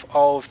have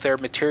all of their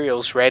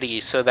materials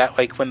ready so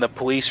that when the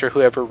police or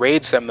whoever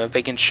raids them, that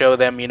they can show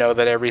them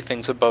that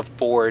everything's above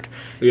board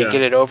and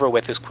get it over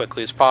with as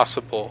quickly as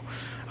possible.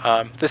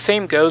 The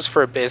same goes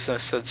for a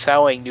business that's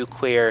selling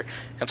nuclear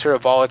and sort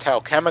of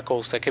volatile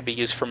chemicals that could be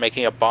used for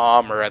making a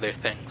bomb or other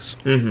things.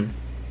 Mm-hmm.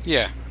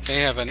 Yeah, they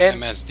have an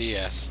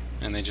MSDS,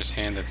 and they just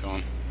hand it to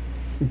them.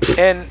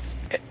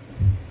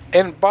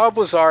 And Bob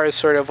Lazar is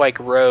sort of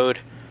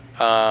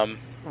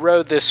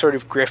rode this sort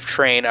of grift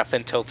train up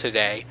until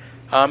today.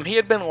 He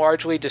had been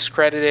largely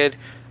discredited.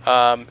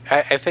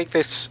 I think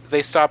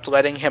they stopped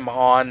letting him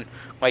on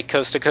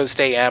Coast to Coast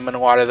AM and a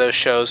lot of those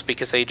shows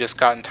because they just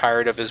gotten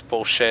tired of his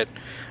bullshit.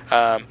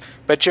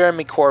 But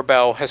Jeremy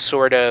Corbell has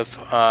sort of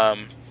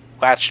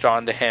latched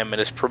onto him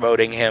and is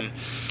promoting him.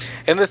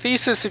 And the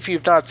thesis, if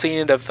you've not seen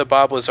it, of the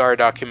Bob Lazar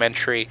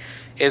documentary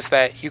is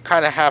that you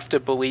kind of have to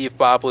believe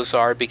Bob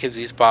Lazar because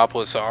he's Bob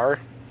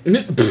Lazar. I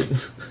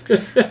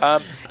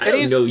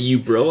don't know you,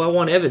 bro. I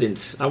want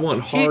evidence. I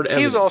want hard evidence.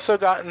 He's also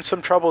gotten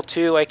some trouble,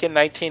 too. In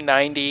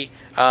 1990,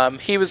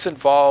 he was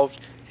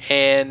involved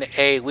in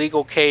a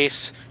legal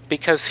case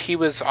because he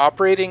was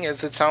operating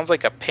as, it sounds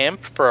like, a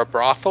pimp for a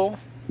brothel.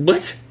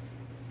 What?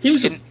 He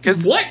was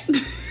what?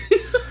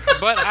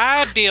 But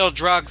I deal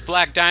drugs,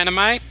 Black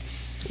Dynamite.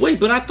 Wait,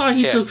 but I thought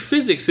he took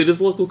physics at his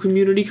local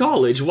community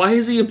college. Why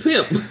is he a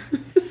pimp?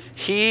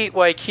 He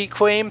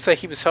claims that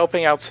he was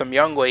helping out some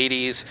young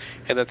ladies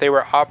and that they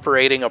were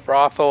operating a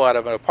brothel out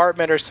of an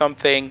apartment or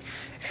something.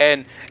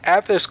 And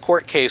at this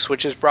court case,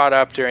 which is brought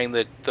up during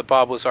the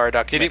Bob Lazar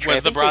documentary...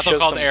 Was the brothel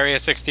called Area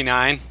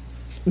 69?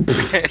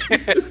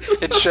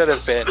 It should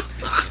have been.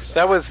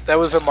 That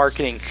was a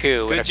marketing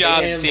coup. Good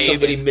job, Steve.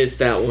 Somebody missed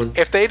that one.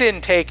 If they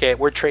didn't take it,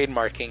 we're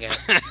trademarking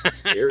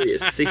it. Area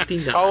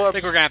 69. I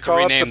think we're going to have to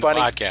rename the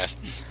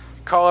podcast.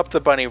 Call up the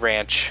Bunny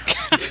Ranch.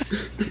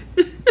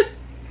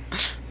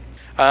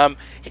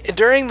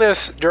 During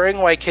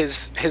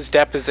his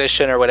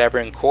deposition or whatever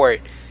in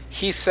court,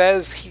 he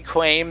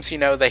claims,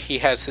 that he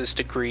has his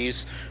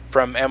degrees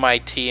from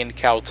MIT and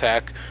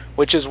Caltech,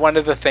 which is one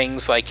of the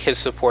things his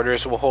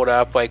supporters will hold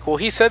up. Well,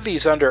 he said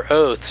these under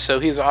oath, so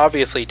he's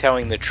obviously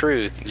telling the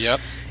truth. Yep.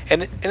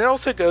 And it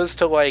also goes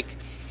to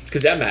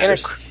because that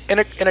matters in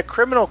a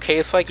criminal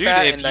case that. Dude,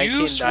 if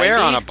you swear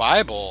on a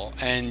Bible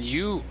and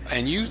you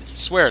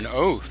swear an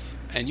oath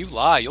and you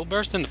lie, you'll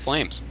burst into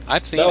flames.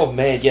 I've seen it. Oh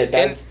man, yeah,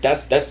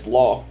 that's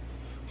law.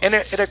 In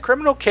a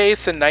criminal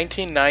case in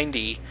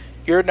 1990,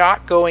 you're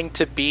not going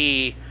to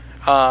be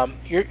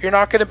you're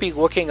not going to be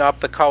looking up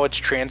the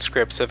college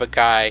transcripts of a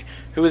guy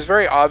who is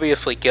very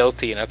obviously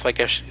guilty, and it's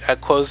a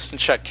closed and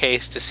shut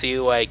case to see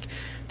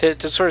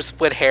to sort of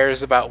split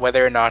hairs about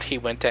whether or not he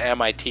went to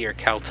MIT or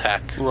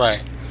Caltech.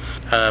 Right.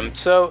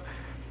 So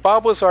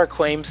Bob Lazar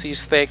claims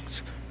these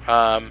things.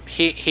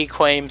 He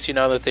claims,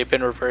 that they've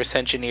been reverse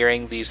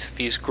engineering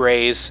these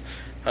Greys,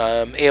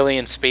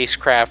 alien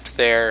spacecraft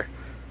there,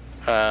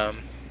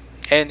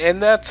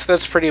 and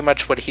that's pretty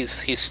much what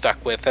he's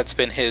stuck with. That's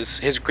been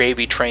his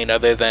gravy train,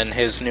 other than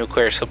his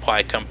nuclear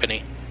supply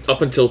company.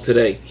 Up until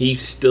today, he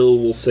still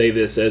will say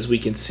this, as we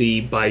can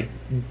see by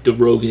the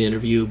Rogan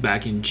interview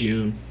back in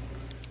June.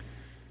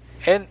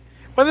 And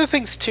one of the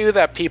things too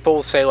that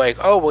people say,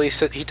 oh, well,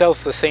 he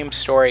tells the same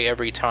story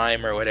every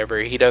time or whatever,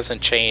 he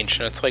doesn't change,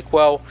 and it's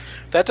well,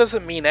 that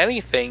doesn't mean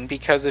anything,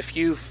 because if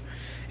you've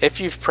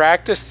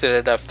practiced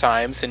it enough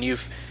times and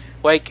you've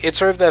it's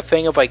sort of that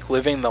thing of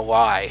living the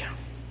lie.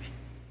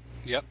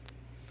 Yep.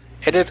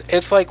 And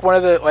it's one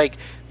of the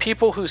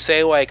people who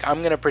say I'm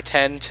going to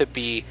pretend to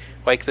be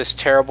this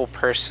terrible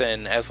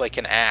person as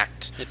an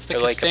act. It's the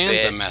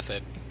Costanza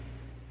method.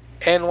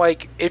 And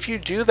if you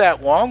do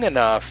that long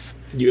enough,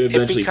 you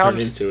eventually turn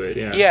into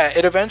it. Yeah,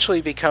 it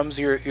eventually becomes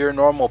your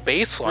normal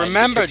baseline.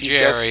 Remember,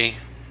 Jerry,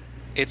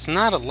 it's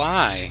not a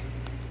lie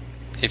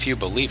if you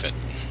believe it.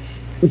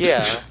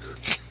 Yeah.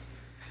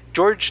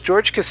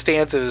 George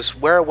Costanza is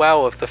aware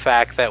well of the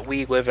fact that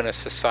we live in a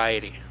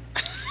society.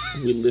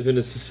 We live in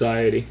a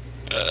society.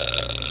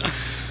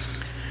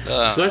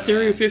 So that's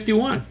Area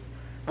 51.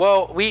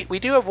 Well, we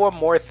do have one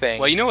more thing.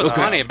 Well, you know what's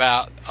funny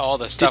about all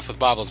the stuff with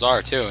Bob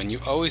Lazar, too, and you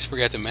always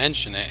forget to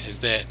mention it, is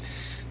that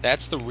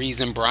that's the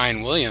reason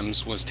Brian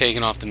Williams was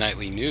taken off the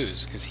nightly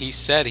news, because he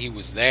said he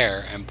was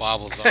there, and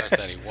Bob Lazar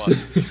said he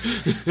wasn't.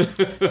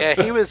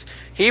 Yeah,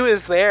 he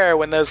was there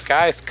when those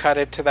guys cut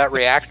into that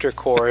reactor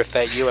core of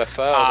that UFO.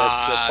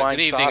 That's the flying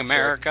good evening, saucer.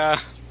 America.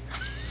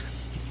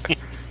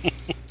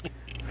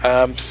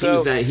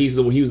 He was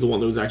the one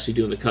that was actually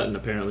doing the cutting,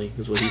 apparently,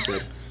 is what he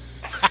said.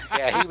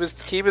 Yeah,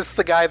 he was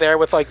the guy there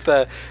with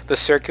the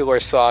circular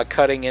saw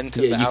cutting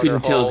into the outer hole. Yeah, you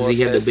couldn't tell because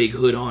he had the big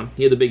hood on.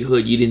 He had the big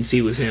hood. You didn't see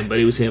it was him, but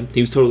it was him.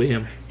 He was totally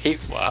him.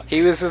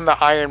 He was in the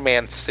Iron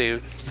Man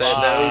suit, the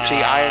OG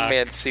Iron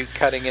Man suit,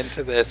 cutting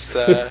into this.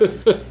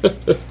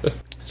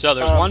 So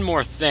there's one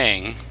more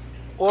thing.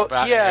 Well,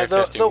 yeah,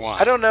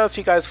 I don't know if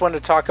you guys want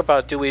to talk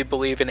about, do we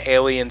believe in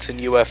aliens and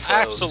UFOs?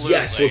 Absolutely.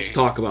 Yes, let's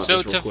talk about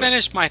so this real quick.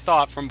 Finish my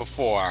thought from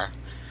before,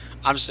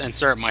 I'm just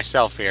inserting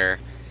myself here.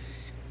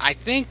 I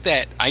think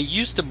that I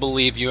used to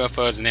believe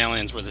UFOs and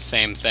aliens were the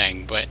same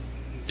thing, but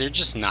they're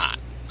just not.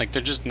 Like,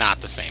 they're just not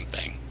the same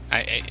thing.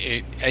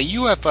 A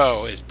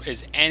UFO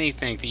is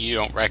anything that you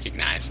don't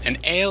recognize. An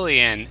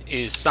alien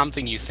is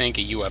something you think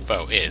a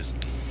UFO is.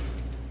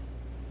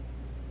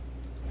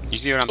 You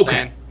see what I'm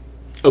saying?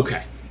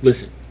 Okay,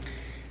 listen.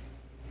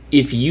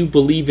 If you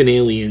believe in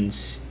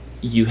aliens,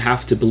 you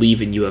have to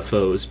believe in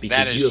UFOs,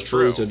 because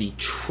UFOs are the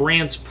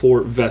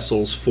transport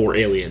vessels for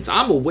aliens.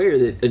 I'm aware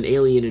that an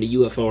alien and a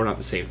UFO are not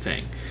the same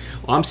thing.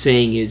 All I'm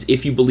saying is,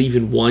 if you believe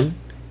in one,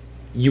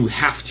 you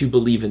have to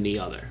believe in the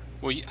other.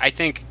 Well, I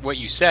think what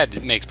you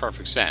said makes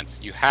perfect sense.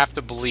 You have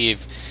to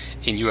believe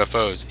in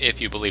UFOs if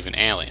you believe in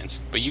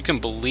aliens. But you can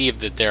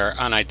believe that there are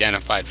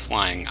unidentified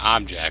flying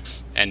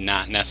objects and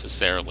not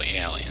necessarily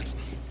aliens.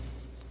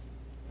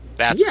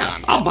 That's what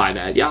I'm I'll buy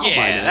that. Yeah, I'll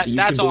buy that.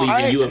 That's all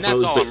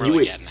I'm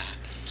really getting at.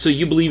 So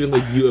you believe in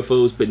like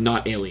UFOs but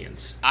not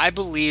aliens? I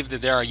believe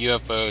that there are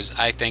UFOs.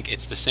 I think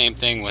it's the same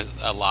thing with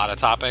a lot of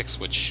topics,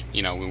 which,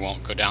 we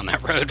won't go down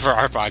that road for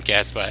our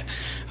podcast, but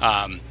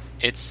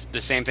it's the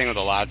same thing with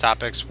a lot of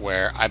topics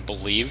where I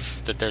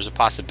believe that there's a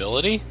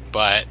possibility,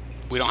 but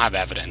we don't have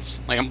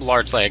evidence. Like, I'm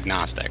largely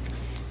agnostic.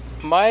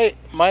 My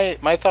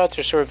thoughts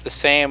are sort of the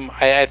same.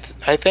 I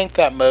think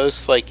that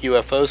most like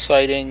UFO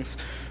sightings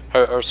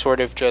are sort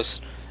of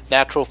just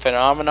natural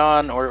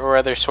phenomenon or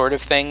other sort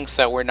of things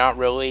that we're not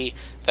really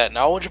that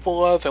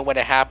knowledgeable of, and when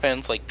it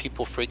happens, like,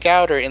 people freak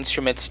out or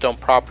instruments don't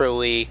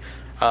properly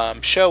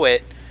show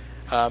it,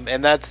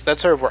 and that's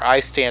sort of where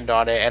I stand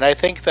on it. And I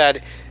think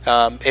that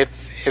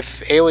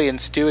if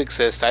aliens do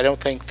exist, I don't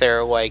think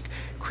they're like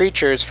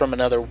creatures from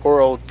another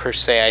world per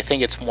se. I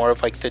think it's more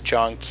of like the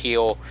John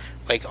Keel,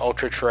 like,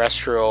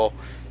 ultra-terrestrial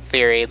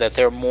theory, that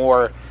they're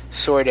more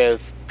sort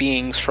of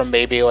beings from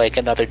maybe like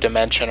another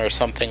dimension or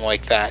something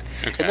like that.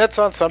 Okay. And that's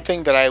not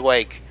something that I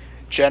like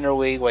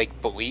generally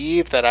like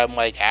believe, that I'm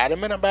like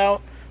adamant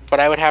about,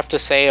 but I would have to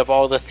say, of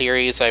all the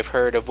theories I've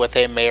heard of what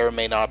they may or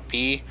may not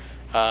be,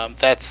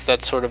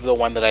 that's sort of the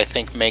one that I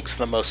think makes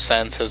the most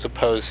sense, as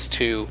opposed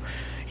to,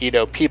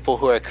 people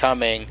who are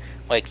coming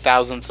like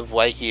thousands of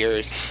light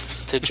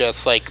years to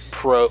just like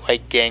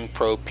gang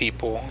probe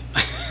people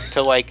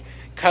to like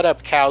cut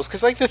up cows.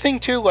 Because like the thing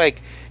too,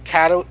 like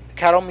cattle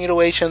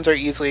mutilations are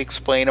easily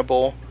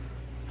explainable.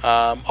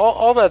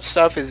 All that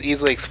stuff is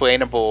easily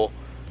explainable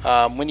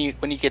when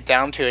you get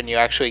down to it and you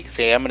actually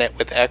examine it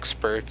with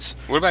experts.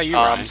 What about you,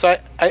 Ryan? So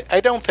I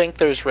don't think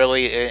there's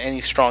really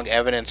any strong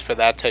evidence for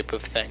that type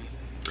of thing.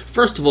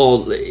 First of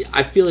all,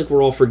 I feel like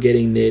we're all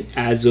forgetting that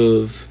as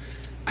of,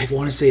 I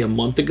want to say a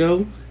month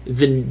ago,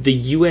 the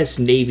U.S.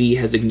 Navy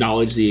has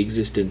acknowledged the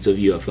existence of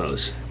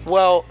UFOs.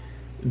 Well,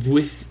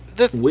 with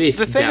the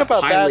thing that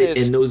about pilot that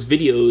is, in those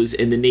videos,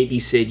 and the Navy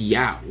said,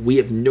 yeah, we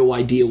have no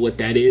idea what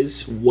that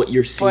is. What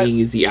you're seeing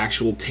is the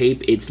actual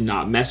tape. It's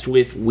not messed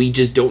with. We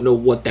just don't know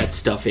what that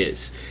stuff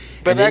is.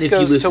 But and then if you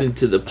listen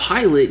to the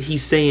pilot,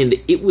 he's saying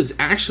it was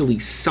actually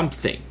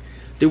something.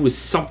 There was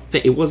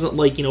something. It wasn't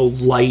like,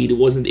 light.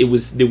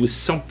 There was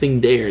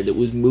something there that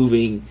was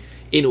moving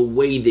in a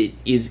way that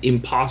is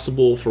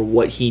impossible for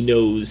what he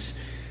knows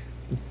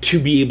to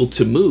be able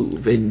to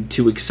move and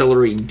to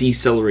accelerate and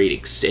decelerate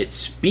at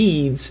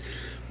speeds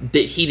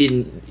that he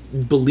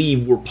didn't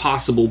believe were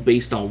possible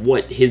based on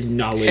what his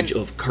knowledge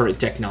of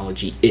current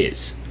technology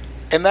is.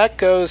 And that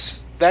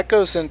goes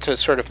into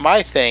sort of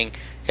my thing,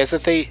 is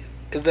that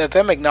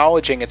them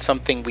acknowledging it's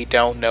something we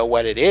don't know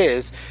what it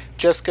is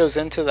just goes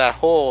into that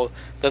whole,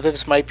 that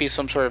this might be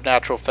some sort of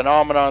natural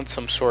phenomenon,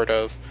 some sort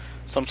of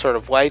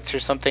lights or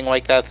something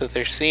like that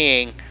they're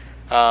seeing,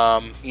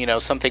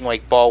 something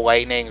like ball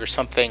lightning or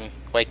something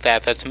like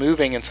that's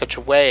moving in such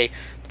a way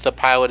that the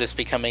pilot is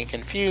becoming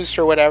confused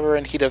or whatever,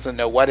 and he doesn't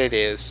know what it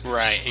is.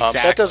 Right,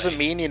 exactly. That doesn't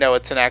mean,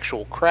 it's an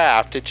actual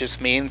craft. It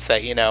just means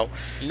that,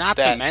 not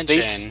to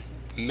mention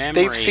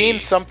memory. They've seen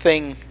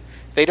something,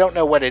 they don't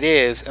know what it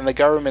is, and the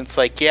government's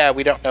like, yeah,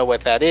 we don't know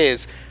what that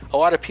is. A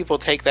lot of people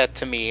take that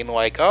to mean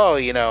like,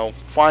 oh,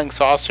 flying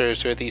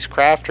saucers or these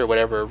craft or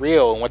whatever are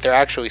real, and what they're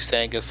actually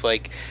saying is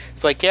like,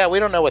 it's like, yeah, we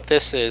don't know what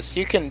this is.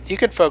 You can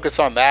focus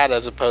on that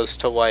as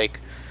opposed to like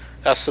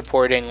us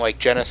supporting like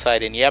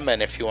genocide in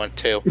Yemen if you want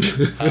to.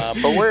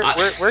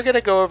 But we're gonna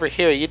go over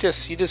here. You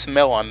just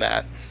mill on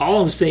that. All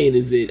I'm saying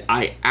is that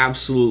I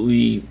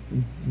absolutely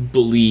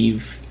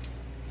believe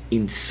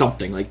in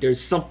something. Like,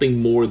 there's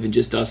something more than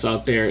just us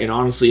out there, and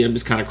honestly, I'm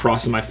just kind of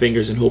crossing my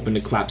fingers and hoping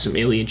to clap some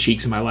alien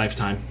cheeks in my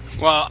lifetime.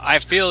 Well, I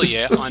feel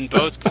you on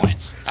both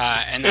points,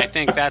 and I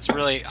think that's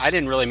really, I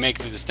didn't really make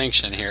the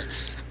distinction here.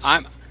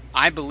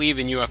 I believe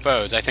in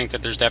UFOs. I think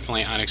that there's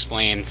definitely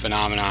unexplained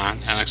phenomena,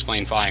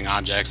 unexplained flying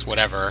objects,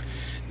 whatever,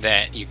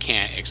 that you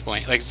can't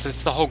explain. Like,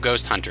 it's the whole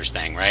ghost hunters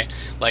thing, right?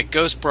 Like,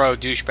 Ghost Bro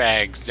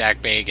douchebag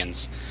Zach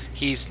Bagans,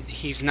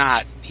 he's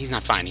not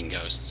finding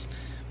ghosts.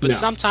 But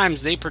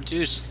sometimes they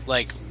produce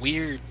like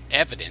weird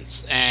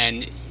evidence,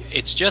 and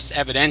it's just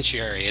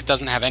evidentiary. It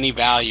doesn't have any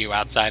value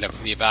outside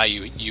of the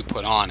value you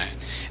put on it.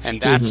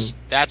 And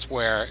that's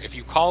where, if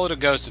you call it a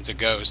ghost, it's a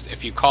ghost.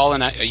 If you call a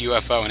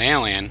UFO an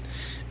alien,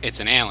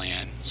 it's an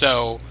alien.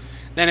 So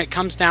then it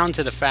comes down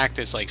to the fact,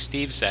 as like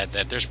Steve said,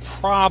 that there's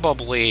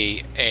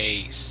probably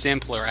a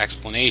simpler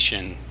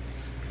explanation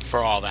for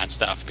all that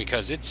stuff,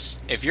 because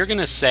if you're going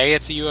to say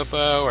it's a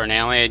UFO or an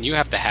alien, you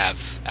have to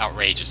have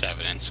outrageous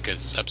evidence,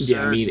 because absurd.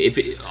 Yeah, I mean, if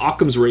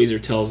Occam's razor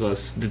tells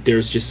us that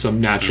there's just some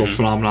natural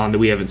phenomenon that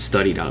we haven't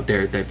studied out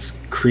there that's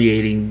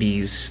creating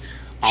these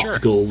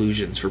optical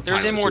illusions for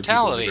pilots. There's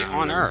immortality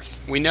on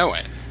Earth. We know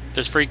it.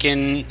 There's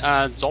freaking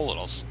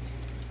Zolotls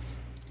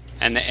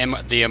and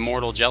the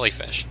immortal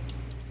jellyfish,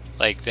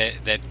 like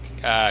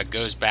that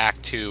goes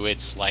back to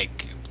its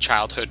like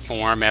childhood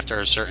form after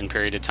a certain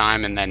period of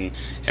time, and then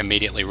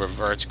immediately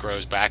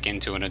grows back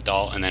into an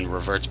adult, and then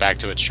reverts back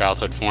to its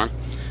childhood form.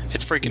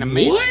 It's freaking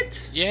amazing.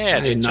 What? Yeah,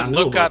 just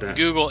look up that.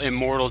 Google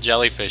immortal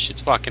jellyfish.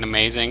 It's fucking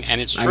amazing,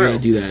 and it's true. I'm gonna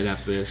do that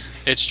after this.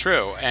 It's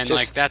true, and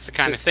like that's the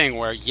kind of thing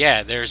where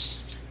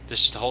there's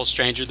this whole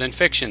stranger than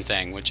fiction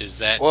thing, which is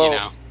that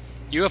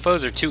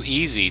UFOs are too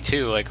easy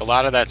too. Like a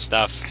lot of that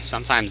stuff,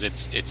 sometimes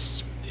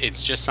it's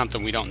just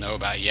something we don't know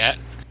about yet.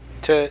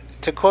 To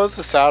close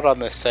this out on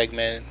this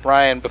segment,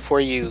 Ryan, before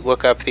you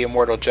look up the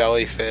immortal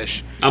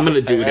jellyfish, I'm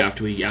gonna do it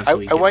after we.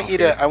 I want you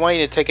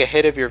to take a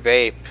hit of your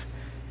vape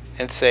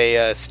and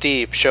say,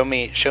 Steve, show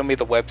me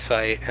the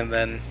website, and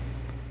then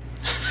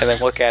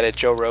look at it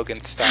Joe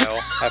Rogan style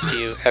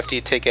after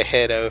you take a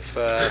hit of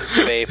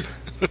vape.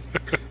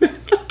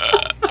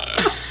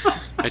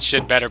 It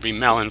should better be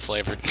melon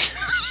flavored.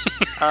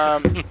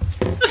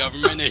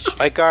 Government issue.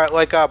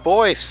 Like our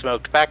boys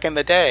smoked back in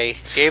the day,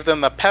 gave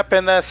them the pep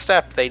in their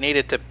step they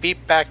needed to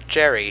beat back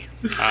Jerry.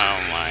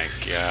 Oh my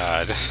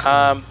god.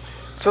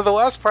 So the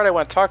last part I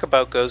want to talk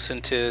about goes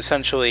into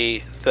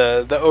essentially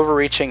the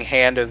overreaching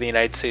hand of the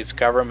United States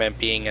government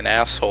being an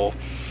asshole.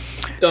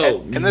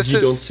 Oh, and this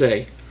don't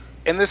say.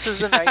 And this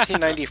is in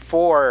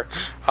 1994.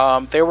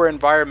 There were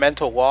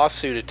environmental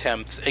lawsuit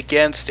attempts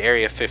against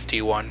Area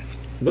 51.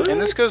 What?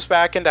 And this goes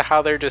back into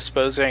how they're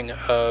disposing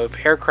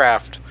of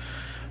aircraft.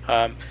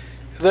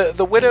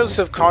 The widows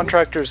of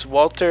contractors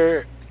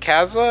Walter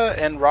Kaza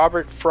and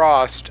Robert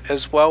Frost,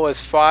 as well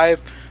as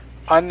 5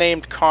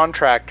 unnamed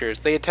contractors,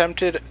 they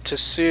attempted to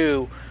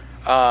sue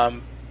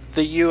the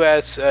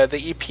U.S.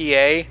 The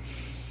EPA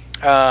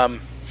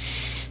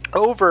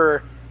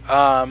over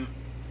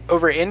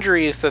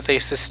injuries that they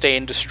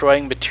sustained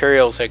destroying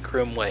materials at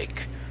Groom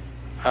Lake.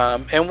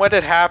 And what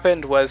had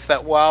happened was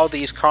that while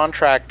these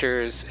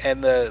contractors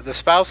and the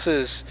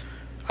spouses,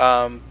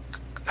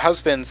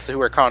 husbands who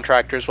were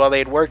contractors, while they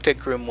had worked at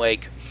Groom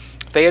Lake,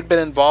 they had been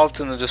involved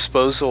in the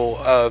disposal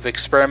of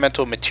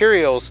experimental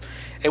materials,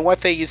 and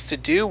what they used to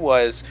do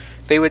was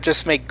they would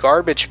just make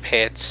garbage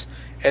pits,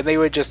 and they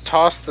would just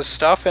toss the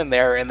stuff in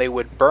there and they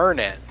would burn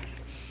it.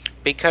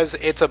 Because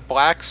it's a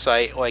black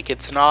site,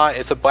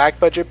 it's a black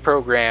budget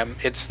program,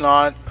 it's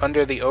not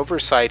under the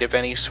oversight of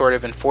any sort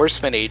of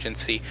enforcement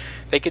agency.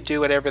 They could do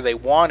whatever they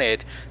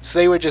wanted, so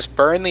they would just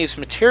burn these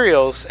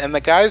materials, and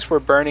the guys were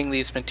burning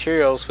these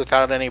materials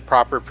without any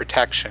proper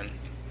protection.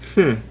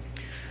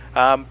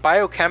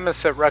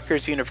 Biochemists at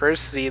Rutgers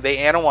University, they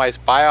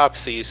analyzed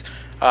biopsies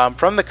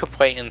from the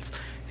complainants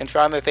and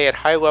found that they had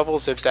high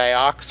levels of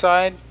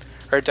dioxin,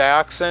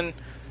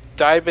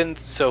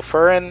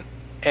 dibenzofuran,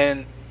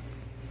 and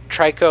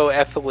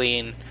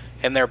trichoethylene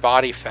in their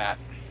body fat.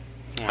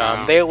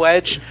 Wow. They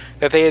allege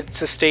that they had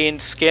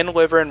sustained skin,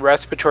 liver, and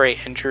respiratory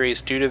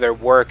injuries due to their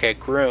work at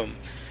Groom,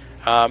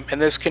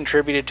 and this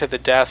contributed to the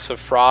deaths of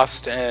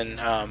Frost and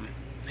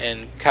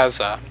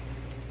Kaza.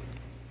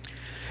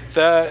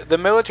 The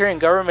military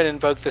and government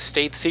invoked the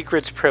state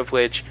secrets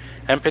privilege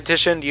and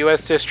petitioned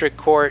U.S. District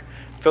Court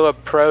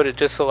Philip Pro to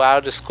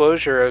disallow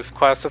disclosure of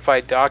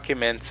classified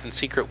documents and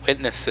secret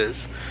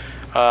witnesses.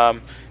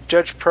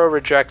 Judge Pro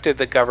rejected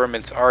the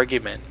government's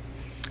argument.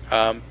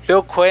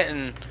 Bill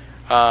Clinton,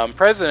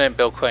 President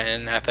Bill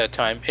Clinton at that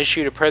time,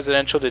 issued a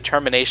presidential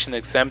determination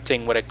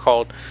exempting what it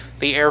called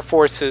the Air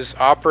Force's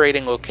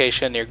operating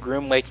location near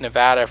Groom Lake,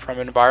 Nevada from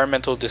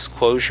environmental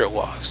disclosure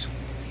laws.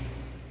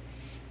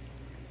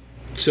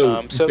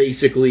 So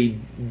basically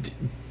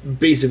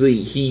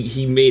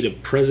he made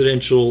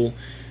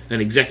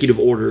an executive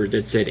order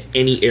that said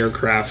any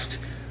aircraft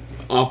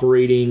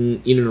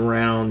operating in and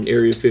around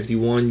Area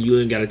 51, you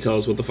ain't got to tell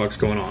us what the fuck's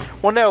going on.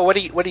 Well, no, what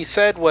he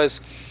said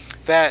was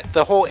that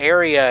the whole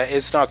area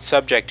is not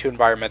subject to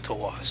environmental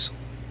laws.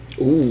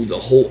 Ooh, the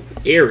whole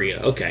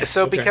area. Okay.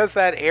 So because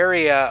that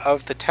area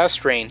of the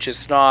test range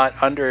is not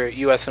under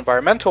U.S.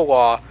 environmental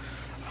law,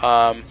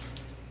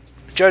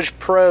 Judge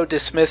Pro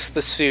dismissed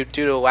the suit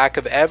due to a lack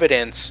of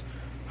evidence.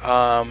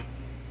 The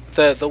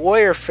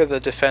lawyer for the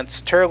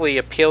defense, Turley,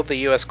 appealed the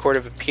U.S. Court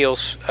of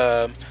Appeals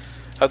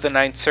of the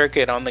Ninth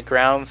Circuit on the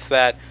grounds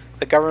that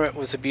the government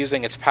was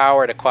abusing its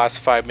power to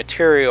classify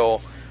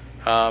material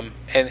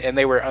and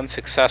they were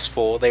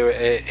unsuccessful.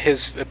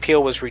 His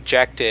appeal was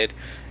rejected,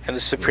 and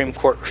the Supreme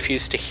Court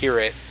refused to hear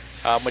it,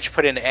 which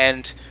put an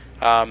end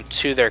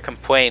to their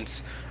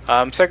complaints.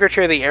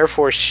 Secretary of the Air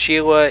Force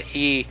Sheila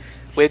E.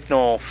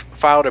 Wignall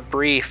filed a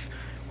brief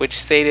which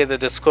stated the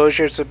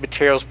disclosures of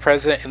materials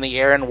present in the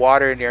air and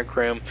water near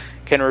Groom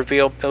can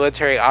reveal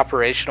military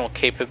operational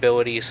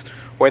capabilities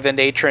or the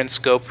nature and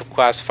scope of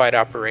classified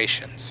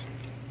operations.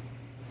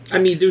 I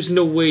mean, there's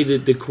no way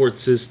that the court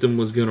system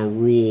was going to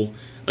rule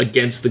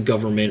against the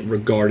government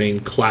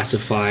regarding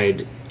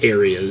classified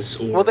areas.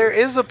 Well, there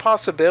is a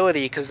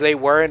possibility because they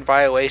were in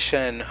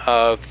violation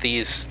of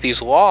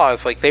these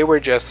laws. Like, they were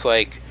just,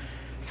 like,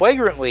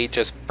 flagrantly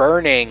just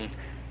burning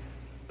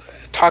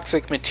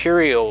toxic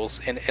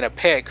materials in a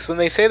pit. So when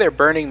they say they're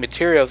burning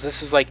materials,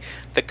 this is like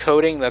the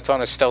coating that's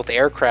on a stealth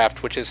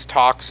aircraft, which is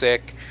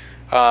toxic.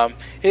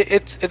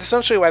 It's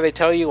essentially why they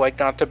tell you, like,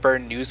 not to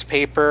burn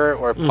newspaper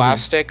or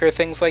plastic or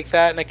things like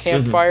that in a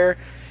campfire.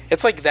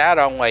 It's like that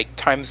on, like,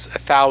 times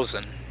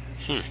 1,000.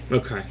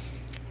 Okay.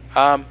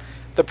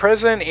 The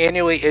president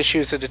annually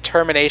issues a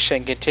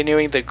determination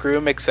continuing the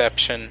Groom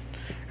exception,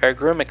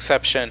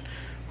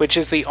 which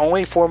is the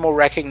only formal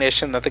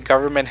recognition that the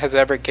government has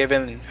ever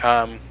given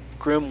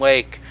Groom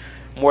Lake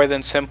more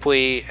than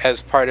simply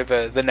as part of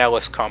the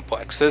Nellis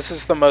complex. So this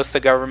is the most the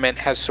government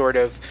has sort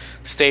of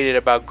stated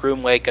about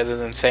Groom Lake, other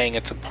than saying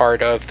it's a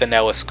part of the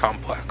Nellis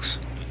complex.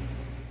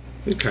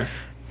 Okay.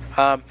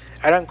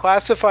 An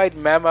unclassified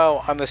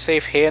memo on the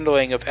safe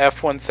handling of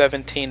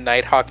F-117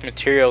 Nighthawk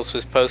materials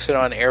was posted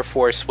on Air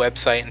Force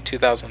website in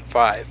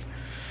 2005.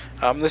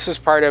 This is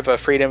part of a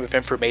Freedom of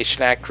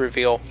Information Act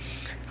reveal.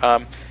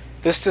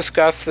 This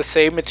discussed the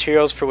same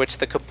materials for which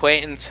the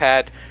complainants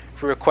had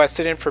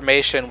requested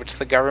information which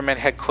the government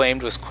had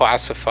claimed was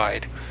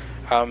classified.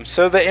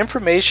 So the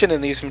information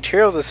in these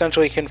materials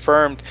essentially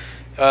confirmed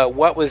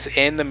what was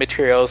in the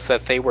materials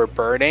that they were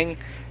burning,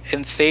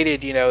 and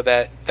stated,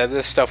 that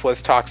this stuff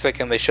was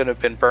toxic and they shouldn't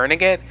have been burning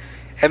it.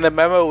 And the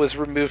memo was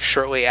removed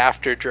shortly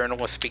after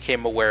journalists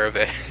became aware of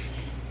it.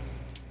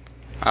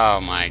 Oh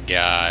my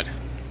God.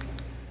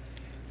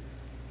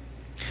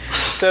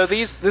 So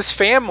this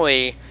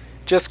family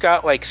just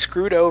got, like,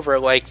 screwed over.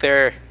 Like,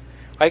 they're,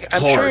 like,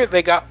 I'm sure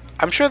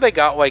they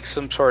got like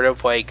some sort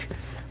of, like,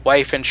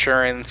 life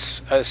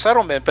insurance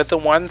settlement, but the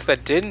ones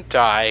that didn't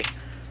die,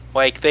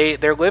 like,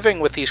 they're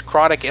living with these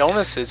chronic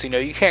illnesses.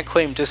 You can't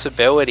claim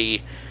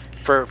disability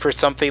for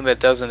something that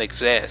doesn't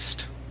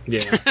exist. Yeah.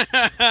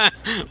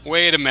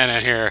 Wait a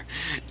minute here.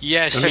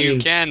 Yes, you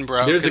can,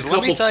 bro. Because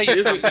let me tell you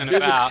something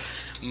about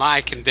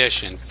my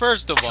condition.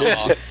 First of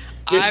all,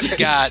 I've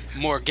got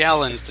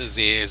Morgellons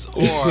disease,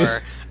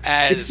 or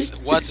as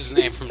what's his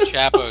name from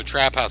Chapo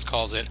Trap House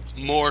calls it,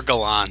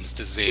 Morgellons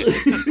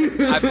disease.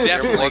 I've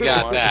definitely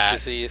got that.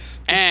 Disease.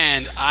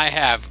 And I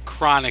have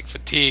chronic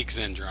fatigue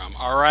syndrome,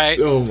 all right?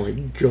 Oh my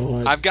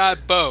God. I've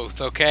got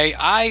both, okay?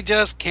 I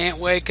just can't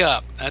wake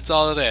up. That's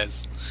all it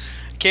is.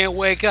 Can't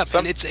wake up.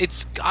 And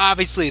it's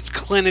obviously it's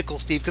clinical,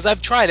 Steve, because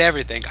I've tried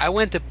everything. I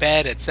went to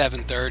bed at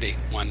 7:30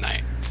 one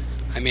night.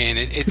 I mean,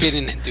 it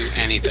didn't do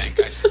anything.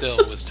 I still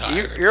was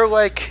tired. You're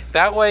like,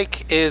 that,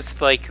 like, is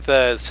like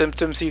the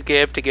symptoms you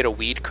give to get a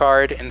weed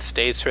card in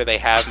states where they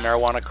have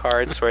marijuana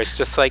cards, where it's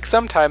just like,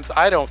 sometimes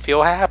I don't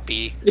feel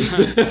happy.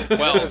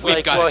 Well,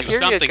 we've got to do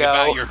something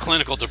about your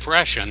clinical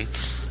depression.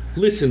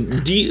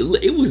 Listen,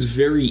 it was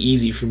very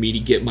easy for me to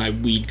get my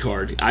weed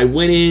card. I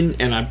went in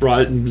and I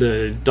brought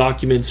the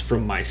documents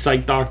from my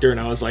psych doctor, and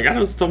I was like, I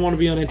don't want to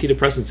be on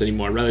antidepressants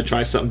anymore. I'd rather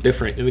try something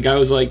different. And the guy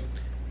was like,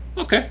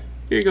 okay,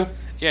 here you go.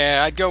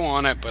 Yeah, I'd go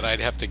on it, but I'd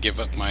have to give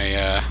up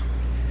my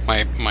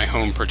my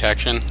home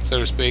protection, so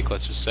to speak.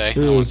 Let's just say. I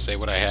don't want to say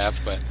what I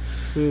have, but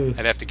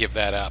I'd have to give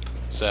that up.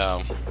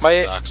 So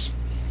it sucks.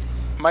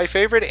 My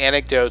favorite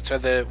anecdotes are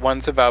the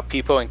ones about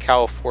people in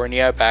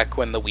California back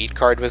when the weed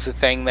card was a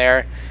thing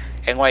there,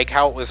 and, like,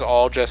 how it was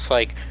all just,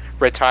 like,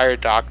 retired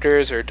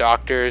doctors or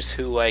doctors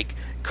who, like,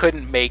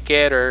 couldn't make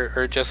it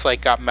or just, like,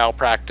 got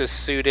malpractice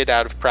suited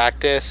out of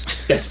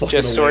practice. That's fucking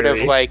just sort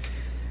hilarious. Of like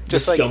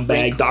just the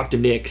scumbag Dr.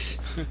 Nix.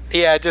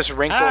 Yeah, just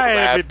wrinkled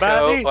lab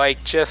coat,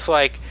 like, just,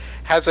 like,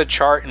 has a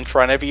chart in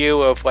front of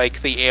you of,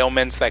 like, the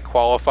ailments that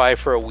qualify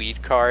for a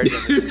weed card,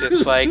 and it's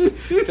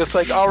just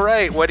like, all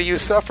right, what do you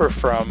suffer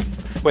from?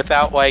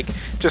 Without, like,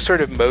 just sort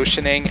of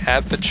motioning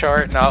at the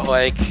chart, not,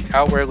 like,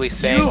 outwardly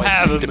saying, you like,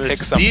 have you a to pick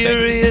something.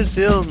 mysterious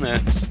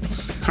illness.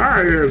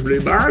 Hi,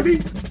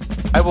 everybody.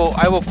 I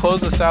will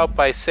close this out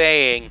by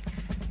saying,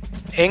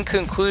 in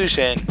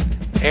conclusion,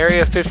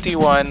 Area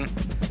 51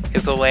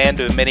 is a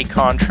land of many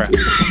contracts.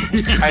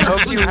 I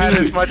hope you had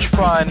as much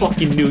fun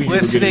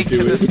listening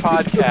to this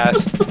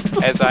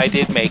podcast as I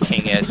did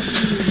making it.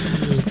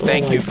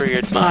 Thank you for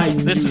your time.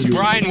 This is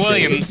Brian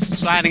Williams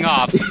signing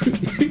off.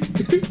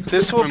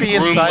 This will be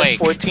in size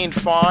 14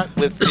 font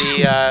with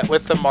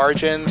the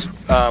margins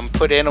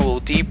put in a little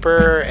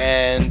deeper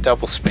and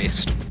double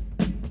spaced.